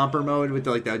bug stomper mode with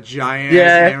the giant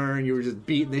ass hammer, and you were just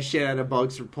beating the shit out of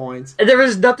bugs for points. And there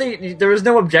was nothing. There was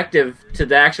no objective to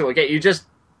the actual game. You just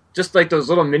like those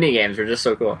little mini games were just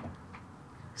so cool.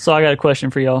 So I got a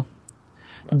question for y'all.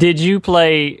 Did you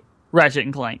play Ratchet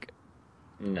and Clank?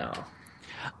 No.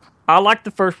 I liked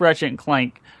the first Ratchet and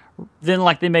Clank. Then,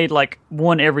 they made,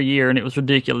 one every year, and it was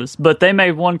ridiculous. But they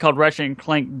made one called Ratchet and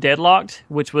Clank Deadlocked,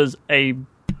 which was a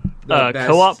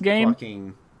co-op game. Ratchet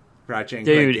and Clank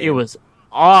Dude, game. It was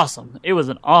awesome. It was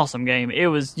an awesome game.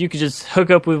 You could just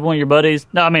hook up with one of your buddies.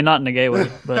 No, I mean, not in a gay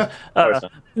way, but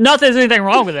not that there's anything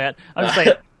wrong with that. I'm just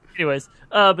saying, anyways.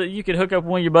 But you could hook up with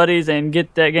one of your buddies and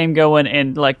get that game going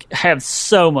and, have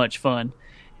so much fun.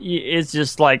 It's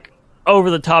just,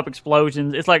 over-the-top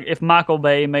explosions. It's like if Michael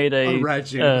Bay made a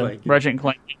Ratchet and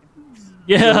Clank.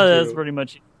 Yeah, that's pretty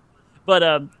much it. But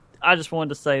I just wanted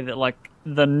to say that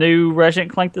the new Ratchet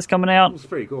and Clank that's coming out, it's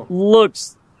pretty cool.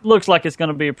 Looks like it's going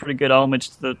to be a pretty good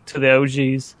homage to the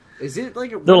OGs. Is it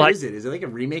what is it? Is it like a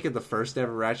remake of the first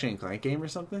ever Ratchet and Clank game or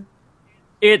something?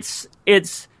 It's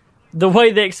the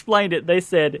way they explained it. They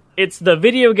said it's the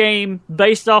video game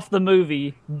based off the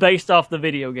movie based off the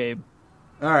video game.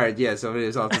 All right, yeah, so it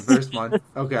is off the first one.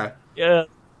 Okay. Yeah.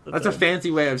 That's a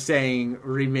fancy way of saying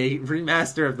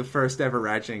remaster of the first ever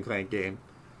Ratchet and Clank game.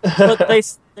 But they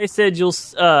said you'll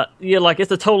it's a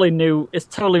totally new, it's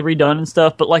totally redone and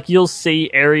stuff, but you'll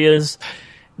see areas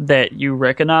that you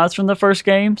recognize from the first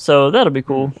game, so that'll be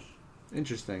cool.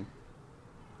 Interesting.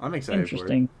 I'm excited for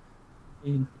it.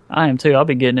 I am too. I'll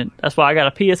be getting it. That's why I got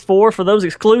a PS4 for those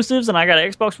exclusives, and I got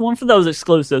an Xbox One for those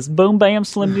exclusives. Boom, bam,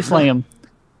 slimdy slam.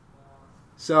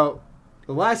 So,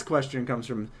 the last question comes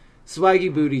from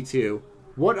Swaggy Booty 2.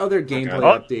 What other gameplay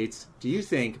updates do you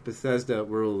think Bethesda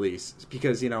will release?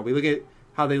 Because, we look at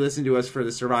how they listen to us for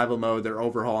the survival mode, they're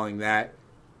overhauling that.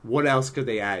 What else could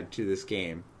they add to this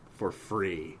game for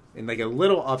free? And a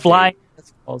little update. Fly.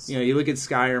 You look at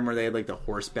Skyrim where they had the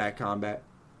horseback combat.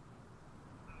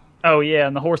 Oh, yeah,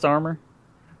 and the horse armor.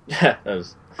 Yeah, that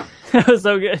was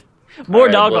so good. More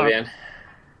dog armor.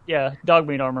 Yeah, dog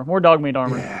meat armor. More dog meat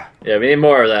armor. Yeah, we need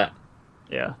more of that.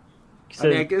 Yeah. So,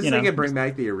 I guess they could bring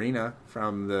back the arena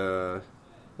from the...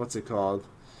 What's it called?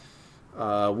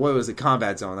 What was it?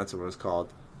 Combat Zone, that's what it was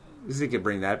called. I guess they could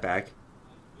bring that back.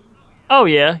 Oh,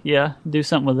 yeah. Do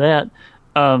something with that.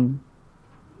 I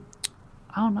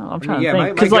don't know. I'm trying to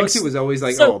think. My go-to was always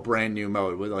a brand new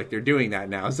mode. They're doing that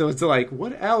now. So it's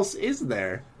what else is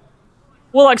there?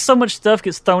 Well, so much stuff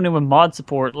gets thrown in with mod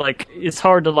support. It's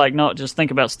hard to not just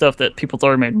think about stuff that people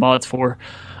already made mods for.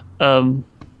 I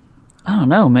don't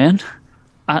know, man.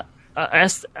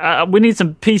 We need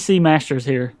some PC masters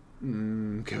here.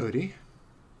 Cody.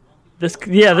 This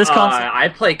console. I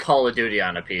play Call of Duty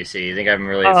on a PC. You think I'm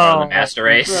really part of the master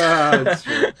race? That's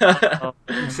true.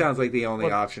 It sounds like the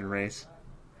only option race.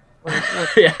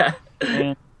 Yeah.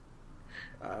 Gameplay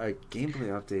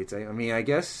updates. I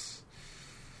guess.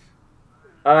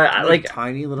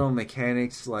 Tiny little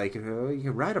mechanics, you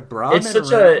can ride a Brahmin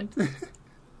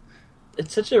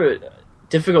It's such a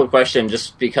difficult question,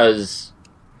 just because.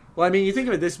 Well, you think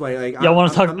of it this way,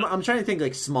 I'm trying to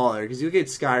think smaller, because you look at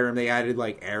Skyrim, they added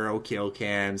arrow kill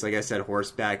cams, like I said,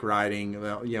 horseback riding,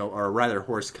 or rather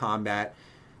horse combat,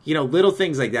 little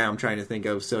things like that. I'm trying to think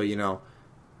of, so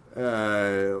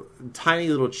tiny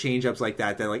little change ups like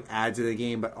that add to the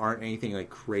game, but aren't anything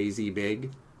crazy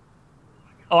big.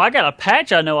 Oh, I got a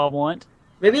patch I know I want.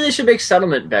 Maybe they should make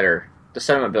settlement better. The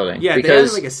settlement building. Yeah,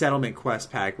 because... they added a settlement quest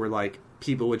pack where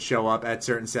people would show up at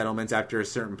certain settlements after a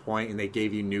certain point and they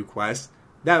gave you new quests.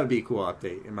 That would be a cool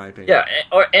update, in my opinion.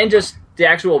 Yeah, and just the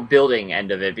actual building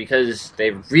end of it, because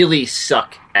they really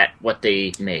suck at what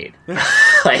they made.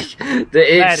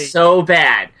 It's so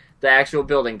bad, the actual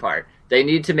building part. They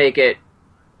need to make it...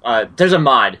 there's a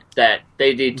mod that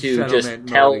they need to just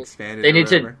tell... They need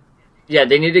to... Yeah,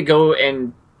 they need to go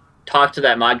and talk to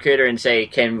that mod creator and say,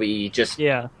 can we just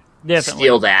steal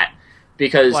that?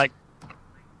 Because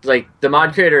the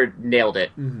mod creator nailed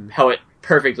it, how it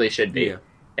perfectly should be. Yeah.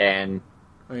 And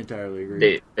I entirely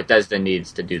agree. Bethesda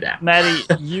needs to do that. Maddie,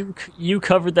 you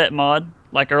covered that mod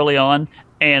early on,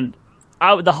 and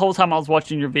the whole time I was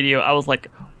watching your video, I was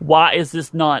like, why is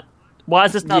this not a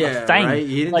thing? Right?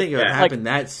 You didn't think it would happen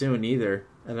that soon either.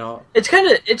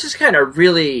 It just kind of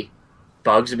really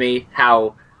bugs me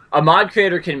how a mod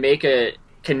creator can make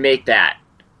that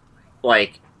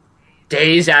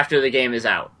days after the game is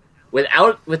out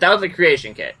without the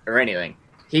creation kit or anything.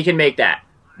 He can make that.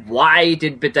 Why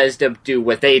did Bethesda do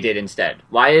what they did instead?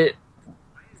 Why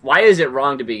why is it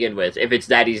wrong to begin with if it's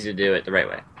that easy to do it the right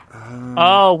way?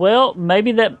 Oh, well,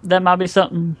 maybe that might be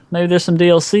something. Maybe there's some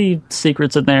DLC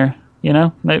secrets in there. You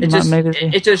know, maybe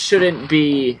it just shouldn't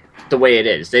be the way it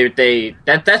is.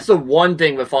 That's the one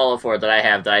thing with Fallout 4 that I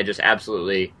have that I just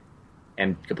absolutely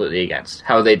am completely against.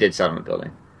 How they did settlement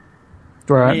building.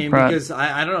 Right, I mean, because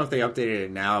I don't know if they updated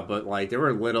it now, but like there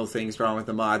were little things wrong with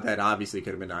the mod that obviously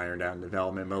could have been ironed out in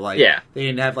development. But like, they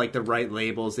didn't have like the right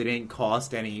labels. They didn't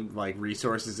cost any like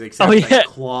resources except like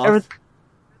cloth.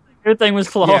 Everything was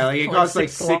cloth. Yeah, like it cost like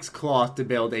 6 cloth to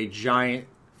build a giant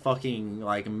fucking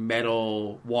like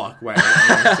metal walkway in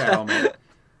a settlement.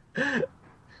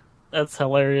 That's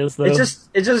hilarious, though. It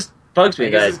just bugs me.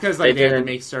 It's because like they had to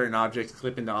make certain objects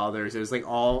clip into others. It was like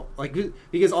all like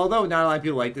because although not a lot of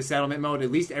people like the settlement mode,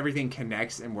 at least everything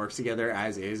connects and works together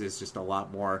as is. It's just a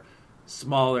lot more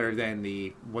smaller than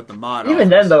what the mod. Even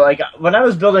then, though, like when I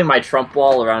was building my Trump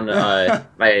wall around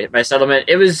my settlement,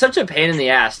 it was such a pain in the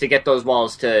ass to get those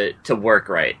walls to work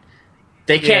right.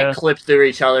 They can't clip through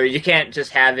each other. You can't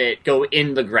just have it go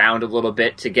in the ground a little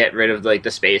bit to get rid of like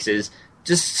the spaces.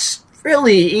 Just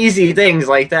really easy things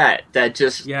like that. That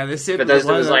just Bethesda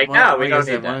was like, no, we don't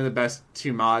need that. One of the best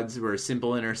 2 mods were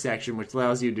Simple Intersection, which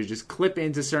allows you to just clip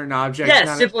into certain objects.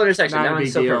 Yeah, Simple Intersection. Not a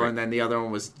big deal. And then the other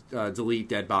one was Delete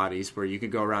Dead Bodies, where you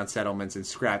could go around settlements and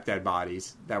scrap dead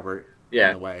bodies that were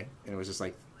in the way. And it was just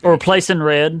like... Or Place in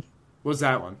Red. What was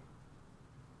that one?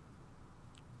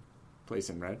 Place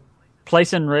in Red?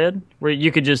 Place in Red, where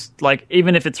you could just, like,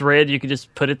 even if it's red, you could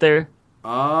just put it there.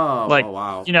 Oh, like,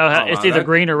 wow. You know, it's either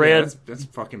green or red. Yeah, that's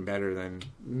fucking better than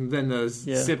the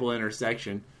Simple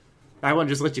Intersection. That one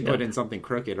just lets you put in something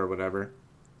crooked or whatever.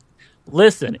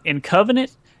 Listen, in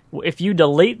Covenant, if you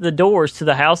delete the doors to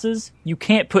the houses, you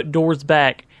can't put doors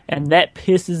back, and that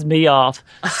pisses me off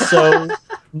so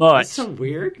much. That's so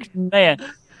weird. Man,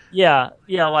 yeah,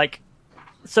 like,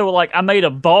 so, like, I made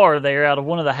a bar there out of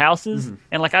one of the houses,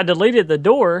 and, like, I deleted the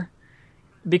door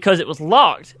because it was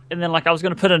locked, and then like I was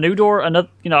going to put a new door, I was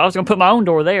going to put my own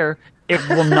door there. It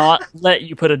will not let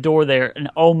you put a door there, and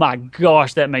oh my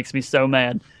gosh, that makes me so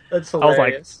mad. That's hilarious.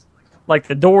 I was like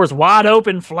the door's wide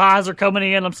open, flies are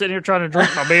coming in. I'm sitting here trying to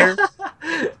drink my beer.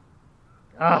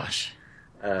 Gosh,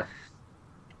 that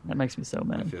makes me so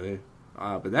mad. I feel you.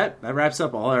 But that wraps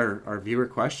up all our viewer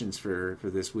questions for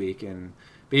this week, and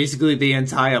basically the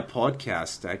entire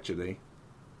podcast, actually.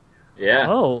 Yeah.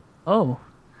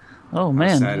 Oh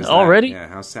man! Already? Yeah.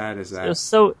 How sad is that?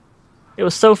 It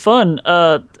was so fun.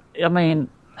 I mean,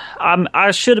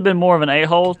 I should have been more of an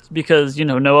a-hole because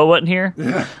Noah wasn't here.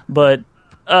 But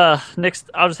next,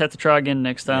 I'll just have to try again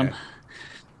next time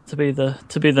to be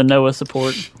the Noah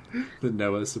support. The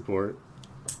Noah support.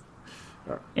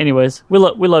 Anyways, we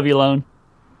love you, Lone.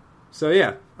 So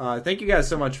yeah, thank you guys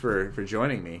so much for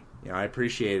joining me. I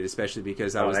appreciate it, especially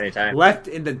because I was left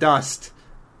in the dust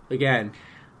again.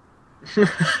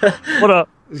 What up?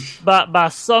 By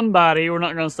somebody, we're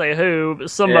not going to say who,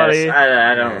 but somebody. Yes,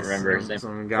 I don't remember.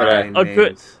 Some guy named, a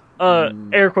good,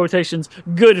 air quotations,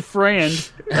 good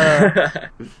friend.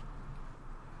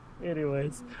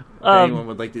 Anyways, if anyone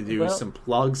would like to do some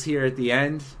plugs here at the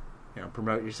end,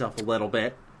 promote yourself a little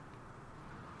bit.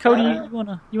 Cody, you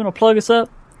wanna plug us up?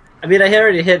 I mean, I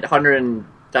already hit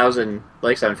 100,000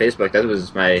 likes on Facebook. That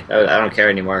was I don't care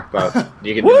anymore about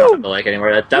you can not like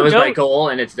anymore. That was my goal,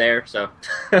 and it's there. So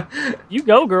you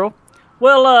go, girl.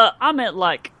 Well, I'm at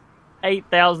like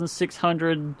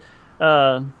 8,600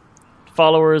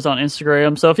 followers on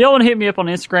Instagram. So if y'all want to hit me up on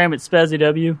Instagram, it's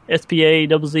SpazzyW,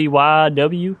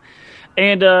 SPAZZYW.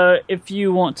 And if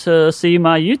you want to see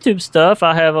my YouTube stuff,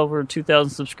 I have over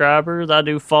 2,000 subscribers. I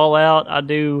do Fallout. I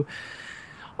do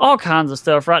all kinds of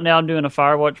stuff. Right now I'm doing a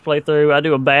Firewatch playthrough. I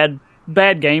do a bad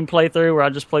game playthrough where I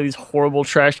just play these horrible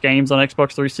trash games on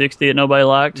Xbox 360 that nobody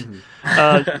liked.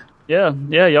 Yeah,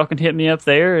 y'all can hit me up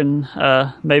there, and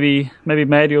maybe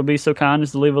Maddie will be so kind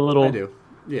as to leave a little... I do,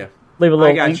 yeah. Leave a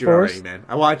little link for us. I got you already, man.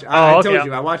 I told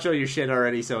you, I watch all your shit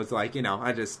already, so it's like,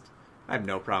 I have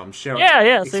no problem showing.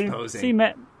 Yeah. See,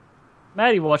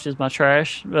 Maddie watches my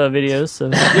trash videos. So.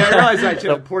 Yeah, I realize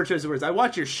that. Poor choice of words. I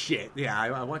watch your shit. Yeah,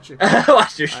 I watch your. I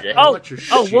watch your shit. I watch your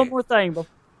shit. One more thing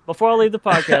before I leave the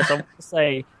podcast, I want to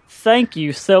say thank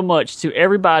you so much to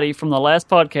everybody from the last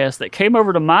podcast that came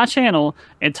over to my channel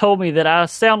and told me that I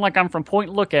sound like I'm from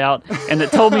Point Lookout, and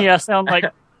that told me I sound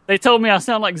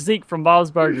like Zeke from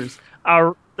Bob's Burgers.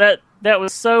 That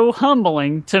was so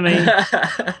humbling to me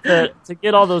to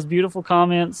get all those beautiful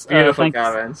comments. Beautiful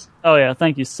comments. Oh, yeah.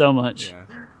 Thank you so much. Yeah.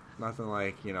 Nothing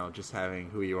like, just having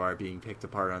who you are being picked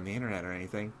apart on the internet or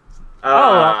anything.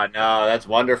 Oh, no. That's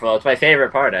wonderful. It's my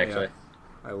favorite part, actually.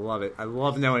 Yeah. I love it. I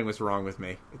love knowing what's wrong with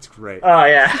me. It's great. Oh,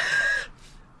 yeah.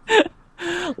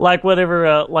 Like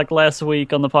whatever, like last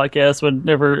week on the podcast,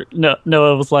 whenever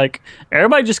Noah was like,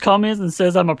 everybody just comments and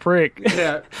says I'm a prick.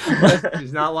 Yeah,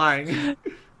 he's not lying.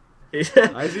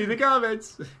 I see the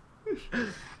comments.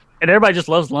 And everybody just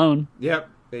loves Lone. Yep,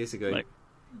 basically.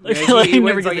 He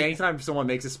wins, anytime someone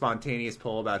makes a spontaneous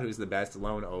poll about who's the best,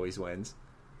 Lone always wins.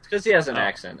 It's because he has an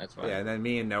accent, that's why. Yeah, and then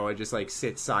me and Noah just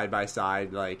sit side by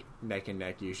side, neck and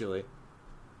neck usually.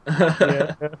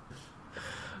 Yeah.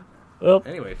 Well,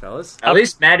 anyway, fellas. At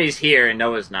least Maddie's here and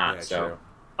Noah's not, yeah, so. True.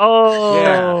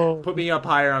 Oh! Yeah, put me up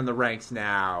higher on the ranks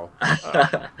now.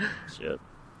 Shit.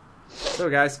 So,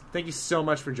 guys, thank you so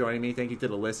much for joining me. Thank you to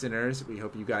the listeners. We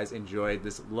hope you guys enjoyed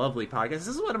this lovely podcast. This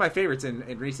is one of my favorites in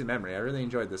recent memory. I really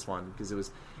enjoyed this one because it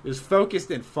was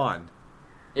focused and fun.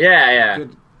 Yeah.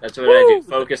 Good. That's what I do.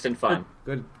 Focused and fun.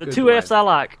 Good. The two F's I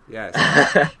like. Yes.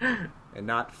 And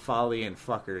not folly and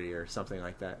fuckery or something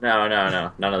like that. No.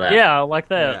 None of that. Yeah, I like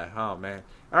that. Yeah. Oh, man.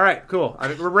 All right, cool.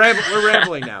 We're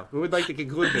rambling now. Who would like to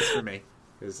conclude this for me?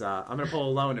 Because I'm going to pull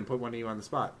a Lone and put one of you on the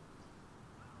spot.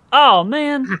 Oh,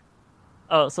 man.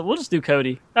 Oh, so we'll just do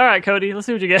Cody. All right, Cody, let's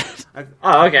see what you get.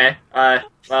 Oh, okay.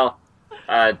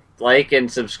 Like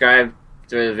and subscribe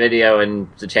to the video and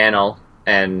the channel,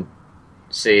 and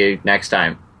see you next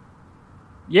time.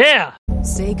 Yeah!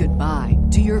 Say goodbye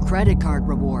to your credit card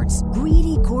rewards.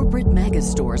 Greedy corporate mega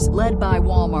stores, led by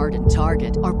Walmart and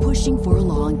Target, are pushing for a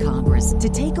law in Congress to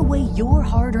take away your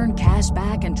hard-earned cash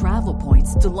back and travel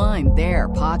points to line their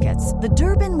pockets. The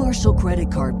Durbin-Marshall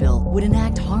credit card bill would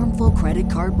enact harmful credit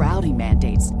card routing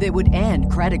mandates that would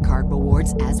end credit card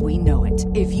rewards as we know it.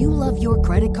 If you love your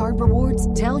credit card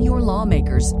rewards, tell your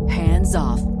lawmakers, hands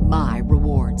off my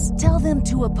rewards. Tell them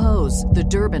to oppose the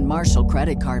Durbin-Marshall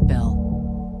credit card bill.